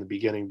 months in the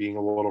beginning being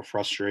a little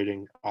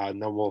frustrating,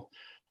 and then we'll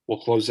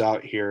close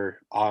out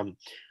here.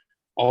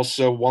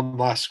 Also, one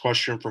last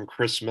question from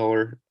Chris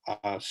Miller.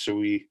 So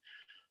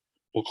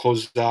we'll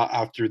close out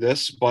after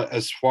this. But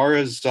as far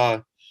as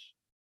the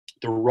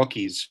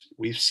rookies,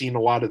 we've seen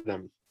a lot of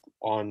them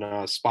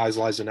on Spies,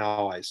 Lies, and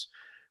Allies.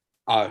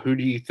 Who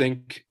do you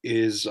think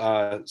is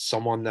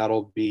someone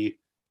that'll be,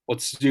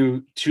 let's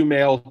do 2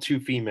 male, 2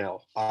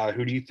 female.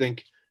 Who do you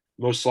think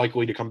most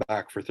likely to come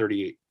back for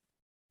 38?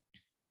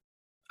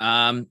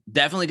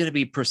 Definitely going to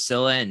be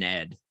Priscilla and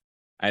Ed.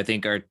 I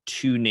think are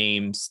 2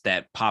 names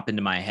that pop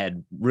into my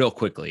head real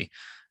quickly.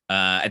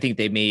 I think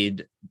they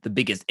made the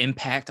biggest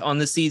impact on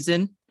the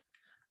season.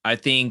 I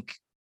think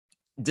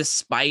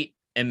despite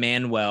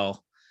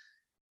Emmanuel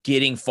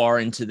getting far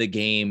into the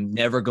game,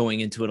 never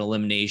going into an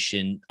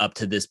elimination up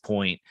to this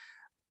point,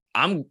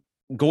 I'm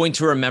going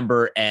to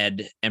remember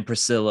Ed and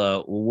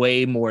Priscilla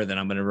way more than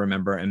I'm going to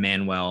remember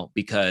Emmanuel,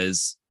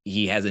 because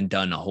he hasn't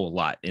done a whole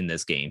lot in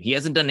this game. He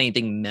hasn't done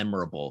anything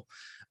memorable.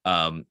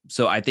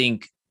 So I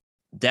think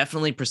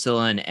definitely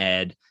Priscilla and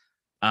Ed.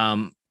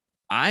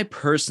 I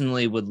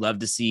personally would love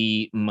to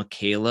see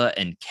Michaela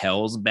and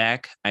Kels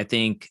back. I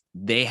think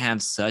they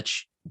have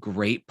such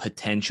great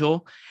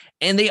potential,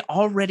 and they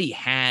already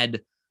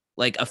had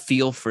like a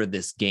feel for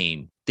this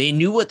game. They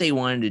knew what they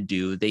wanted to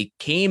do. They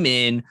came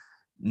in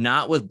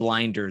not with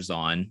blinders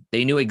on.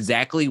 They knew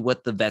exactly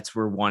what the vets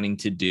were wanting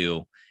to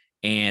do.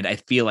 And I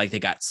feel like they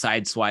got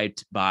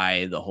sideswiped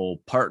by the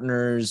whole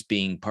partners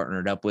being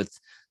partnered up with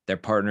their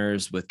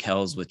partners, with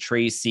Kels, with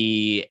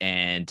Tracy.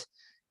 And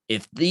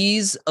if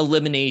these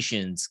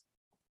eliminations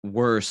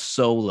were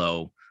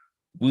solo,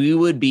 we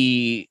would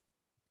be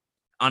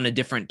on a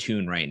different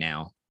tune right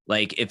now.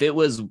 Like if it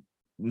was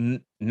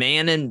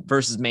man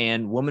versus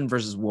man, woman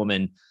versus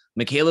woman,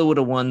 Michaela would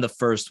have won the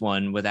first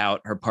one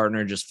without her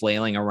partner just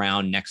flailing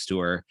around next to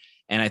her.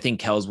 And I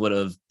think Kels would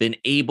have been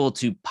able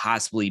to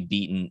possibly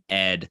beaten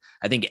Ed.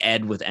 I think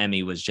Ed with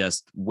Emmy was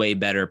just way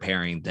better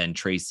pairing than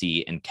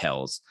Tracy and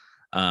Kels.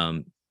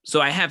 So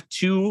I have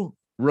 2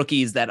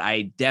 rookies that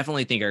I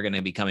definitely think are going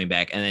to be coming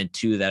back, and then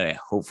 2 that I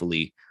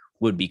hopefully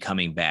would be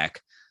coming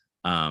back.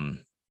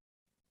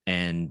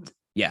 And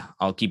yeah,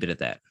 I'll keep it at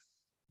that.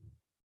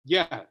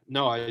 Yeah,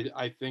 no,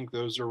 I think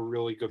those are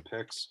really good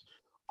picks.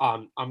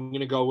 I'm going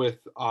to go with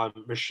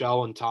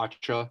Michelle and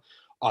Tatcha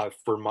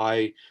for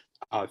my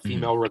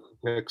female rookie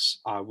picks.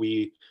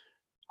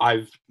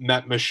 I've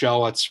met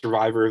Michelle at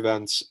Survivor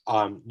events.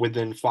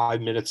 Within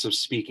 5 minutes of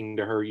speaking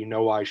to her, you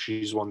know why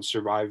she's won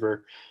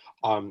Survivor.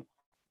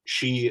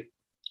 She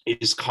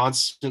is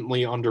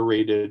constantly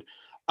underrated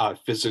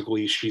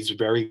physically. She's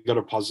very good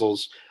at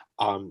puzzles.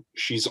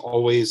 She's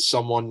always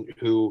someone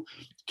who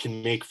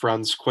can make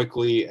friends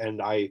quickly,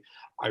 and I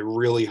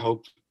really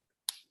hope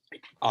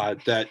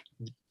that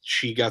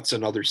she gets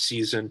another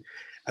season.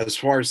 As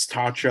far as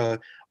Tatcha,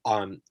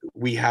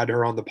 we had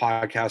her on the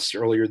podcast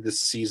earlier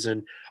this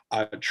season.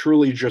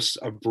 Truly just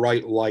a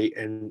bright light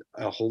and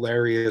a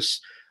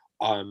hilarious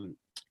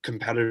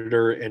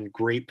competitor and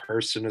great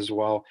person as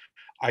well.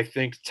 I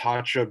think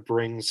Tatcha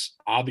brings,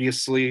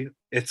 obviously,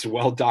 it's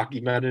well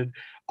documented,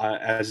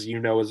 as you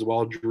know as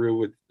well, Drew,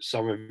 with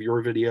some of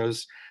your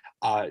videos.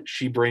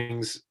 She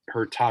brings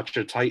her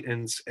Tatcha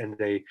Titans and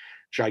a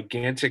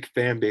gigantic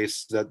fan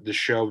base that the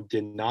show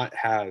did not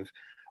have.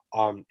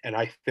 And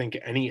I think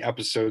any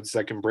episodes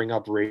that can bring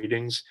up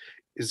ratings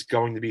is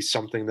going to be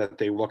something that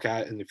they look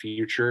at in the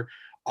future.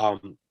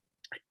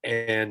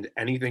 And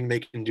anything they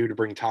can do to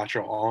bring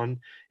Tasha on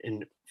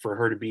and for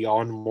her to be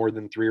on more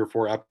than 3 or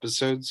 4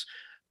 episodes,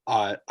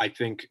 I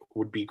think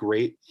would be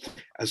great.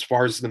 As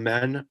far as the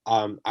men,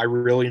 I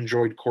really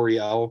enjoyed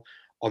Coriel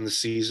on the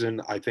season.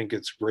 I think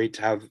it's great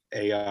to have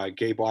a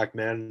gay black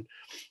man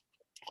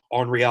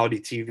on reality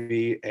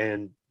TV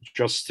and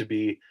just to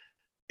be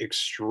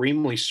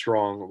extremely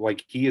strong.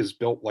 Like, he is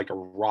built like a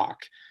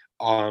rock.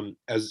 The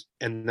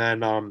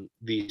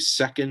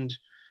second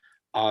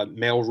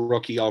male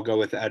rookie, I'll go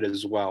with Ed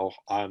as well.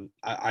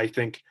 I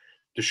think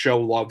the show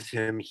loved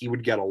him. He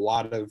would get a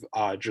lot of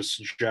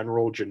just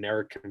general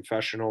generic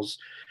confessionals.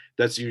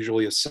 That's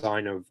usually a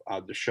sign of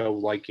the show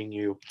liking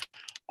you.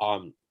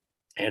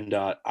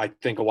 I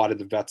think a lot of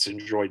the vets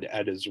enjoyed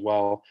Ed as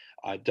well.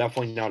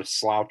 Definitely not a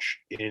slouch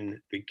in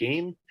the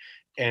game.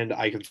 And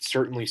I could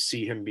certainly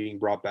see him being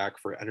brought back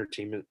for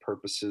entertainment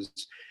purposes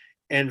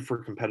and for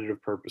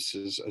competitive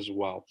purposes as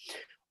well.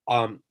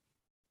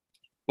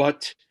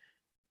 But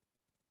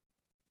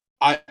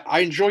I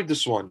enjoyed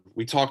this one.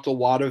 We talked a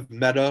lot of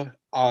meta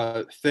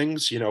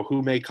things,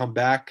 who may come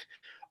back,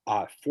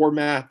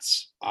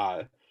 formats,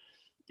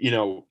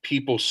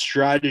 people's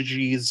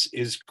strategies.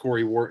 Is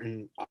Corey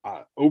Wharton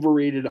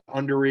overrated,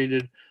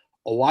 underrated?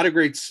 A lot of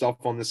great stuff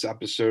on this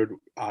episode.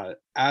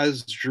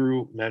 As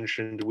Drew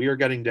mentioned, we are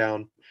getting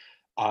down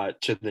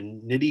to the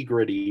nitty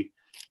gritty,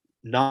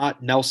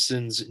 not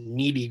Nelson's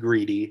needy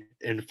greedy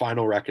in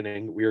Final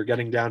Reckoning. We are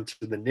getting down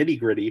to the nitty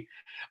gritty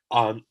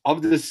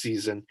of this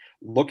season.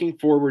 Looking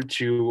forward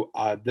to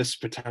this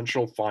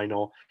potential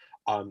final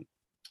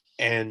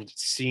and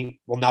seeing,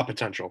 well, not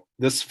potential,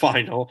 this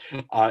final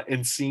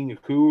and seeing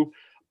who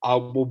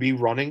will be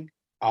running.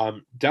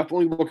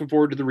 Definitely looking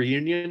forward to the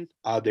reunion.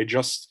 They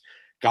just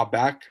got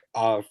back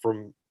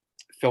from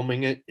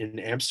filming it in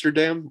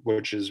Amsterdam,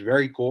 which is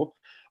very cool.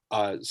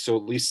 So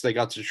at least they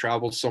got to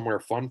travel somewhere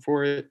fun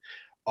for it.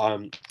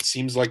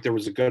 Seems like there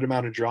was a good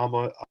amount of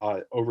drama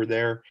over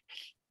there.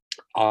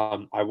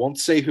 I won't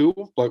say who,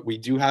 but we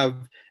do have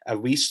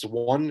at least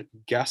one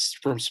guest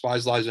from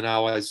Spies, Lies, and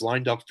Allies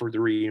lined up for the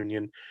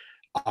reunion.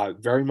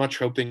 Very much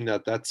hoping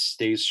that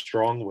stays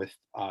strong with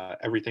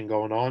everything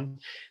going on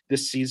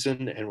this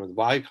season and with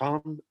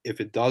Viacom. If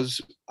it does,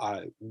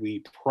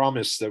 we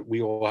promise that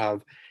we will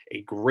have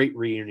a great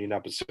reunion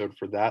episode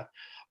for that.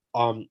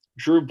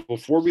 Drew,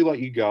 before we let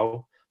you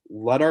go,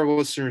 let our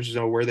listeners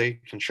know where they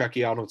can check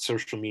you out on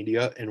social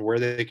media and where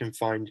they can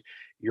find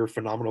your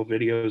phenomenal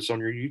videos on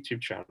your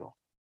YouTube channel.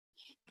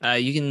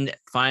 You can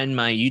find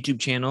my YouTube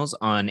channels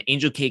on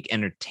Angel Cake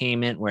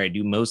Entertainment, where I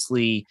do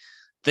mostly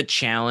the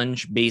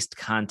challenge-based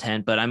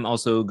content, but I'm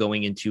also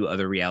going into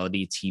other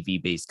reality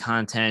TV-based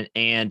content.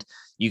 And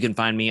you can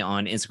find me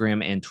on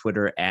Instagram and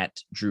Twitter at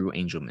Drew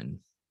Angelman.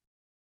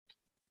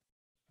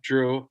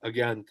 Drew,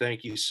 again,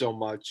 thank you so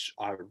much.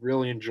 I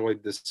really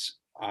enjoyed this,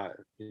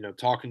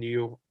 talking to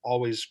you.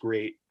 Always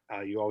great.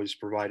 You always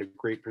provide a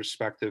great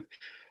perspective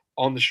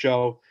on the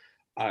show.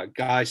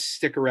 Guys,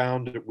 stick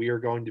around. We are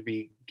going to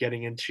be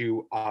getting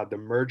into the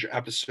Merge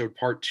episode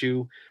part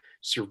 2,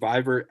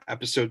 Survivor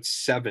episode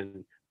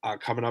 7,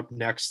 coming up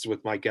next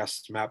with my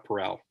guest, Matt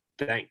Perel.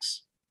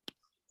 Thanks.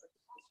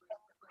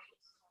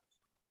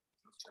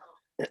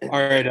 All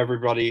right,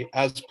 everybody.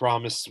 As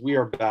promised, we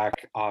are back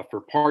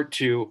for part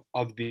 2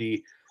 of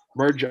the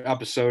Merge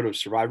episode of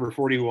Survivor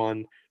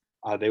 41.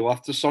 They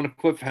left us on a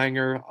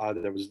cliffhanger.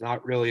 There was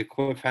not really a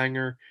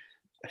cliffhanger.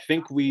 I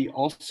think we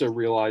also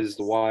realized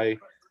why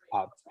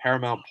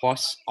Paramount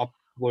Plus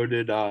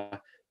uploaded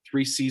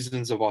 3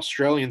 seasons of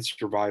Australian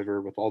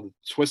Survivor with all the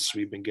twists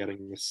we've been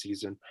getting this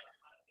season.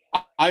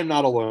 I'm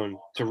not alone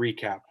to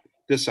recap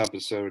this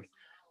episode.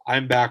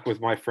 I'm back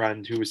with my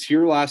friend who was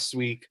here last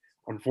week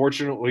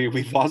Unfortunately,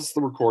 we lost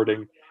the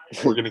recording.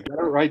 We're going to get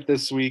it right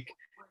this week,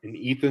 and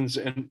Ethan's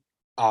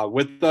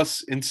with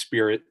us in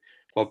spirit.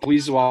 But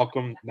please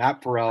welcome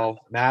Matt Burrell.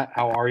 Matt,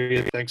 how are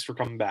you? Thanks for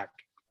coming back.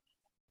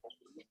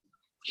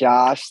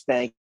 Josh,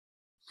 thank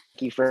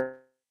you for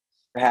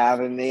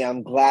having me.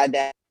 I'm glad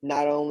that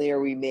not only are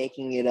we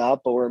making it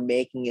up, but we're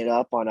making it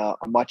up on a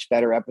much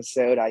better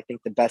episode. I think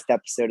the best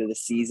episode of the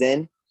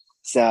season.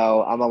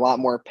 So I'm a lot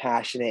more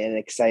passionate and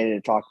excited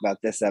to talk about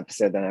this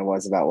episode than I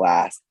was about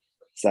last.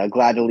 So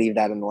glad to leave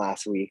that in the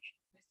last week.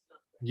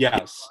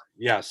 Yes.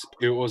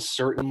 It was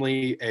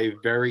certainly a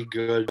very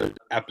good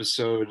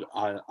episode.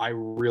 I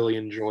really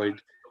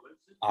enjoyed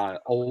a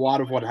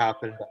lot of what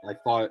happened. I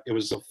thought it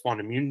was a fun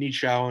immunity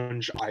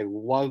challenge. I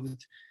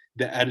loved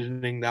the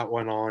editing that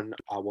went on.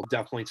 We'll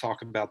definitely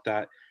talk about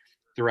that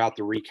throughout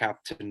the recap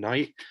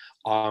tonight.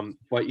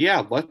 But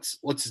yeah, let's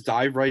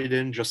dive right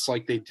in, just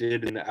like they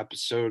did in the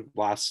episode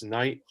last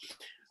night.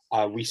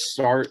 We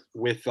start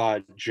with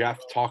Jeff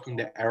talking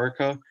to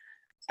Erica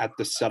at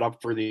the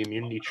setup for the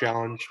immunity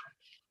challenge.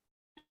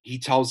 He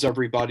tells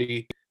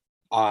everybody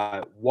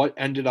what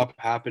ended up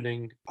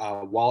happening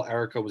while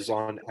Erica was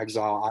on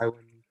Exile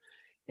Island.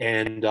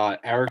 And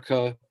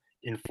Erica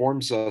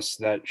informs us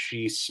that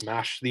she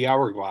smashed the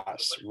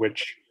hourglass,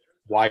 which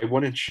why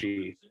wouldn't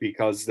she?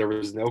 Because there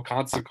was no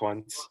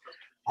consequence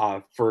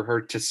for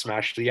her to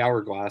smash the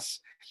hourglass,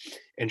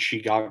 and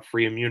she got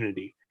free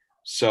immunity.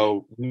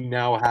 So we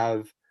now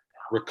have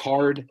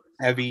Ricard,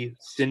 Evie,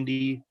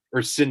 Sydney,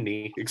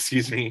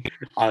 Deshawn,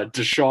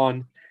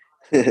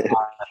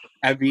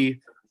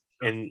 Evie,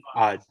 and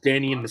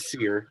Danny and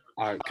Nasir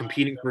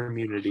competing for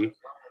immunity.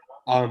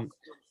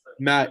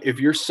 Matt, if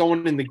you're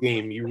someone in the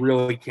game, you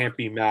really can't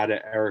be mad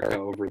at Erica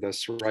over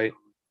this, right?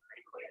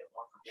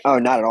 Oh,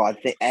 not at all. I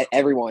think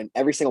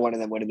every single one of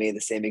them would have made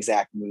the same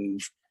exact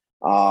move.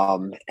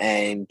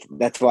 And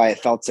that's why it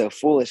felt so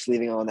foolish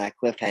leaving on that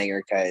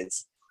cliffhanger,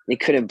 because you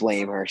couldn't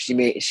blame her. She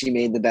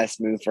made the best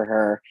move for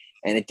her,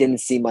 and it didn't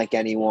seem like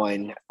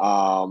anyone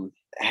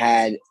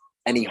had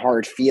any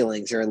hard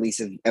feelings, or at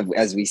least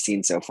as we've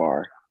seen so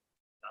far.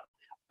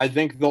 I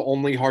think the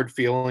only hard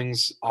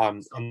feelings,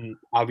 and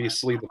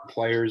obviously the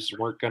players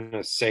weren't going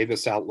to say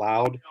this out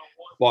loud,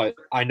 but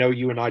I know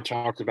you and I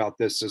talked about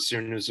this as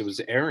soon as it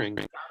was airing.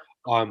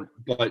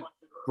 But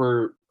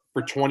for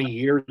 20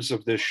 years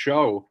of this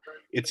show,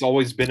 it's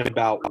always been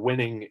about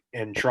winning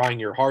and trying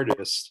your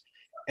hardest.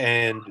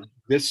 And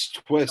this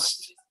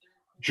twist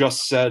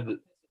just said,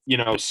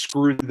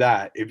 screw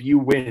that. If you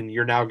win,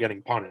 you're now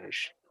getting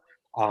punished.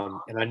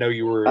 And I know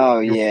you were.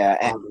 Oh,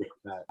 yeah.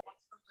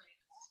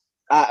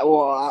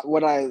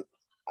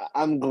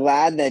 I'm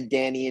glad that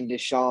Danny and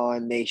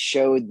Deshawn, they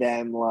showed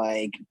them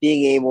like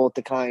being able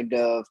to kind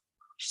of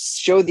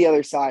show the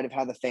other side of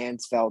how the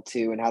fans felt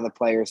too, and how the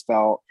players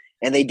felt,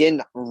 and they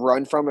didn't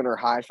run from it or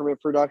hide from it,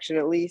 production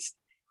at least,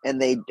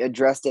 and they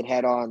addressed it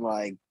head on.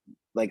 Like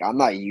I'm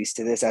not used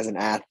to this as an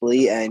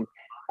athlete, and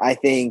I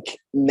think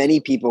many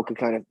people could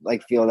kind of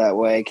like feel that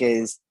way,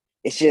 because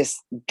it's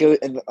just good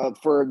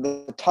for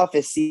the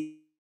toughest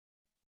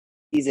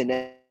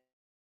season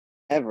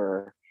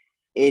ever.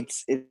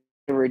 It's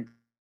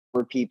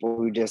for people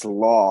who just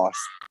lost,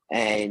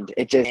 and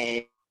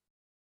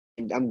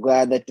I'm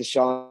glad that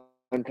Deshaun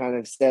kind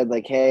of said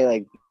like, hey,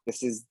 like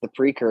this is the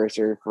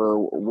precursor for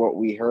what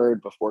we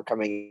heard before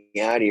coming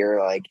out here,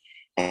 like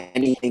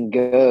anything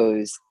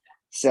goes.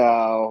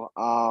 So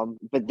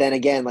but then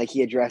again, like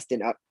he addressed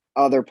in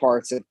other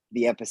parts of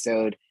the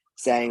episode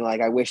saying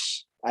like, I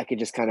wish I could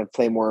just kind of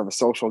play more of a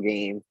social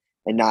game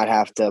and not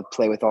have to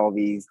play with all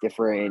these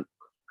different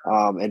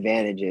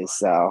advantages.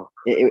 So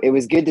it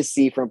was good to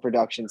see from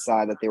production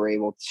side that they were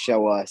able to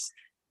show us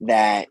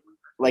that,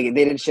 like,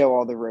 they didn't show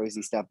all the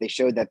rosy stuff. They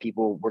showed that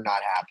people were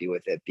not happy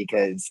with it,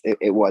 because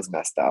it was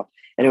messed up,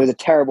 and it was a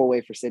terrible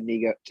way for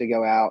Sydney to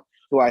go out,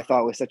 who I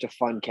thought was such a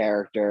fun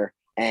character.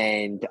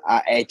 And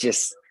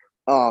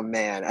oh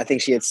man, I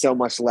think she had so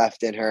much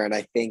left in her, and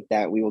I think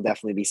that we will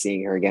definitely be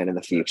seeing her again in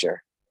the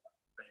future.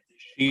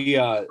 She,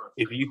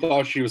 if you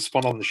thought she was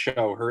fun on the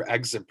show, her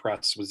exit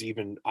press was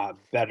even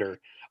better.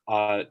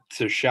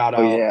 To shout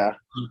out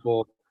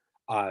people,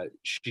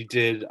 she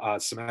did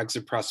some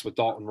exit press with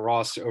Dalton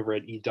Ross over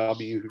at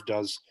EW, who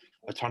does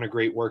a ton of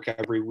great work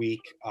every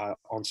week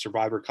on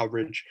Survivor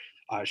coverage.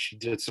 She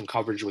did some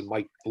coverage with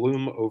Mike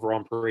Bloom over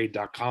on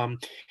Parade.com,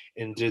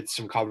 and did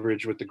some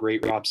coverage with the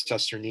great Rob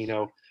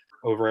Sesternino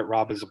over at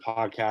Rob Is a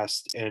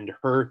Podcast. And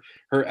her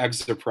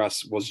exit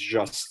press was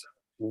just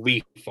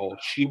lethal.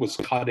 She was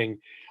cutting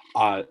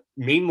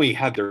mainly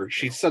Heather.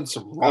 She said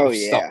some rough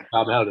stuff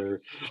about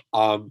Heather,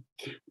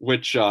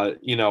 which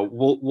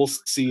we'll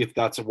see if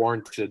that's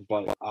warranted.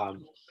 But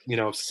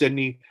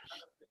Sydney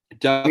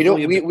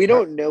definitely we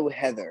don't know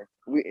Heather.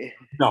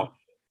 No.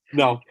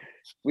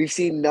 We've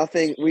seen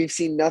nothing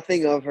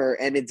of her,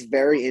 and it's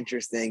very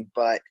interesting.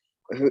 But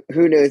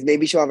who knows?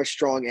 Maybe she'll have a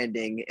strong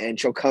ending, and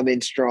she'll come in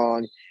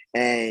strong,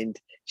 and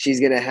she's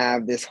gonna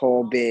have this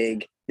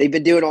they've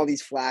been doing all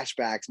these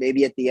flashbacks.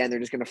 Maybe at the end they're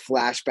just going to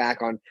flash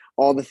back on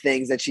all the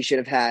things that she should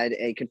have had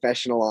a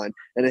confessional on,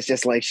 and it's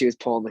just like she was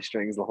pulling the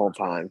strings the whole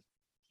time.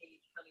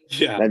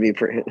 Yeah, That'd be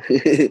pretty.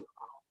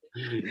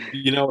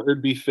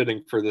 It'd be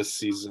fitting for this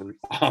season.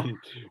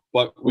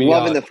 But we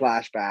Loving the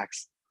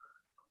flashbacks.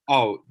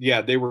 Oh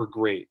yeah, they were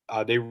great.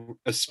 They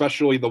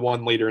especially the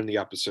one later in the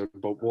episode,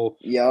 but we'll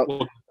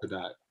look into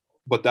that.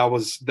 But that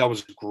was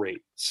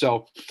great.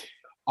 So,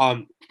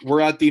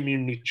 we're at the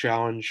immunity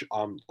challenge.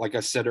 Like I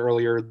said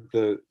earlier,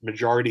 the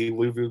majority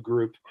Luvu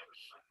group,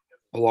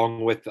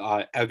 along with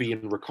Evie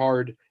and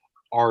Ricard,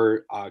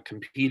 are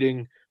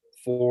competing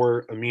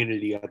for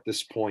immunity at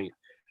this point.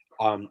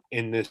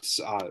 In this,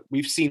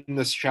 we've seen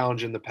this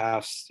challenge in the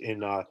past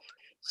in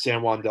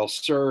San Juan del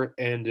Sur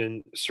and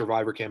in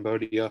Survivor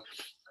Cambodia,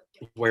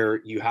 where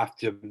you have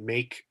to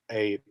make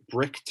a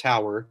brick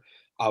tower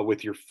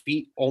with your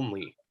feet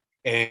only,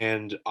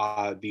 and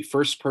the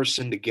first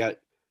person to get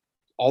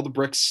all the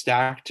bricks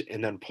stacked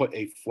and then put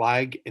a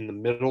flag in the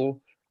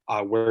middle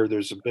where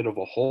there's a bit of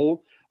a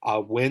hole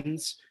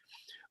wins.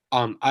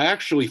 I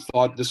actually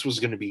thought this was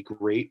going to be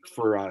great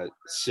for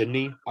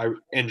Sydney,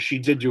 and she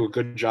did do a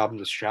good job in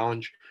this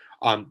challenge.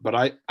 But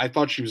I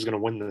thought she was going to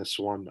win this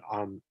one.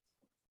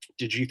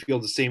 Did you feel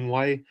the same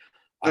way?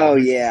 Oh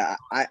yeah,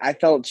 I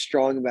felt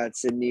strong about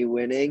Sydney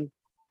winning,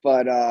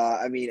 but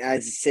I mean,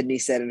 as Sydney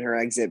said in her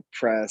exit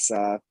press,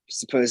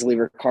 supposedly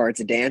Ricard's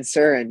a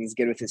dancer and he's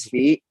good with his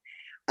feet.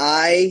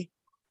 I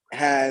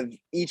have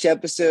each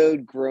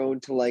episode grown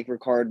to like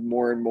Ricard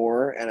more and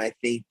more, and I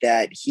think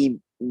that he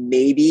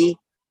may be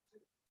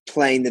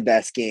playing the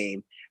best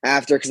game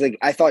after, because like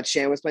I thought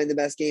Shan was playing the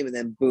best game, and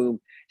then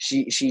boom,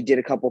 she did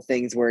a couple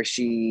things where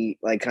she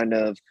like kind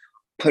of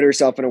put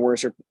herself in a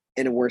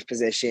worse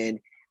position.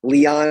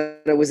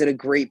 Liana was in a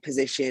great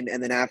position,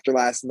 and then after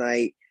last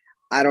night,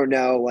 I don't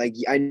know, like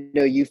I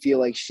know you feel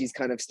like she's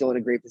kind of still in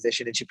a great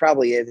position, and she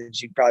probably is, and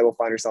she probably will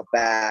find herself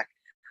back.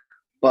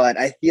 But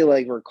I feel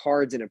like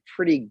Ricard's in a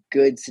pretty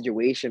good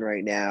situation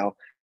right now,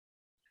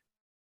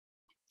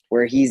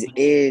 where he's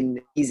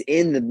in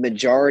the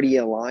majority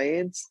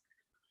alliance,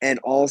 and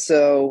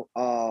also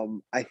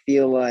I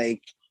feel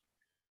like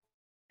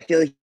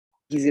he's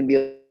gonna be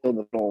a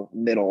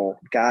middle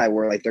guy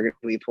where like they're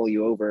gonna pull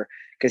you over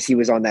because he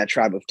was on that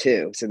tribe of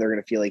two, so they're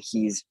gonna feel like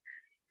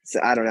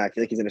I don't know. I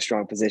feel like he's in a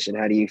strong position.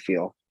 How do you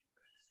feel?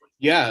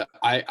 Yeah,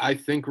 I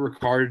think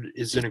Ricard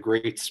is in a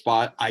great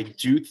spot. I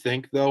do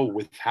think, though,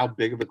 with how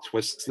big of a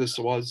twist this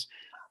was,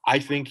 I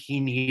think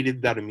he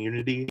needed that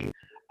immunity.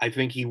 I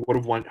think he would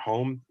have went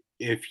home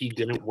if he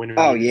didn't win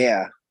immunity. Oh,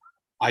 yeah.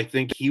 I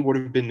think he would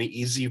have been the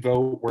easy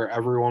vote where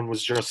everyone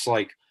was just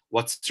like,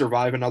 let's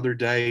survive another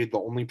day. The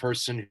only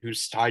person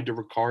who's tied to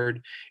Ricard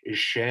is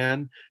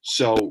Shan.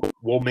 So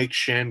we'll make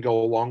Shan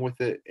go along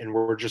with it, and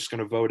we're just going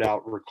to vote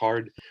out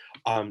Ricard.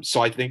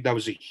 So I think that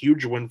was a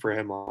huge win for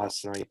him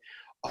last night.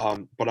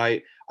 But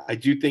I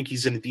do think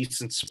he's in a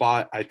decent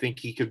spot. I think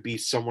he could be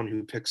someone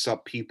who picks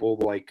up people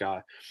like,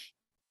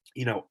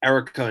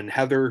 Erica and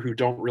Heather, who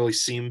don't really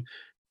seem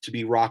to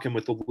be rocking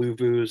with the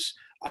Luvus.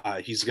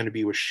 He's going to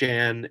be with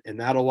Shan in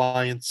that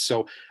alliance.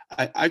 So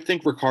I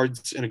think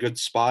Ricard's in a good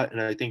spot,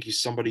 and I think he's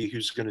somebody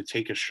who's going to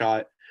take a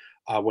shot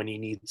when he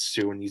needs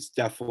to, and he's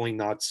definitely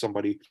not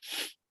somebody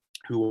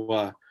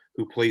who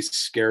plays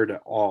scared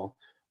at all.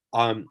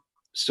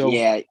 So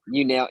yeah,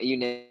 you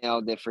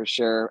nailed it for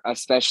sure,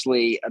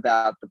 especially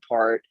about the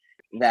part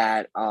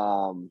that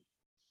I'm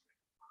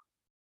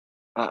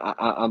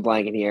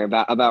blanking here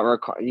about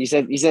Ricard. You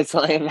said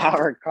something about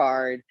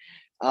Ricard,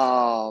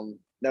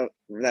 that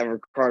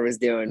Ricard was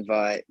doing,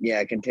 but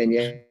yeah,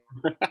 continue.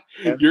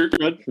 You're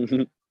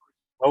good.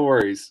 No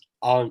worries.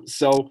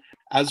 So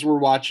as we're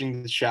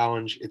watching the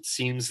challenge, it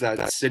seems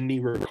that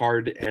Sydney,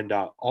 Ricard, and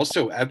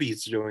also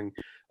Evie's doing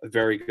a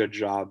very good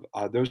job.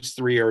 Those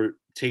three are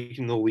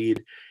taking the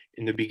lead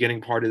in the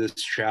beginning part of this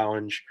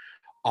challenge.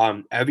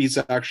 Evie's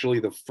actually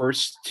the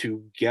first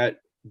to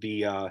get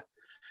the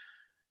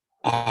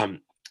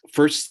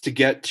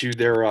to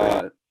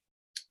their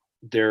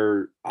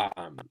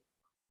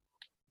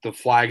the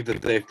flag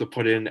that they have to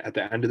put in at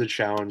the end of the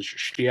challenge.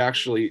 She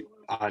actually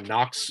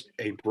knocks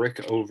a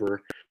brick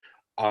over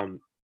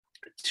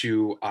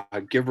to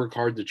give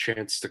Ricard the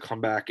chance to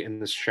come back in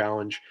this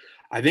challenge.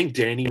 I think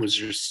Danny was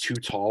just too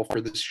tall for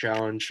this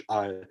challenge.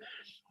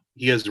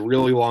 He has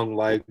really long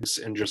legs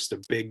and just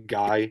a big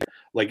guy.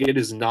 Like, it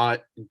is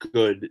not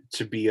good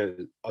to be a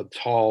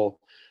tall,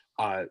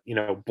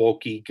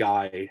 bulky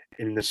guy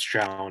in this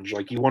challenge.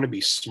 Like, you want to be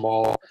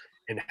small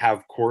and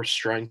have core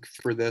strength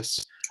for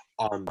this.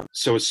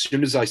 So as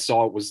soon as I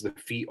saw it was the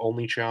feet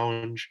only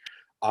challenge,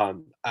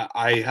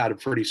 I had a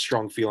pretty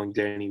strong feeling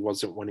Danny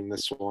wasn't winning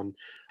this one.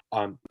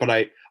 But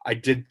I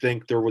did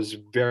think there was a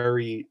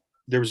very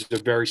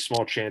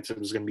small chance it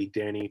was going to be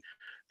Danny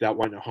that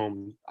went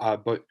home.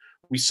 But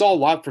we saw a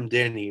lot from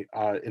Danny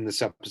in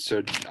this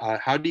episode.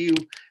 How do you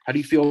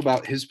feel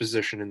about his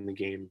position in the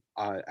game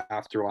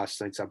after last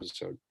night's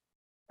episode?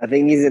 I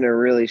think he's in a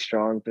really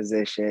strong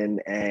position,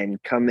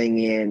 and coming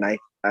in, I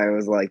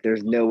was like,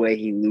 there's no way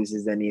he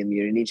loses any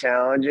immunity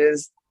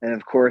challenges. And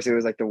of course, it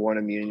was like the one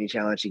immunity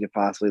challenge you could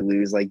possibly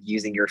lose, like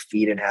using your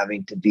feet and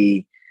having to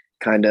be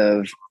kind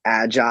of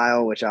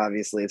agile, which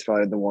obviously is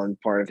probably the one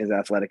part of his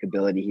athletic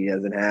ability he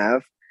doesn't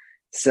have.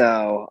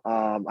 So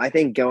I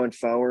think going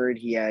forward,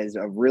 he has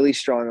a really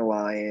strong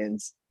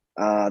alliance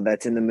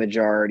that's in the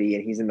majority,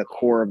 and he's in the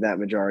core of that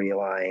majority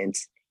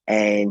alliance.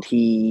 And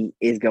he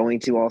is going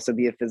to also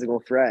be a physical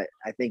threat.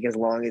 I think as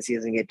long as he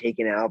doesn't get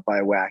taken out by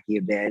a wacky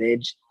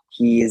advantage,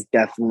 he is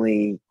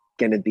definitely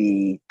going to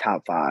be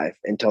top 5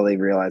 until they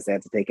realize they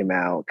have to take him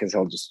out, because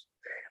he'll just,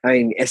 I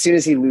mean, as soon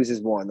as he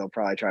loses one, they'll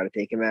probably try to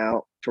take him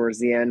out towards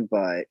the end,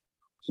 but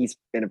he's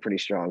in a pretty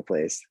strong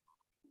place.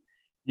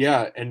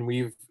 Yeah, and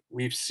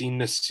we've seen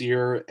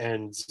Nasir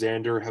and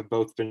Xander have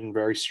both been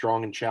very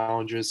strong in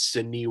challenges.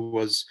 Sydney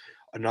was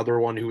another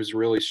one who was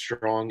really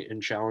strong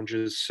in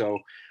challenges. So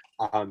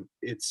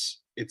it's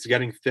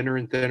getting thinner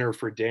and thinner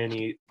for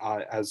Danny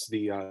as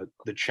the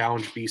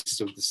challenge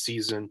beasts of the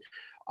season.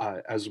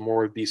 As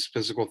more of these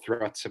physical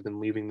threats have been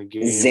leaving the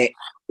game.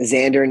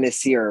 Xander and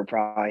Nasir are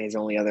probably his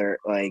only other,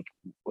 like,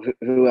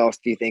 who else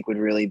do you think would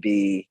really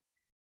be?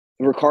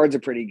 Ricard's a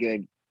pretty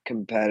good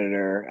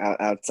competitor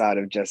outside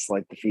of just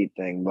like the feet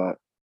thing, but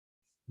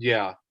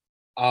yeah,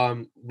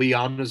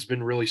 Liana's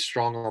been really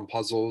strong on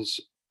puzzles,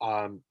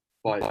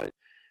 but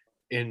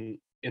in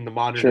the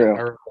modern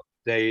era,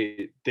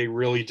 they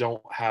really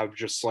don't have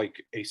just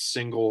like a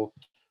single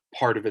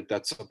part of it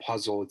that's a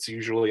puzzle. It's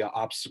usually an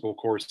obstacle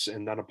course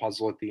and then a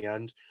puzzle at the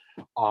end.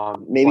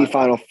 Maybe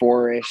Final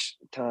Four-ish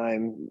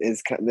time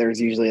is, there's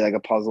usually like a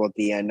puzzle at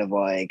the end of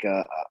like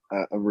a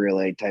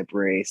relay type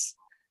race.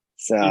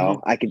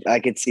 So I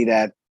could see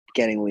that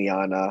getting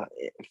Liana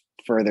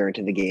further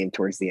into the game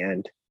towards the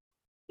end.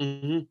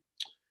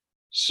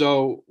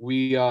 So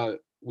we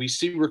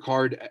see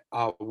Ricard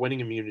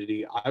winning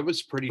immunity. I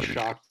was pretty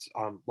shocked.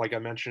 Like I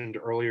mentioned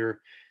earlier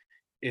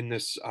in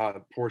this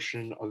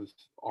portion of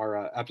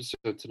our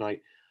episode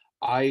tonight,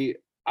 I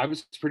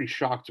was pretty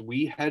shocked.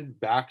 We head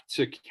back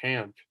to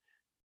camp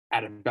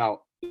at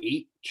about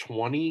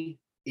 8:20,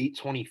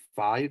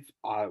 8:25,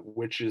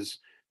 which is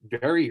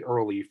very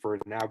early for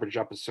an average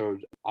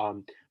episode.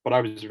 But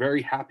I was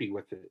very happy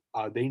with it.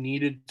 They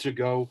needed to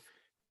go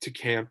to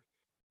camp.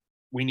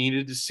 We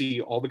needed to see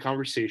all the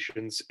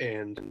conversations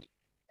and.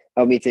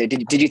 Oh, me too.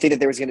 Did you think that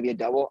there was going to be a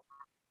double?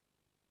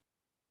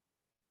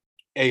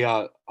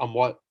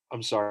 What?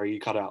 I'm sorry, you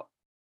cut out.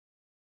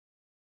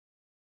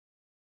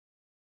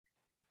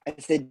 I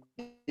said,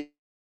 do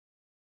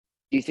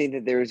you think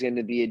that there was going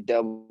to be a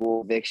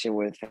double eviction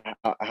with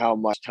how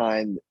much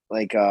time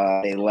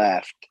they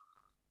left?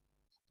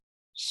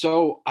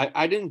 So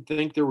I didn't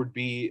think there would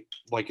be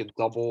like a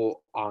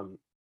double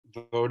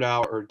vote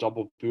out or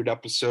double boot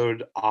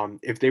episode.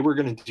 If they were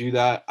going to do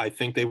that, I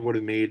think they would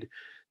have made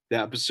the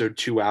episode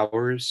 2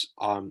 hours.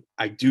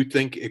 I do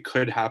think it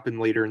could happen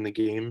later in the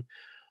game.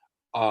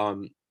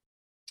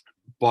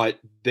 But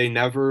they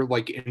never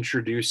like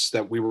introduced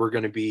that we were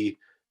going to be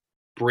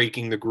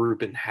breaking the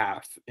group in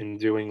half and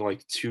doing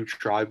like 2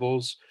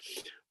 tribals.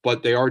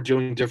 But they are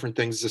doing different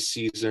things this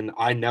season.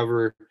 It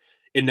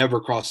never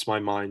crossed my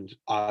mind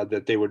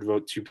that they would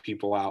vote 2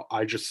 people out.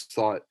 I just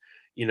thought,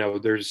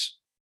 there's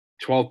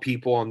 12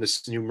 people on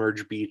this new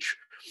merge beach.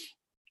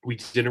 We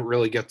didn't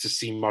really get to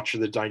see much of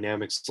the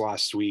dynamics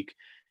last week,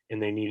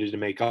 and they needed to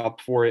make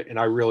up for it. And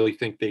I really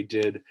think they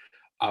did.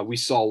 We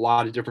saw a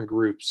lot of different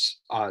groups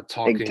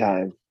talking. Big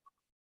time.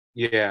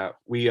 Yeah,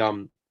 we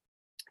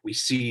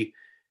see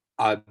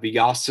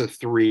Vyasa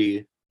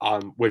 3,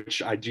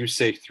 which I do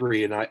say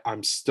 3, and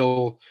I'm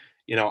still,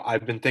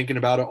 I've been thinking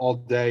about it all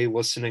day,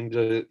 listening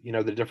to,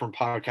 the different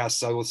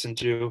podcasts I listen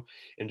to,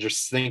 and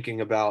just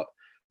thinking about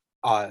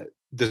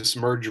this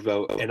merge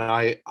vote. And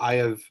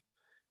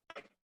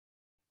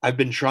I've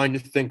been trying to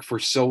think for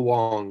so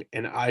long,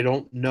 and I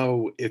don't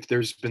know if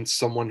there's been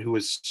someone who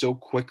has so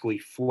quickly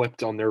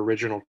flipped on their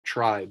original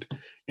tribe.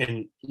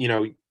 And,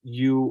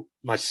 you,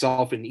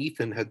 myself, and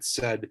Ethan had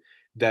said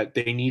that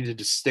they needed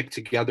to stick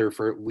together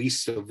for at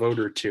least a vote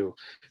or 2.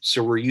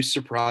 So were you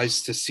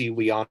surprised to see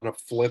Liana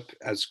flip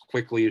as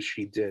quickly as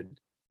she did?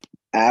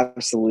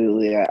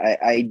 Absolutely.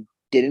 I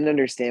didn't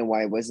understand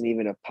why it wasn't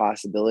even a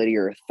possibility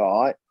or a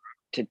thought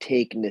to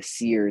take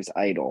Nasir's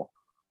idol.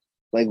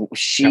 Like,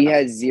 she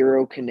has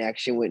zero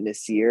connection with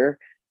Nasir,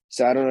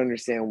 so I don't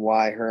understand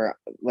why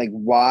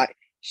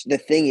the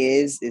thing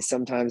is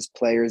sometimes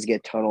players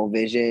get tunnel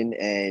vision,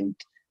 and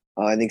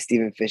I think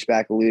Stephen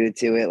Fishback alluded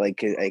to it,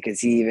 like, because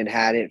he even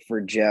had it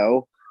for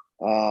Joe,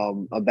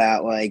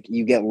 about like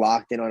you get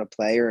locked in on a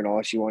player and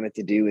all she wanted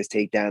to do is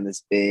take down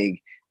this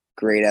big,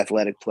 great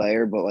athletic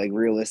player, but like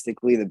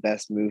realistically, the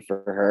best move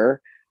for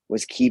her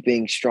was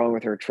keeping strong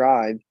with her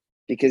tribe,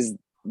 because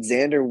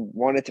Xander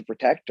wanted to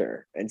protect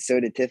her, and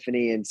so did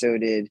Tiffany, and so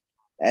did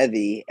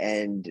Evie,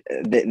 and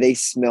they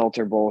smelt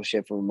her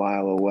bullshit from a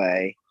mile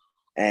away,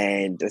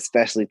 and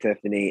especially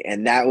Tiffany,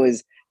 and that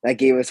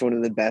gave us one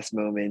of the best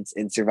moments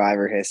in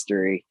Survivor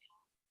history,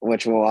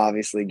 which we'll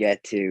obviously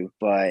get to.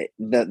 But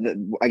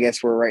I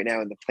guess we're right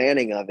now in the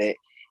planning of it,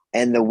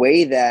 and the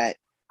way that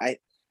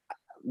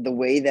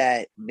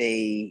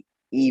they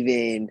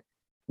even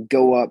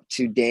go up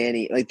to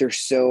Danny, like they're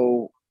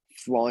so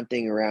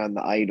flaunting around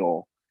the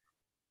idol,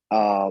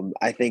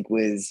 I think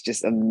was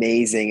just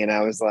amazing. And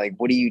I was like,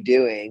 what are you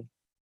doing?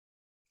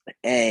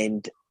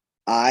 And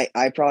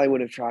I probably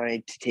would have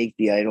tried to take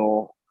the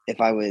idol if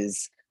I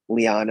was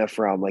Liana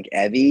from like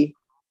Evie.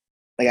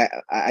 Like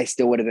I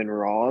still would have been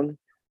wrong.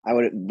 I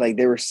would like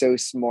they were so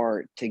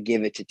smart to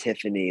give it to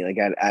Tiffany, like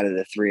out of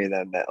the three of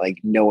them that like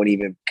no one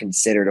even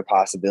considered a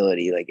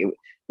possibility. Like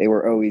they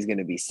were always going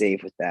to be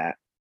safe with that.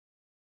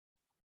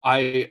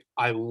 I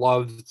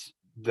loved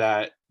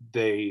that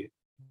they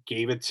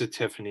gave it to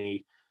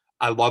Tiffany.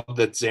 I love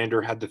that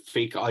Xander had the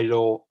fake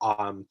idol.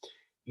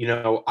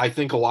 I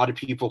think a lot of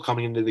people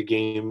coming into the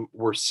game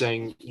were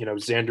saying,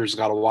 Xander's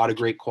got a lot of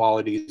great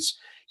qualities.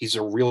 He's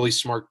a really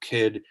smart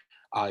kid.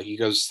 He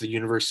goes to the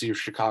University of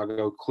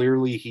Chicago.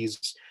 Clearly,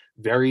 he's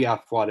very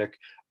athletic.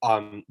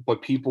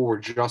 But people were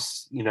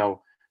just,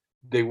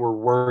 they were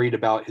worried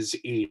about his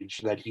age,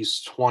 that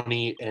he's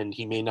 20 and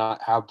he may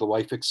not have the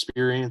life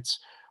experience.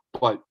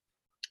 But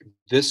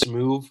this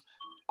move,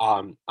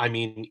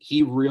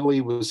 he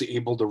really was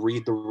able to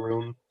read the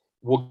room.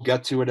 We'll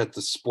get to it at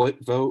the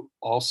split vote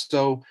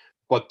also,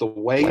 but the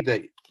way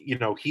that,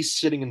 he's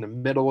sitting in the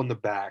middle in the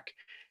back,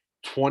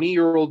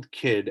 20-year-old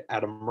kid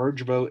at a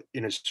merge vote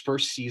in his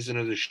first season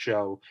of the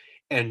show,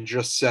 and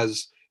just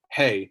says,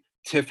 hey,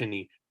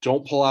 Tiffany,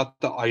 don't pull out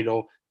the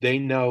idol. They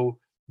know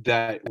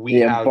that we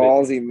have it.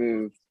 Ballsy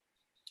move.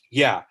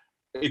 Yeah,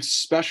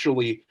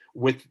 especially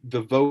with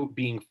the vote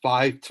being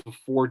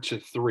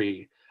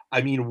 5-4-3.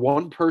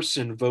 One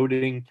person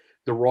voting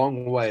the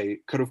wrong way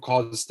could have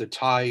caused a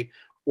tie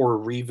or a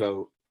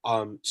revote.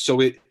 So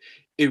it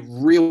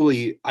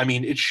really,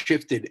 it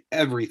shifted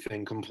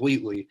everything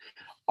completely.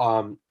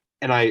 And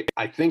I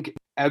think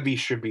Evie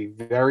should be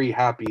very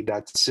happy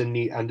that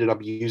Sydney ended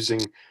up using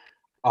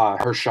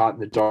her shot in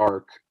the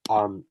dark,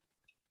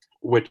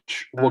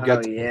 which we'll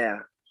get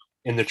to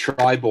in the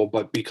tribal.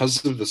 But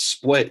because of the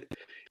split,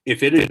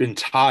 if it had been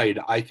tied,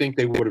 I think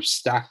they would have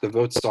stacked the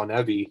votes on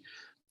Evie,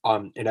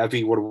 and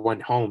Evie would have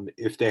went home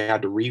if they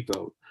had to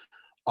revote.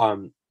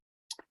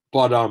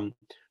 But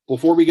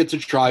before we get to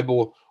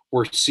tribal,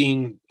 we're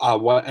seeing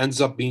what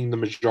ends up being the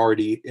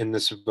majority in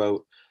this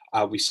vote.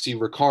 We see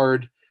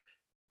Ricard,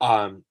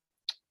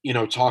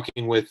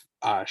 talking with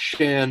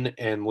Shan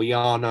and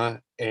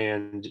Liana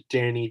and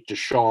Danny,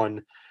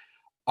 Deshawn,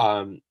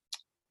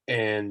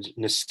 and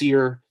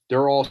Nasir.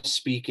 They're all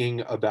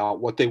speaking about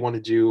what they want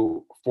to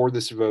do for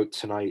this vote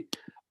tonight.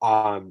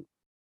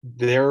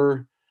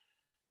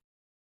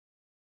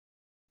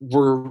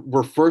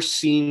 We're first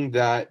seeing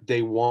that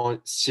they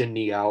want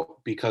Sydney out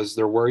because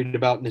they're worried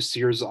about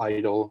Nasir's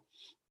idol,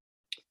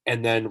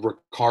 and then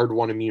Ricard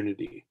won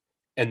immunity.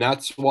 And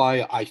that's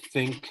why I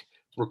think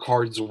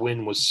Ricard's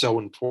win was so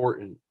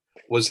important,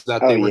 was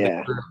that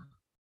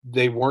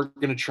they weren't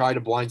going to try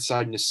to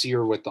blindside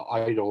Nasir with the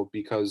idol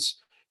because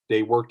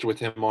they worked with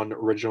him on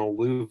original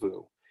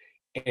Luvu.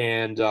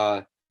 And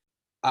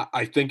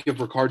I think if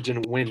Ricard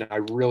didn't win, I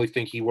really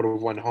think he would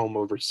have went home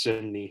over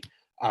Sydney,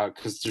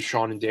 because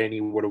Deshawn and Danny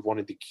would have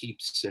wanted to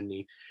keep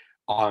Sydney.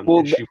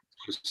 And she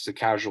was the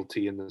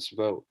casualty in this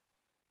vote.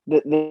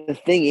 The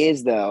thing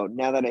is, though,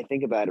 now that I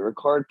think about it,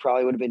 Ricard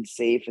probably would have been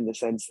safe in the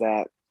sense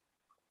that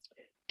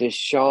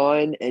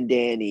Deshawn and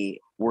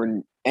Danny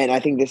were, and I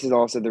think this is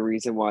also the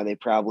reason why they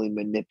probably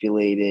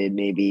manipulated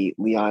maybe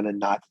Liana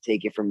not to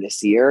take it from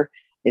Nasir,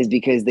 is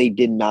because they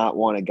did not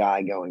want a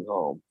guy going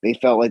home. They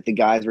felt like the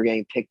guys were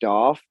getting picked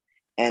off,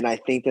 and I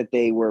think that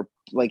they were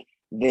like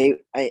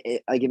it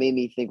made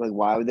me think, like,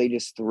 why would they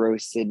just throw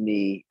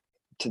Sydney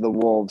to the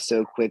wolves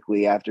so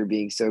quickly after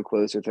being so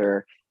close with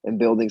her and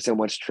building so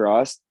much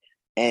trust?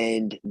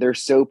 And they're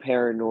so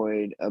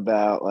paranoid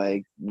about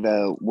like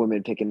the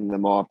women picking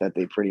them off that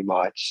they pretty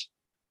much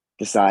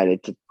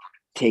decided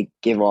to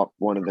give up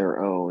one of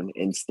their own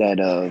instead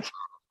of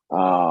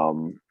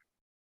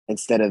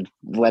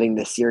letting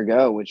Nasir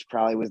go, which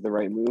probably was the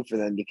right move for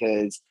them,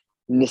 because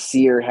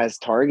Nasir has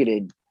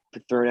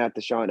thrown out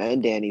Deshawn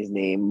and Danny's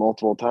name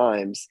multiple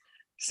times.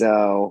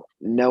 So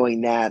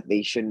knowing that,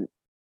 they shouldn't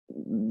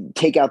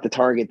take out the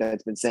target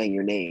that's been saying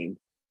your name,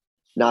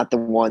 not the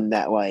one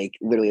that like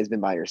literally has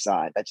been by your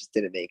side. That just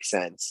didn't make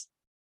sense.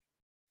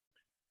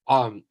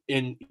 And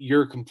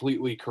you're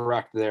completely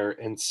correct there.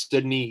 And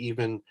Sydney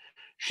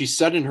she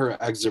said in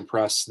her exit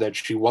press that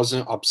she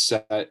wasn't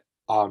upset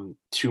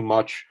too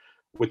much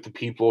with the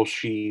people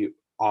she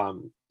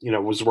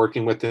was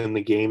working with in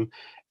the game.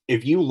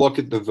 If you look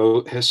at the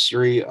vote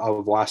history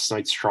of last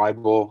night's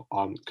tribal,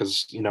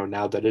 because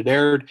now that it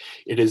aired,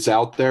 it is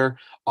out there.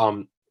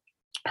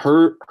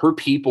 Her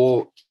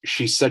people,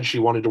 she said she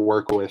wanted to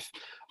work with,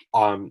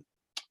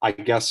 I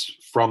guess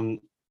from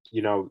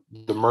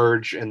the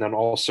merge and then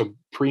also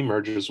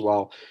pre-merge as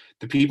well.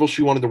 The people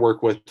she wanted to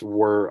work with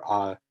were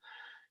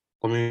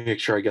let me make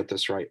sure I get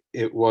this right.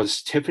 It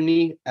was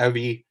Tiffany,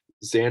 Evie,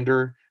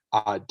 Xander,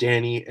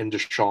 Danny, and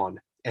Deshawn.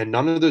 And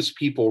none of those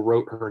people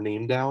wrote her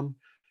name down.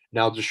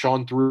 Now,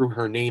 Deshawn threw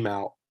her name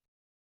out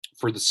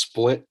for the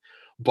split,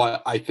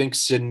 but I think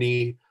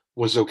Sydney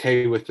was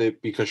okay with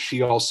it because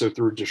she also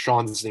threw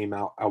Deshaun's name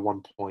out at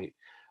one point.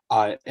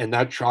 And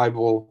that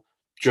tribal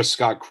just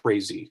got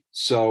crazy.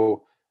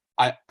 So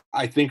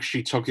I think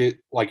she took it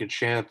like a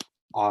champ.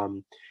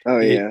 Oh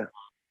it yeah.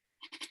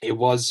 it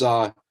was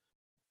like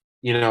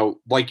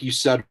you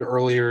said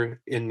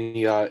earlier in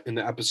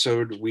the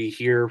episode, we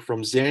hear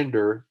from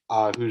Xander,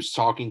 who's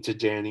talking to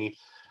Danny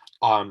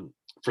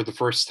for the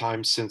first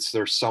time since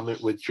their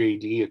summit with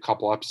JD a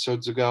couple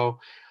episodes ago,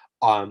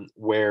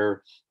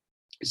 where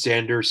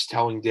Xander's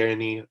telling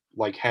Danny,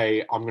 like,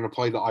 hey, I'm going to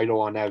play the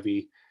idol on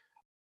Evie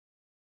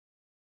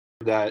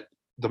that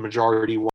the majority